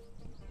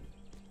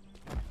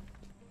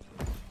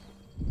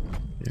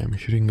 Yeah, I'm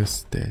hearing a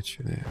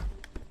statue there.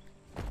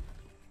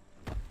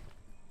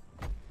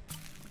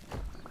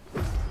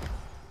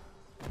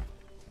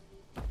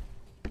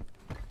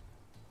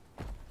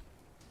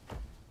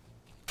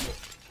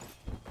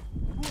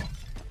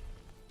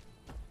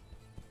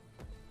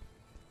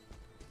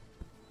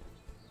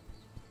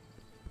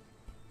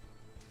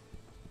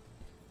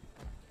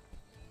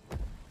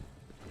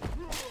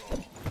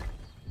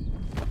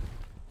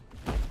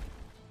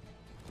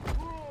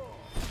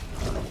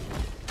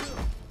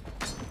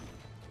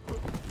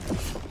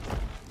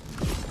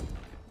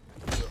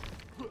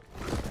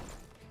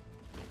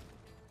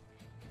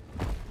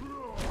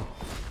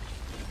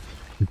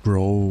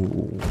 Bro,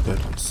 that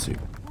was sick.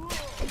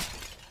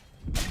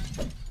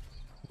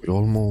 We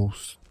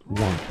almost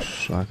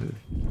one-shotted.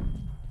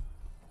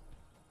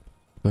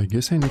 So I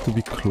guess I need to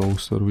be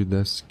closer with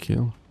that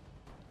skill.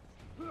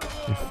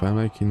 If I'm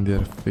like in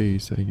their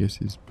face, I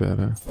guess it's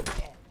better.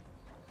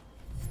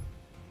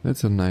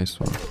 That's a nice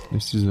one.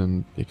 This is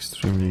an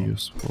extremely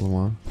useful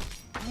one.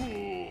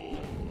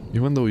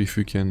 Even though if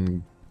you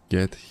can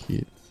get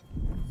hit,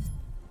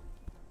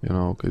 you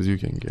know, because you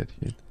can get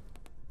hit.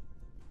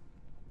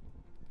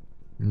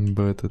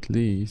 But at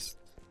least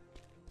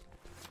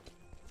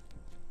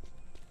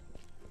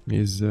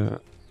is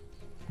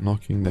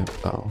knocking them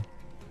down.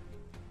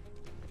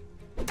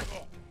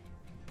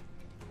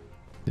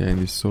 Yeah,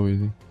 and it's so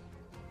easy.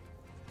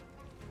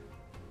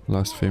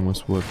 Last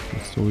famous word,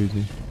 it's so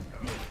easy.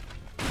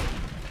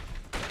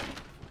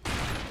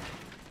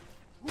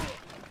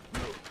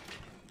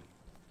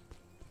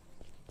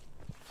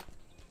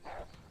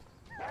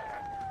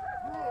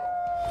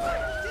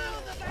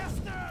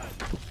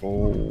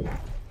 Oh.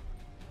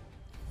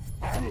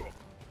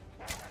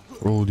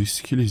 Bro, this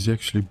skill is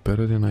actually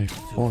better than I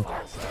thought.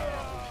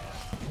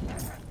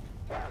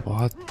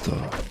 What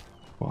the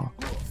fuck?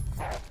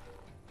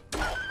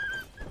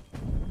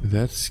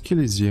 That skill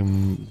is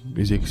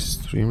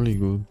extremely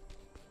good.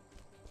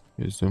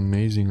 It's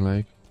amazing,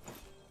 like.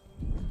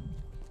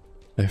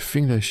 I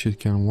think that shit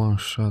can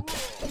one-shot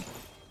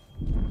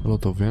a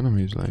lot of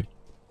enemies, like.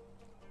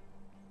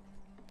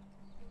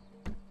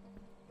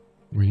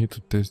 We need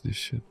to test this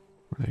shit,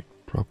 like,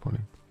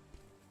 properly.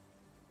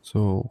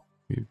 So,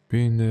 we've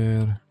been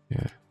there,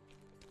 yeah.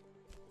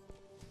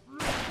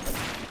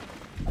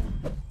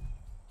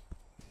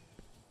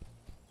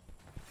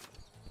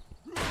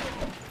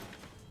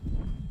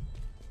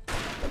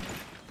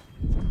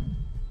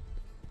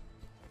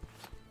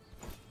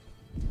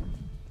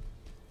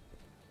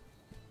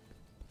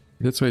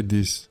 That's why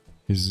this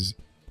is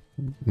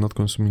not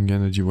consuming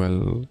energy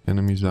while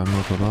enemies are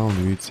not around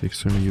you. It's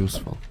extremely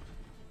useful.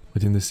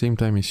 But in the same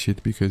time it's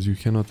shit because you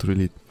cannot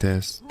really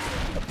test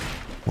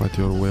what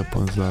your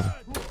weapons are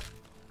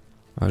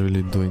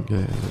really doing.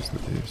 Yeah, let's do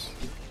this.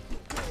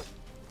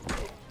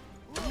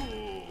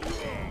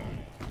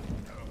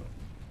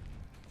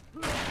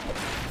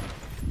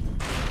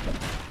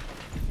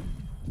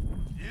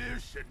 You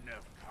shouldn't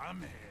have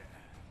come here.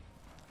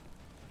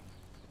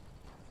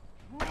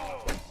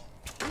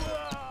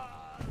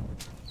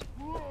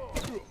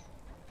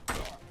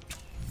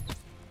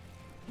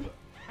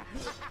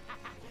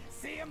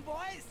 See him,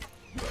 boys?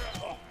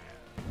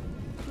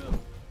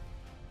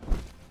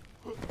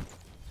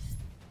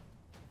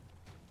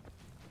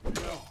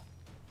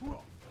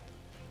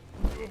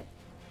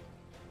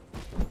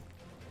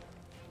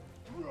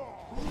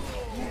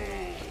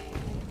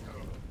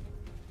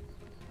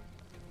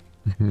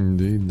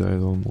 They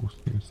died almost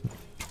instantly.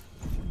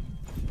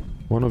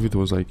 One of it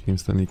was like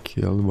instantly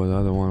killed, but the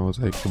other one was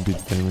like a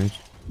bit damaged.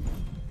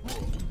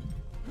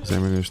 Because I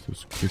managed to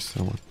squeeze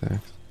some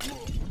attacks.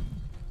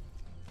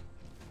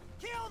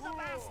 Kill the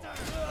bastard!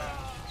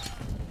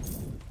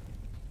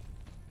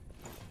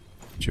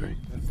 Enjoying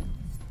that.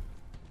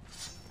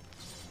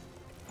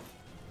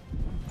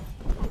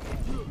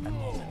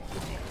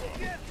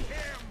 Get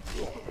him!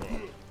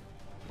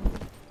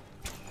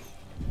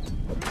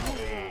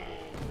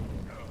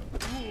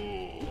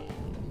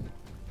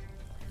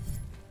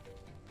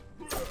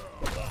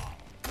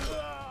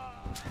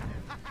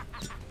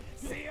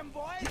 See him,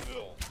 boys?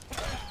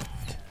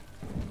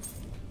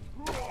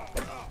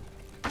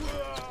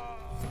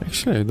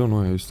 Actually, I don't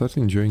know, I start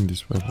enjoying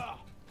this weapon.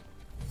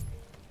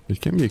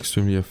 It can be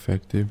extremely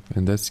effective,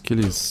 and that skill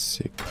is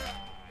sick.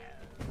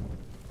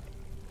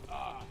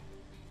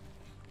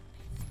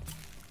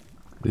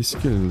 This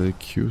skill, the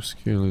Q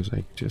skill, is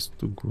like just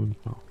too good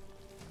now.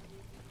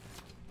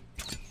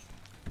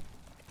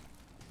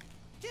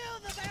 Kill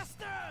the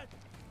bastard!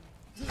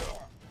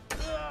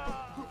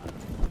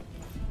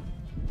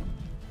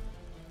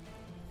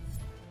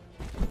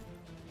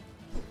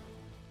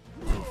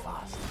 Too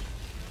fast.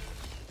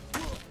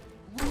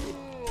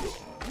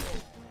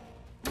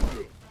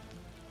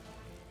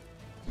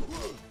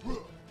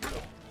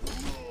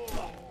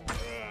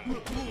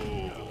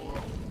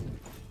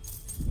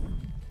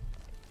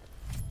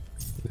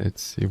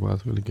 Let's see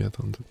what we'll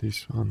get onto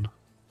this one.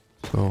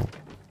 So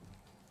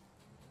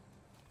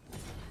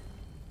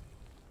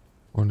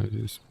only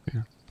this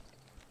here.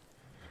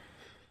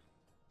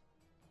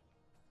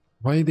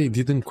 Why they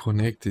didn't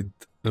connect it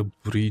a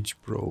bridge,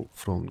 bro,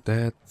 from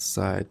that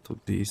side to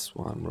this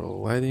one, bro?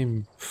 Why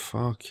didn't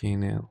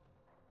fucking hell?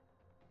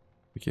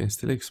 We can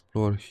still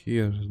explore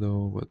here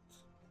though, but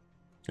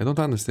I don't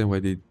understand why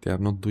they are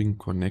not doing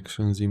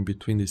connections in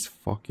between these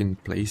fucking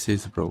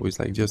places, bro. It's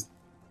like just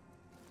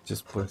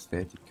for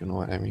aesthetic, you know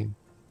what I mean?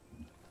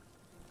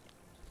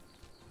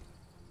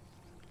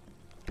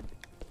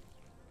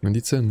 And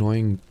it's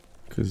annoying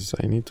because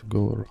I need to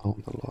go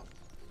around a lot.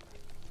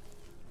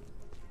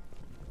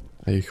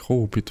 I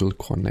hope it will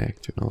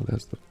connect, you know,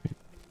 that's the thing.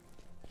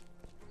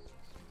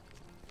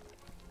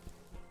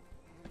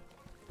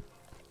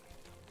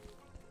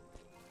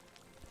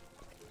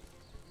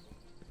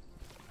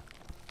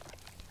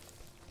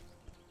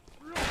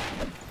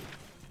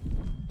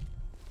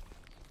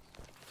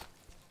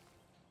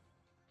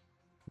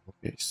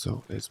 Okay,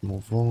 so let's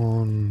move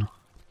on.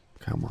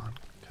 Come on,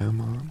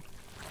 come on.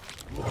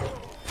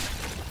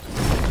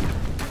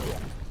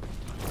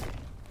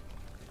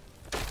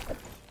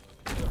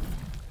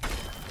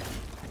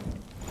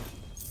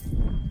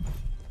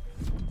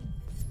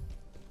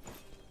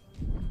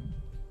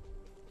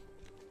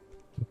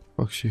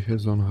 Fuck she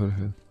has on her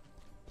head.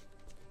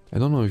 I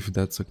don't know if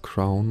that's a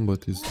crown,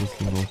 but it's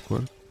looking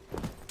awkward.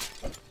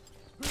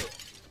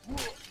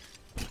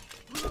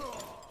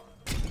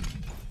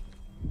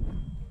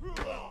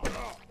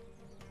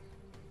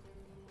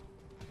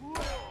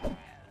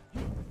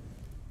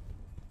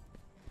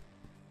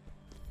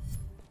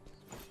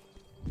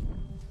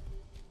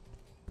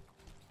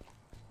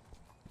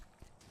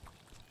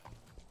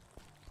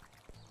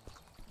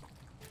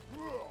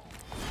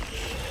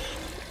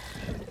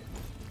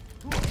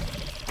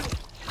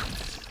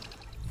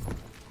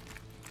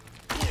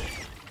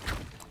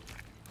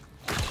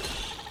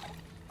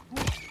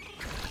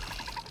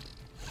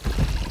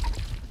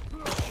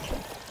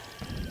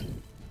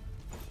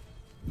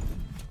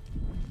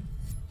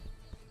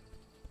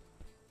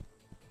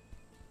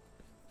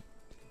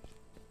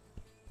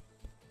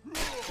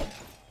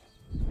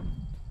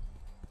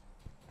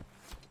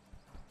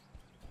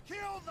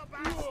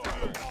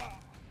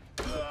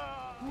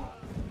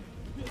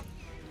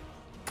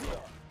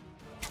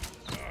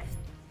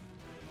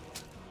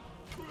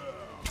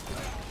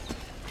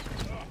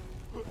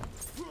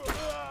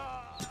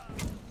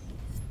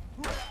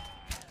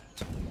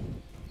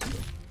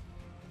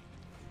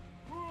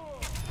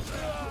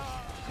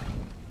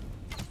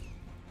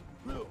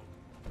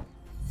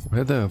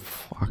 Where the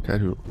fuck are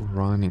you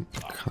running,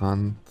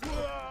 cunt?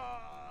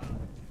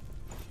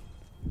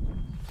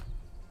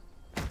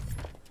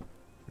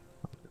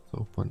 Let's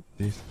open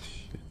this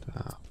shit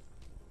up.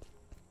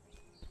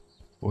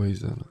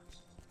 Poisonous.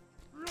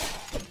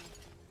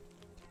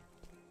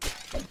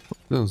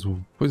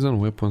 Poison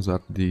weapons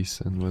are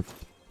decent, but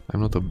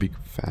I'm not a big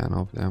fan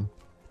of them.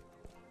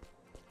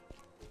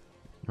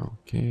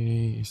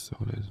 Okay, so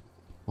let's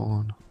move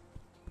on.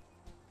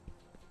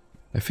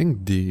 I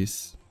think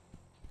this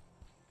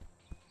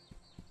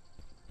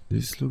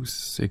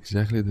looks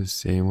exactly the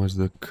same as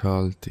the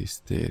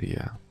cultist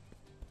area.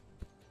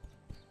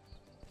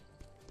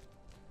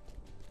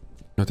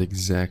 Not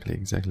exactly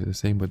the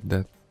same, but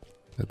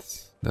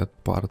that's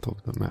that part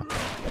of the map.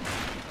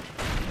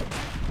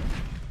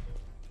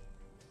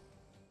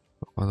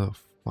 What the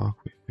fuck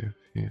we have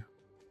here?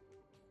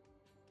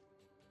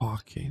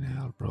 Fucking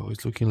hell, bro.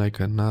 It's looking like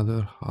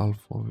another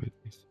half of it.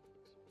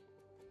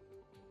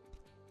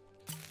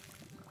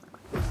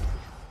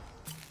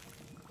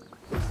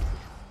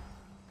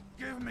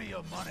 Give me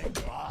your money,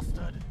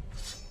 bastard!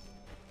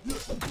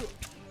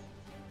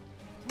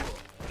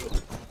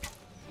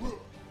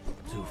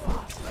 Too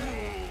fast.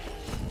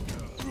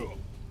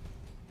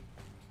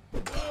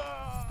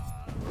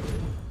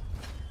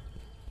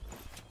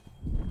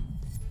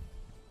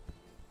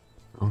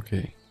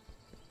 Okay.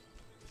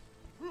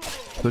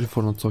 Sorry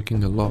for not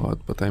talking a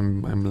lot, but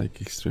I'm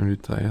like extremely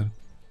tired.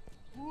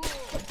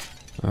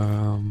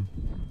 And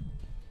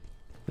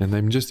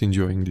I'm just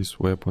enjoying this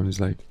weapon. It's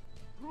like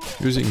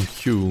using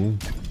Q,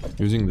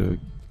 using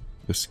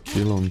the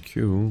skill on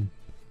Q.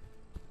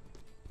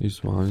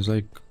 This one is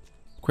like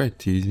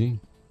quite easy.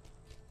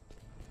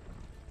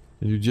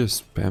 You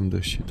just spam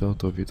the shit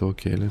out of it.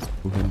 Okay, let's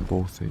put them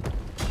both in.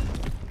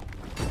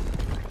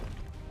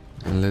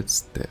 And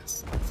let's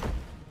test.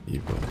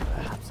 Evil.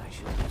 Perhaps I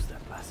should use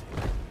that blessing.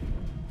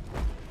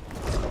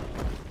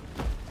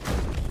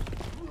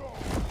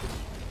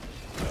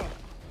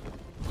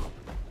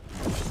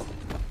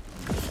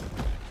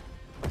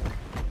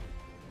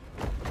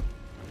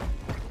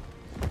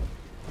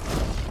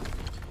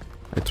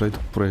 I tried to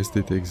press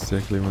it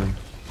exactly when,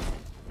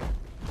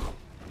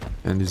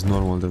 and it's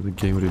normal that the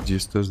game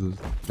registers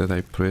that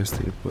I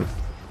pressed it, but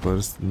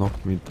first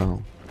knocked me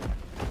down.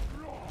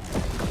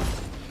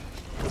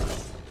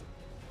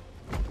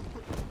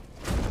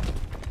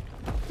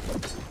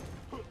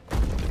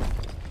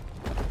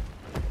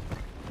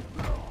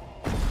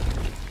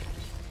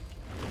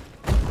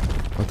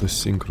 the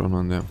synchron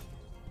on them.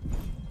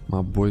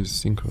 My boys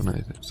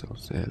synchronize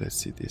themselves. Yeah, let's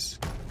see this.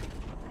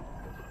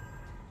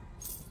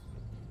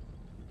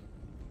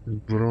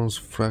 Bronze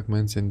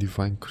fragments and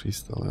divine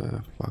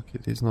crystal. Fuck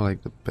it. It's not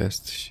like the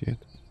best shit.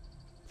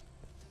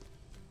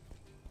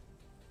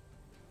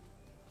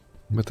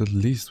 But at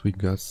least we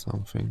got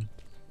something.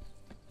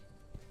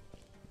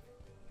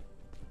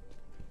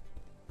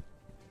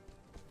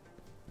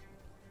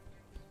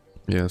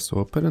 Yeah, so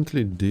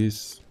apparently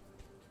this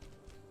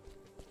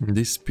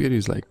spear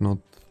is like not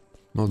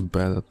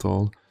bad at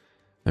all.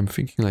 I'm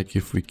thinking like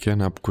if we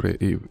can upgrade,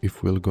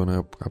 if we're gonna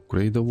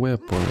upgrade the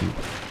weapon,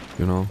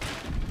 you know,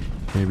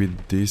 maybe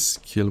this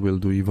skill will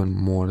do even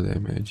more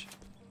damage.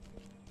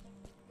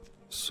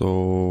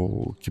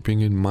 So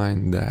keeping in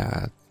mind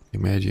that,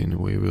 imagine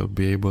we will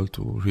be able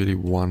to really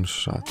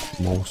one-shot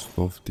most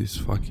of these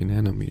fucking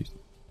enemies.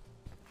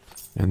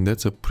 And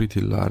that's a pretty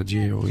large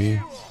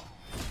AoE.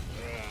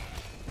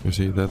 You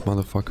see, that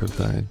motherfucker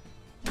died.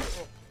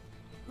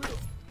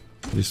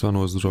 This one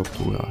was dropped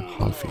to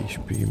half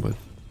HP, but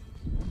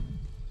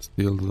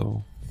still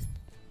though.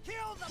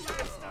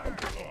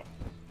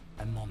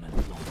 A moment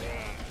longer.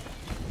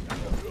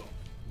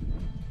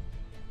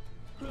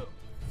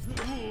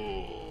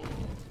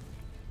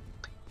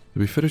 To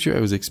be fair with you, I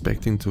was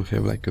expecting to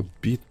have like a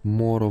bit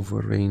more of a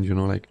range, you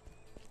know, like,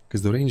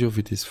 because the range of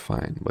it is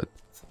fine, but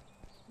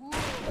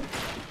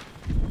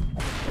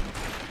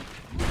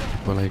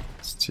like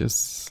it's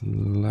just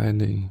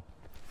slightly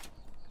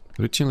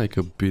reaching like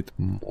a bit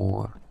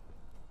more.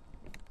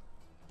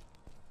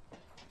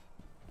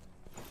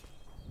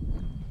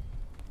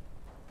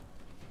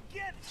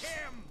 Get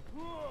him!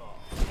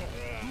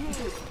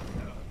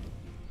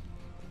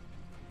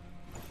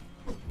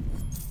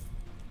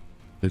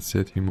 Let's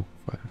set him on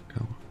fire.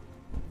 Come on.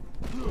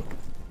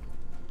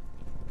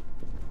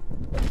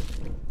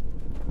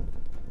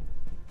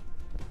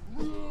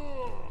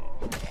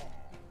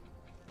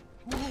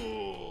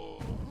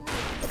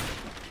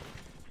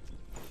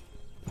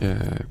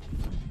 Yeah,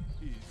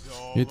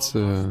 it's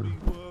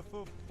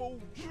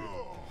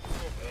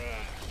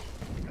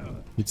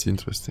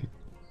interesting.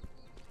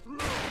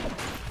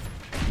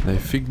 I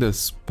think the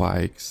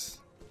spikes,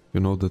 you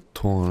know, the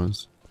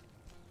thorns,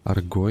 are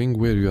going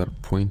where you are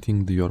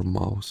pointing your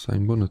mouse.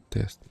 I'm gonna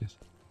test this.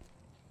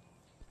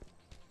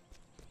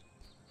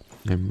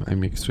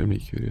 I'm extremely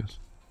curious.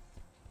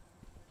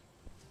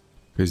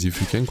 Because if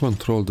you can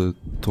control the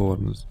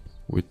thorns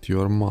with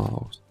your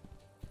mouse,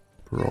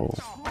 bro.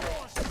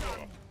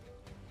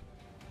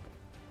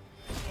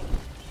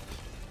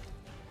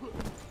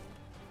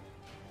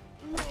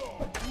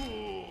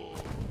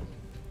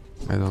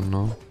 I don't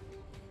know.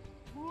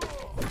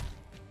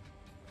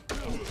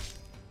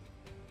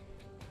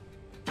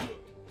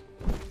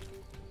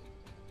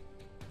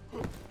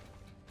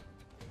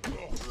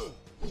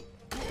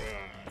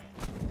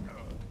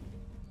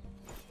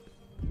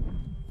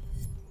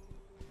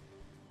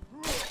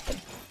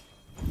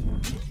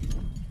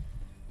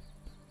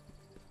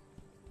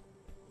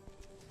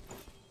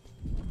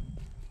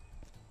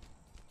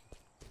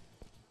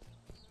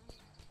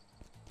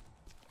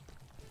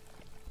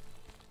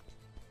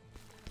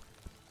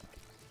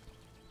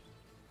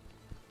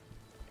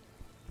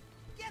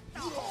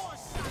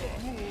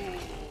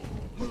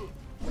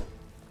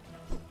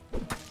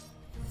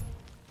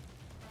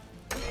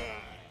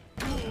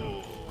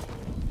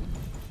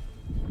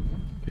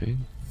 Okay.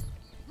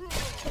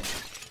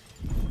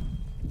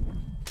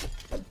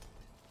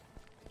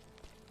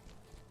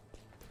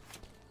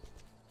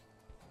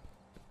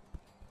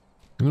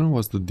 I don't know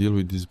what's the deal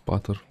with these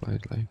butterflies,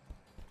 like.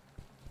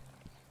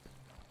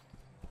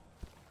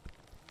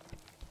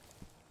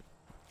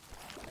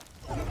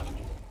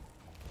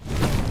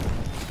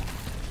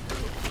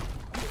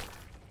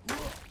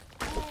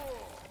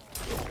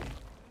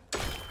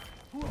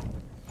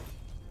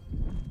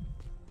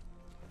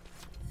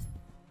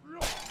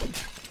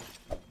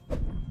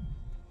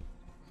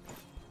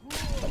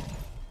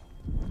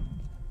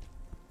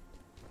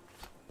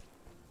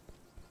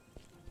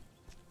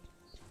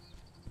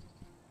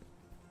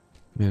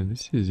 Yeah,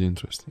 this is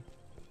interesting.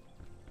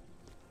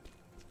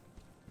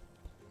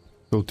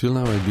 So till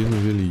now I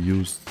didn't really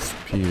use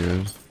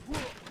spears.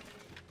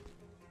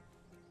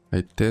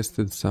 I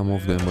tested some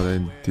of them, but I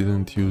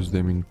didn't use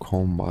them in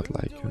combat,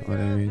 like, you know what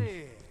I mean?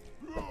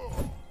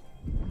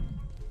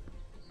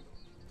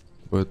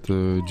 But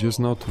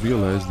just now to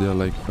realize they are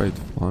like quite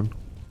fun.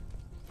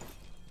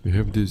 You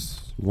have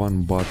this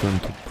one button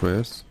to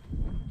press,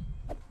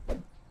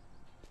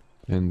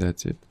 and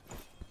that's it.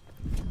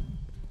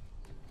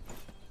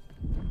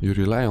 You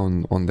rely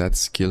on that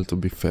skill, to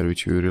be fair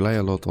with you. You rely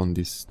a lot on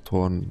this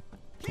thorn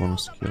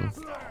skill.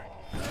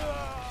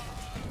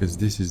 Because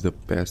this is the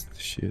best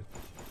shit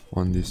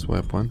on this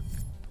weapon.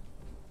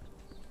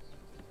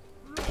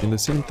 In the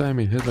same time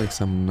it has like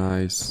some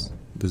nice...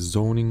 The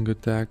zoning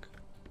attack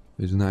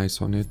is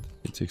nice on it.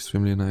 It's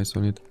extremely nice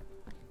on it.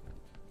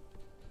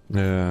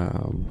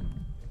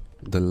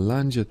 The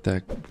lunge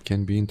attack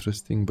can be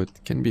interesting,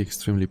 but can be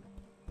extremely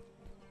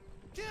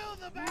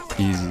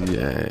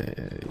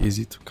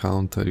easy to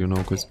counter, you know,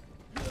 because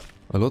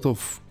a lot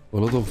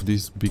of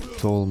these big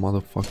tall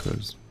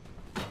motherfuckers,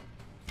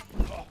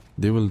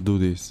 they will do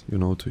this, you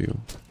know, to you.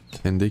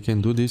 And they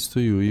can do this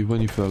to you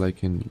even if you're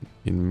like in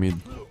mid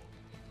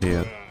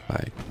air,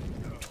 like.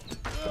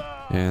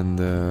 And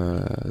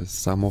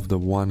some of the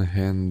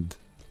one-hand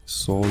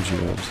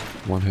soldiers,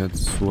 one-hand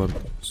sword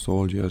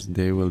soldiers,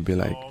 they will be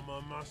like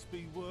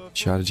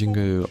charging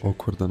a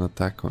awkward an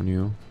attack on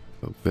you,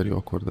 a very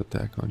awkward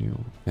attack on you,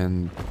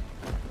 and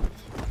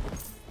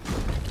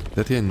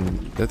that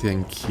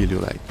can kill you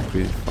like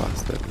pretty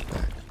fast, that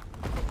attack.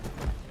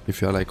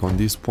 If you're like on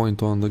this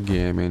point on the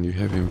game and you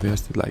have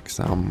invested like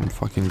some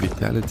fucking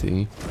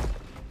vitality,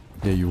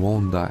 yeah, you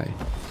won't die,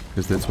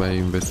 because that's why I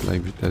invested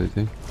like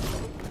vitality,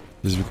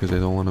 just because I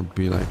don't want to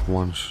be like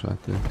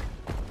one-shotted.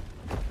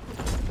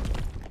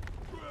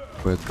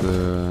 But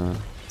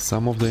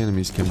some of the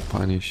enemies can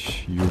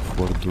punish you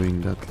for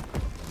doing that,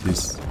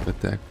 this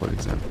attack, for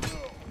example.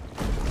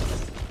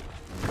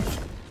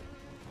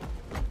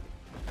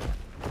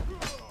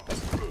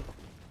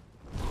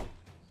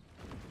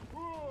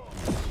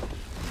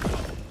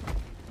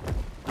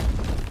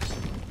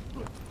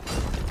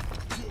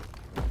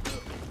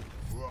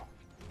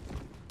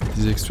 It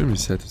is extremely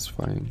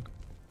satisfying.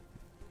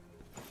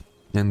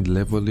 And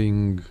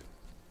leveling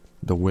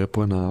the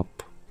weapon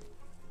up,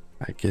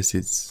 I guess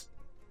it's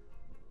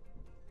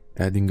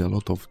adding a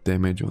lot of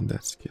damage on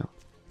that skill.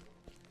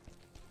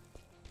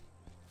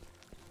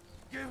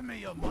 Give me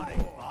your money,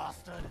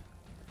 bastard.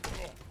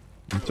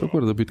 It's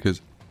awkward a bit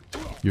because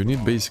you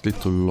need basically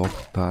to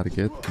lock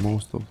target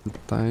most of the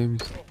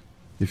times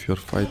if you're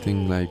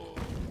fighting like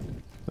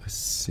a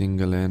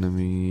single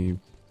enemy.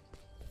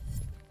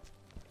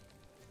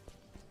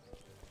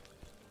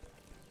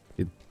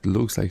 It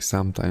looks like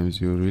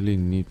sometimes you really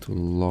need to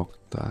lock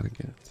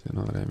targets, you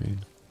know what I mean?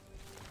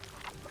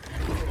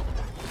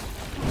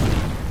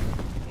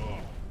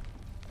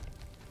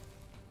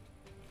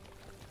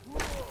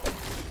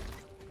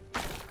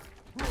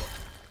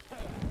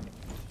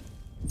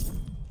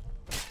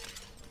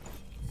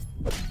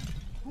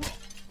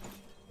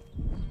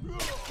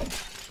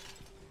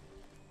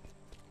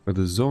 But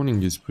the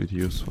zoning is pretty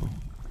useful.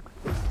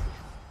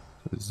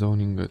 The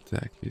zoning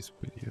attack is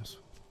pretty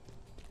useful.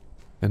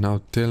 And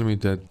now tell me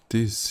that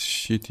this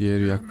shitty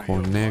area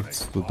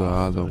connects to the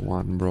other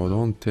one, bro.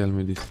 Don't tell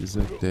me this is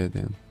a dead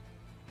end.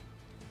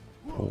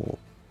 Oh,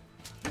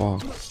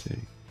 fuck's sake.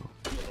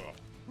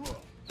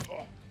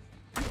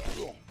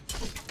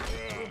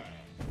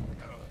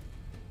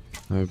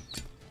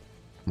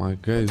 My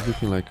guy is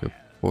looking like a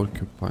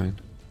porcupine.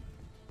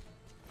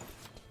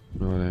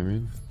 You know what I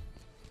mean?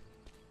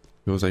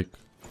 He was like,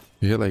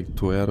 he had like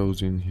 2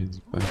 arrows in his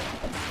back.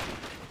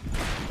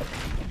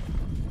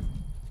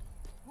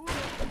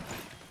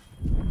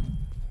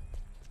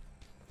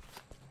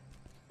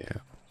 Yeah.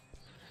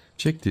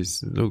 Check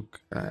this. Look,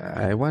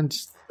 I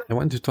want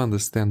you to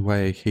understand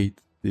why I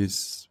hate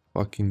these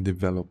fucking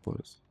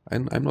developers.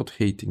 I'm not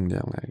hating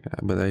them, like,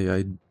 but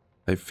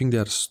I think they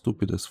are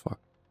stupid as fuck.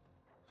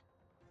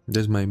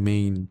 That's my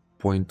main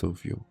point of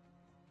view.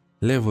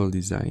 Level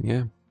design,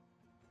 yeah.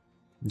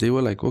 They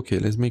were like, okay,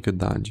 let's make a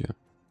dungeon.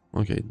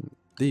 Okay,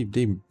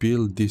 they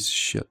build this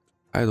shit.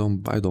 I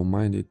don't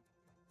mind it.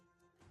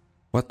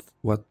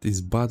 What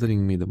is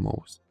bothering me the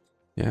most,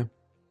 yeah?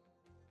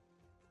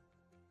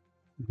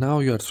 Now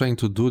you are trying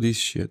to do this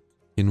shit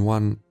in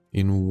one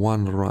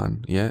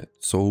run, yeah?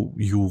 So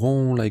you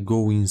won't like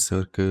go in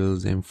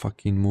circles and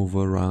fucking move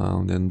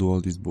around and do all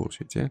this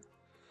bullshit, yeah?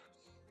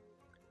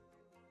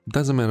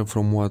 Doesn't matter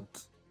from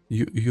what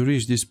you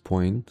reach this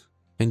point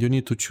and you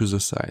need to choose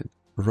a side,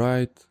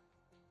 right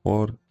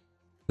or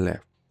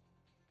left,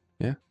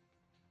 yeah?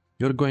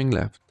 You're going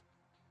left,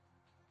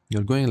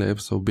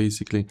 so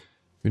basically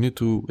you need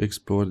to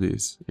explore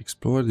this,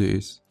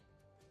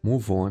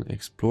 move on,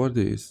 explore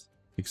this,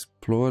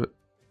 explore.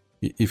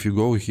 If you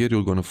go here,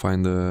 you're gonna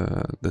find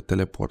the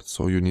teleport,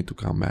 so you need to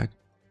come back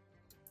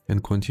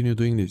and continue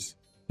doing this.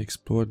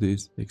 Explore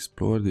this,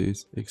 explore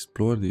this,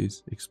 explore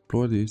this,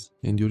 explore this,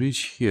 and you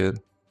reach here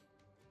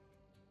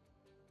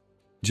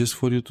just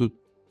for you to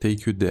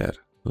take you there,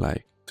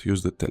 like to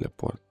use the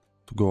teleport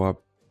to go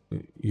up.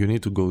 You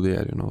need to go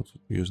there, you know, to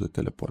use the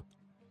teleport.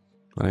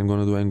 What I'm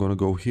gonna do, I'm gonna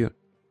go here.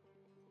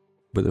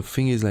 But the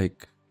thing is,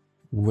 like,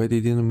 why they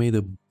didn't make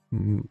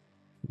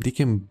they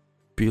can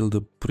build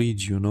a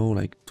bridge, you know,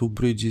 like 2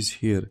 bridges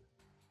here.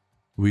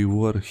 We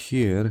were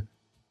here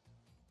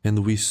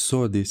and we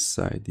saw this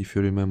side, if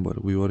you remember.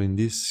 We were in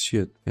this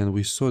shit and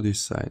we saw this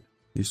side,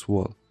 this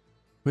wall.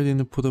 Why didn't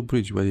they put a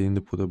bridge? Why didn't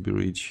they put a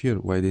bridge here?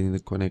 Why didn't they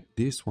connect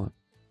this one?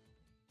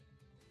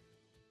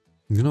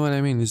 You know what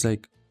I mean? It's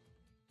like,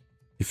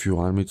 if you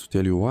want me to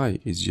tell you why,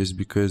 it's just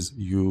because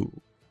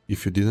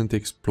if you didn't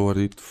explore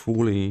it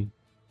fully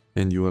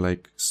and you were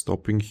like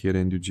stopping here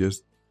and you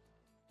just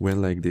went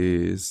like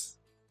this,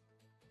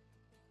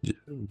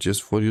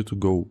 just for you to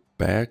go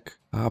back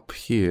up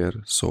here,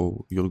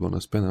 so you're gonna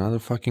spend another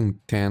fucking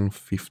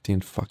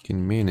 10-15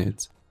 fucking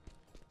minutes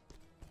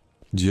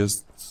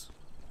just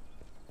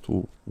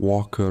to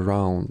walk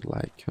around,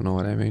 like, you know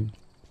what I mean?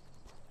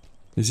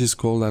 This is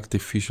called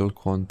artificial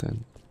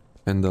content.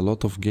 And a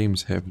lot of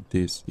games have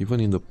this. Even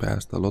in the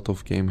past, a lot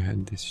of games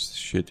had this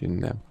shit in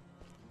them.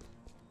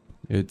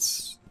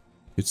 It's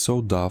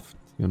so daft,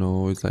 you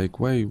know. It's like,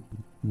 why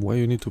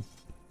you need to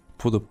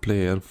put a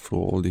player through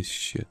all this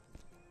shit?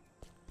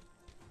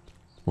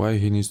 Why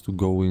he needs to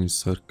go in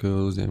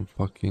circles and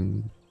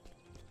fucking...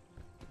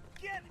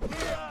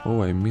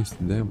 Oh, I missed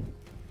them.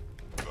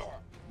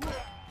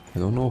 I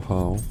don't know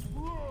how,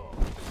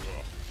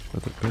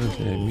 but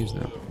apparently I missed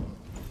them.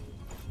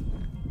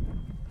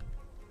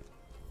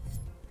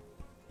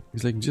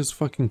 It's like, just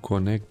fucking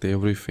connect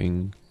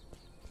everything.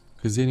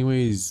 Cause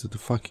anyway, it's the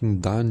fucking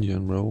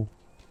dungeon, bro.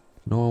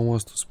 No one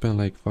wants to spend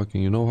like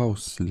fucking... You know how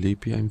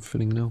sleepy I'm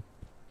feeling now?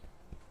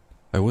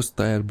 I was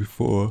tired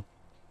before,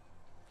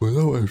 but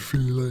now I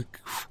feel like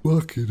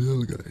fucking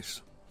hell,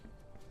 guys.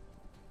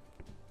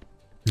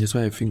 That's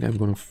why I think I'm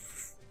gonna...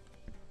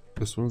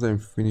 As soon as I'm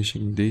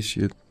finishing this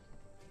shit,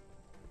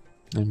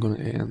 I'm gonna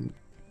end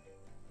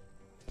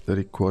the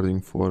recording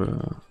for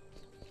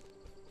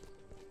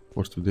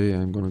today.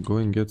 I'm gonna go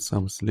and get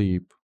some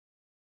sleep.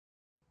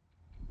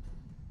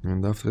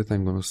 And after that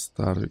I'm gonna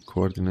start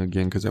recording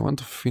again, because I want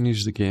to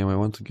finish the game. I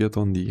want to get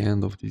on the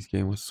end of this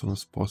game as soon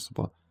as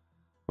possible.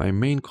 My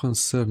main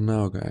concern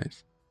now,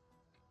 guys,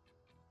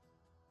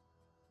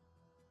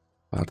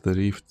 are the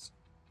rifts.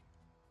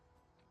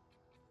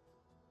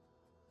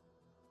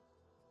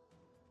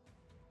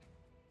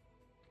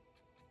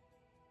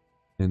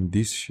 And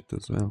this shit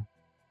as well.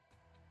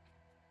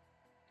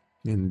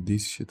 And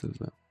this shit as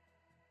well.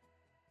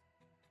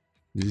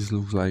 This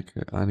looks like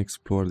an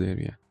unexplored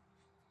area.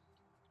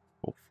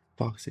 Oh,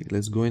 fuck's sake,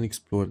 let's go and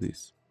explore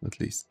this,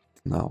 at least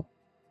now.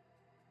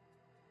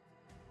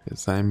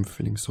 Because I'm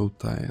feeling so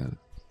tired.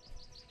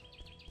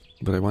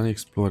 But I want to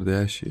explore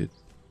that shit,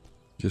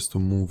 just to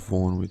move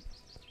on with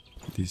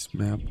this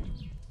map.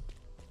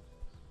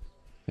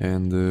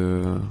 And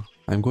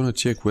I'm gonna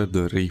check where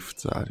the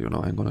rifts are, you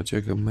know. I'm gonna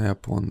check a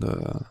map on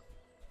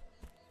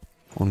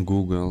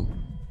Google,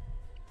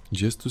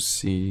 just to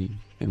see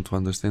and to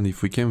understand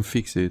if we can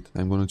fix it.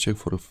 I'm gonna check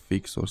for a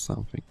fix or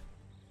something.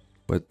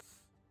 But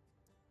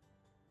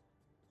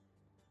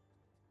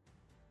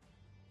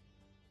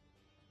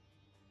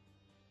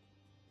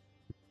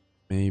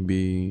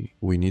maybe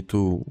we need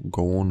to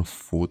go on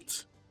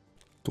foot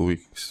 2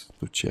 weeks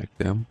to check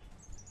them.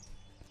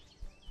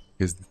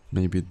 Because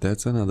maybe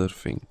that's another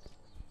thing.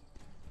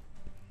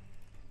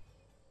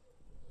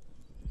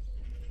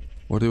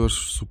 Or they were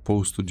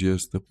supposed to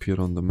just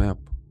appear on the map.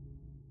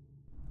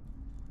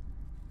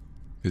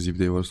 Because if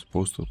they were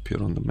supposed to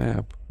appear on the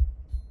map...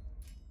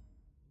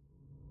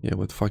 Yeah,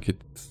 but fuck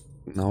it.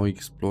 Now we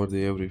explored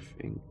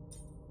everything.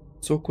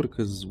 It's awkward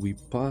because we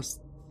passed...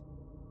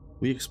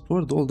 We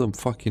explored all the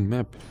fucking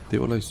map. They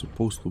were like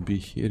supposed to be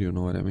here, you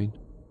know what I mean?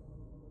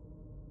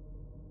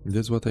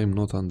 That's what I'm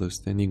not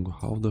understanding.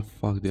 How the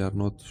fuck they are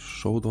not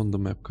showed on the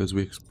map? Because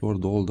we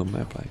explored all the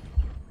map, like...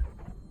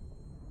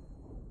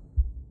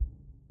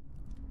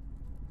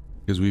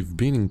 Because we've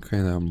been in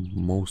kind of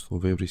most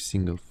of every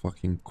single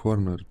fucking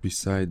corner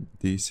beside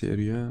this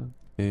area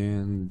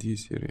and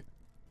this area.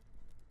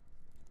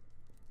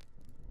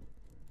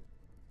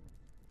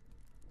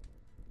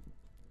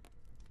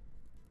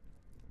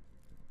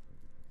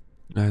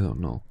 I don't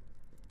know.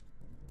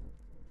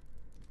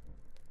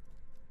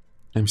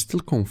 I'm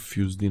still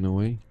confused in a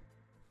way.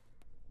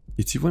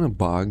 It's even a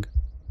bug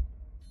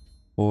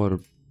or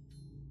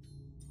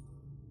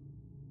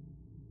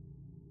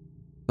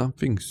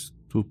something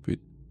stupid.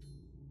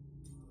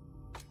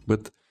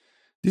 But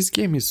this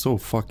game is so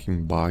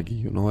fucking buggy,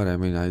 you know what I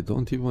mean? I'm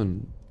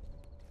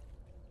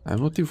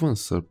not even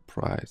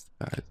surprised,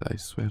 guys, I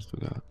swear to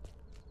God.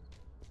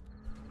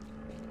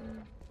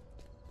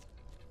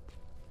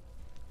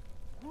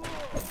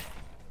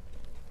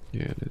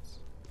 Yeah, let's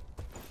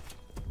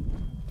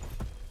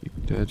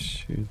keep that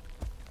shit.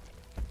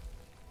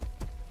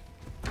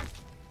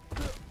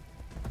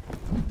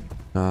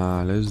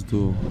 Let's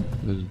do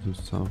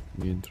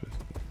something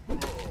interesting.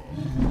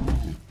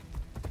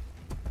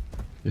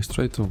 Let's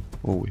try to...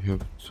 Oh, we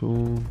have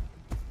 2.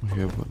 We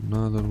have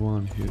another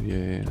one here.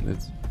 Yeah,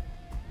 let's...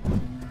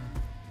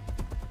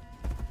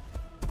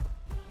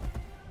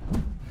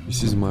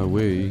 This is my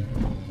way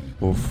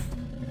of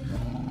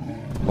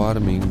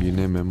farming in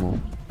MMO.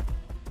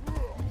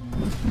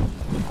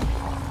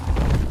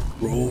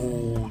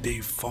 Bro, they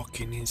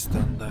fucking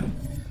instant die.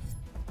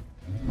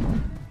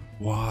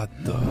 What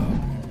the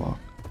fuck?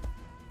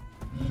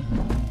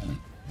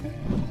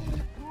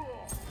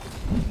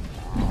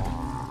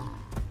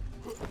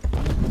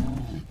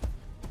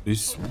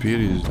 This spear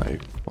is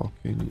like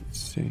fucking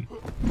insane.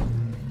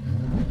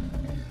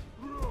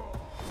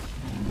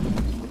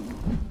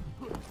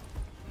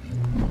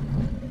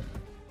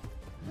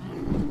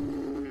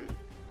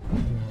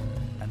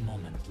 A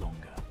moment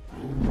longer.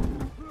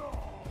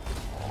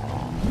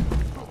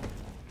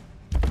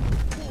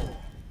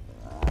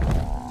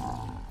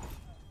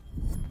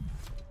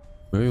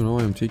 Well, you know,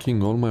 I'm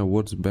taking all my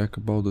words back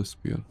about the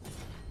spear.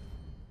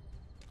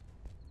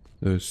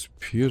 The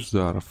spears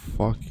are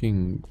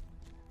fucking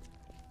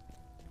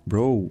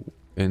Bro,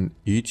 and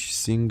each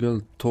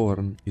single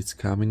thorn it's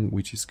coming,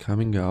 which is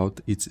coming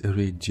out, it's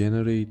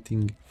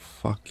regenerating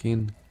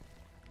fucking...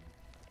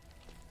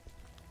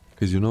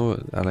 Because you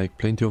know, I like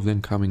plenty of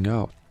them coming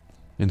out.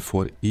 And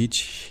for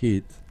each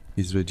hit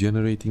is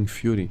regenerating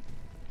fury.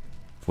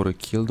 For a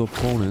killed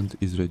opponent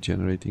is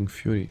regenerating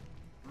fury.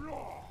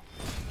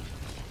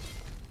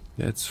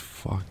 That's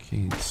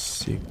fucking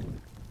sick.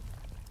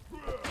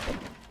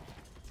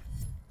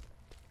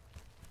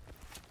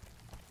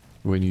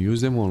 When you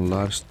use them on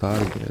large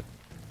target,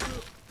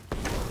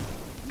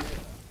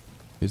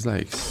 it's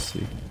like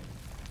sick.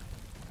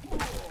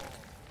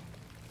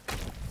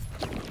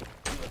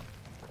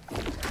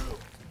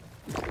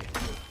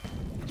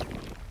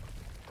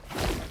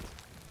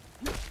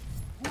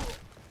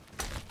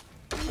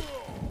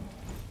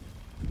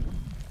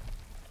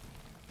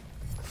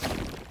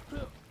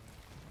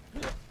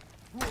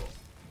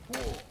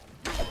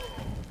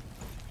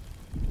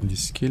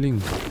 This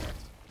killing,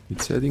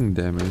 it's adding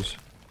damage,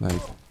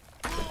 like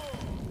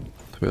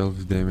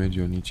 12 damage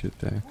on each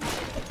attack.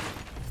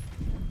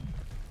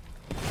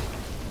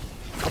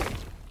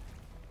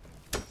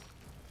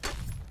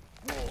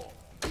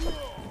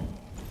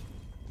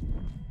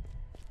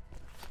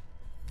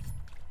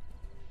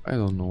 I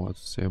don't know what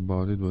to say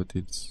about it, but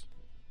it's...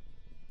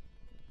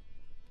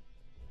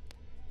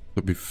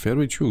 To be fair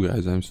with you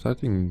guys, I'm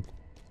starting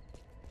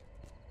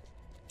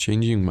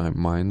changing my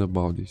mind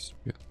about this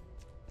spear.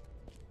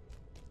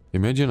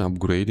 Imagine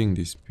upgrading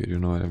this spear, you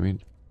know what I mean?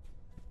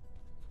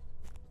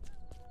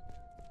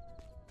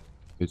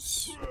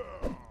 It's...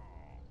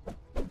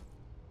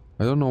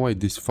 I don't know why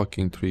this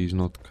fucking tree is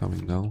not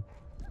coming down.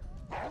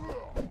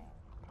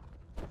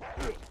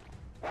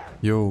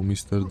 Yo,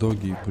 Mr.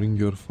 Doggy, bring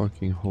your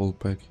fucking whole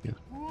pack here.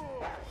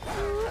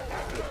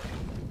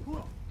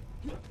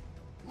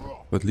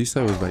 But at least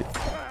I was like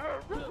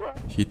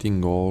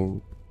hitting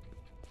all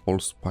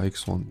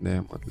spikes on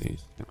them at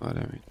least, you know what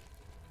I mean?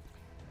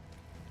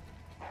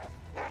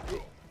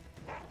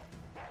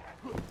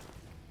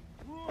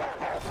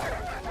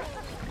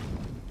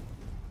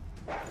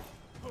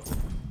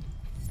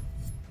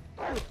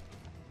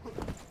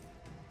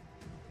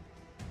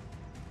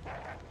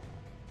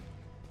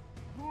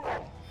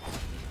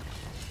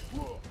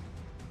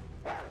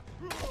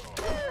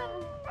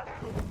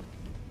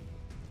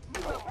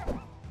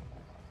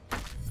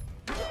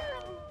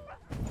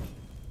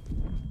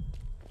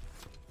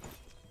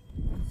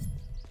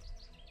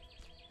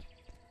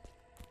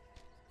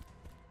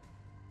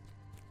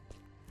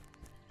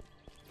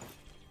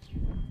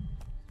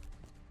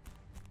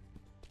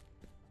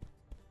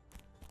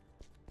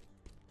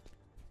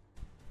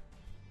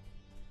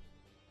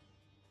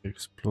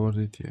 Explored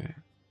it, yeah.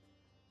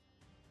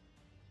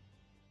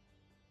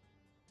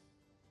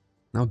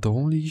 Now the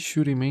only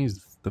issue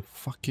remains the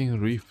fucking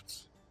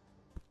rifts.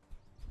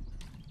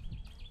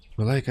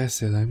 But like I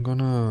said, I'm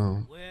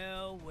gonna...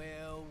 Well.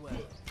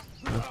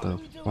 What the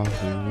fuck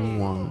do you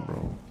want,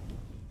 bro?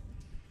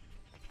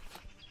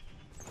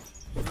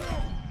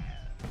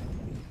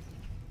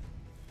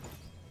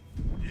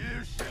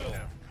 You should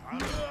have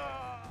come.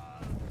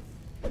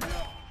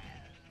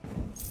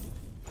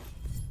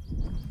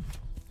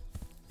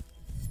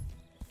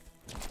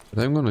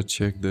 But I'm gonna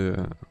check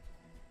the...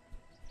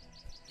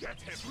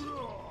 Get him.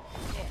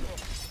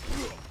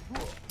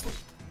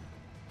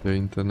 the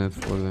internet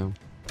for them.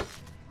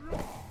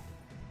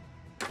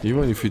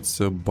 Even if it's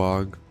a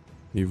bug,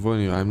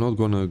 even if I'm not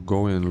gonna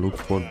go and look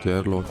for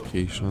their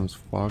locations.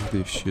 Fuck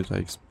this shit. I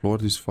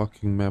explored this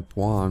fucking map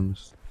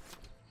once.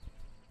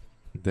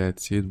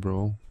 That's it,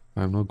 bro.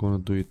 I'm not gonna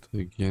do it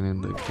again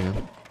and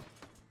again.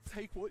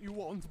 Take what you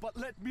want, but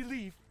let me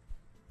leave.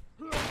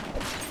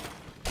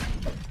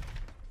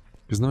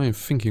 Because now I'm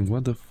thinking,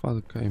 what the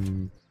fuck?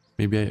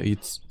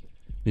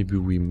 Maybe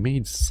we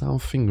made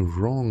something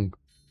wrong.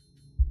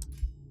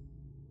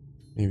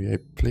 Maybe I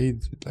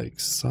played like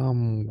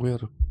somewhere,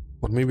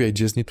 or maybe I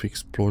just need to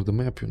explore the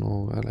map, you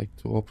know. I like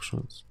two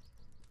options.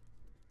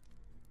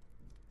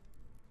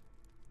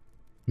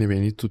 Maybe I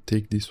need to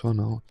take this one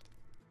out.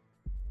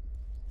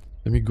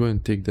 Let me go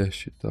and take that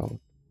shit out.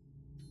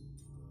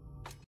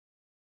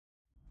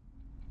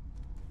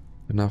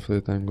 And after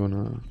that I'm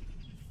gonna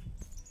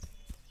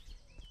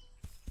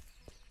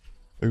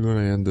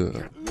end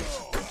the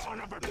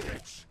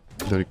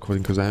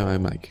recording, because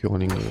I'm like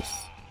yawning this.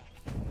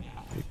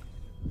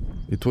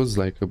 It was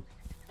like a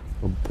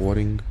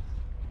boring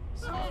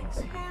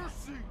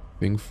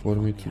thing for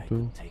me to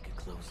do. Take a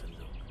closer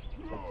look.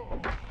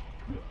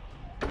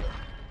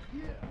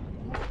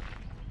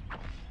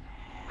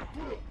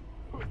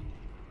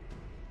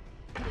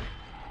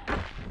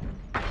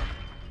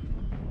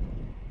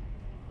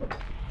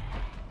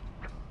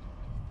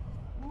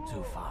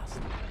 Too fast.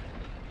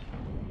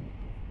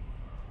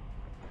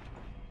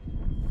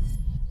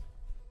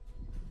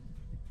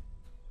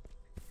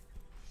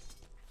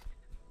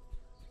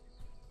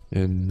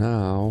 And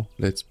now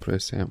let's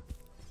press M.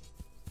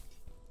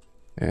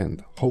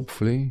 And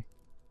hopefully...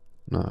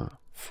 Nah,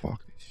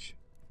 fuck this shit.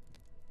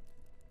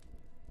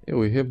 Yeah,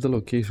 we have the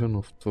location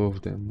of two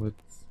of them, but...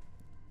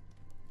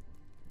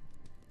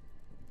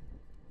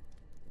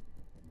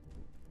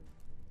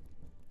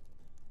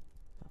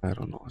 I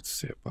don't know what to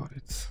say about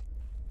it.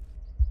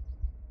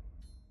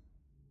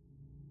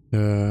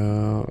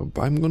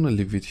 I'm gonna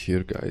leave it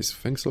here, guys.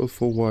 Thanks a lot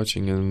for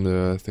watching,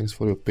 and thanks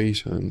for your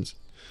patience.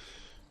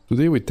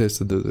 Today we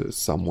tested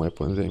some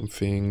weapons and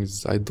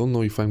things. I don't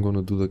know if I'm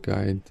gonna do the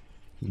guide,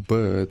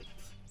 but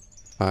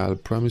I'll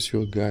promise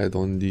you a guide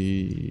on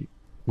the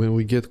when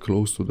we get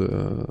close to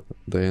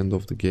the end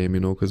of the game, you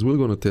know, because we're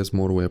gonna test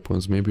more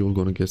weapons. Maybe we're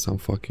gonna get some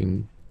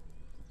fucking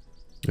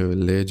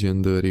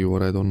legendary,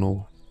 or I don't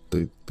know,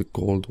 the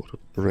gold or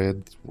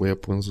red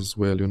weapons as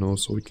well, you know,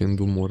 so we can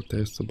do more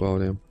tests about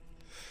them.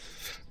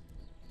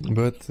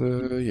 But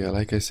yeah,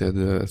 like I said,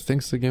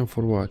 thanks again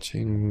for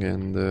watching,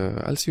 and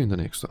I'll see you in the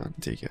next one.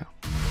 Take care.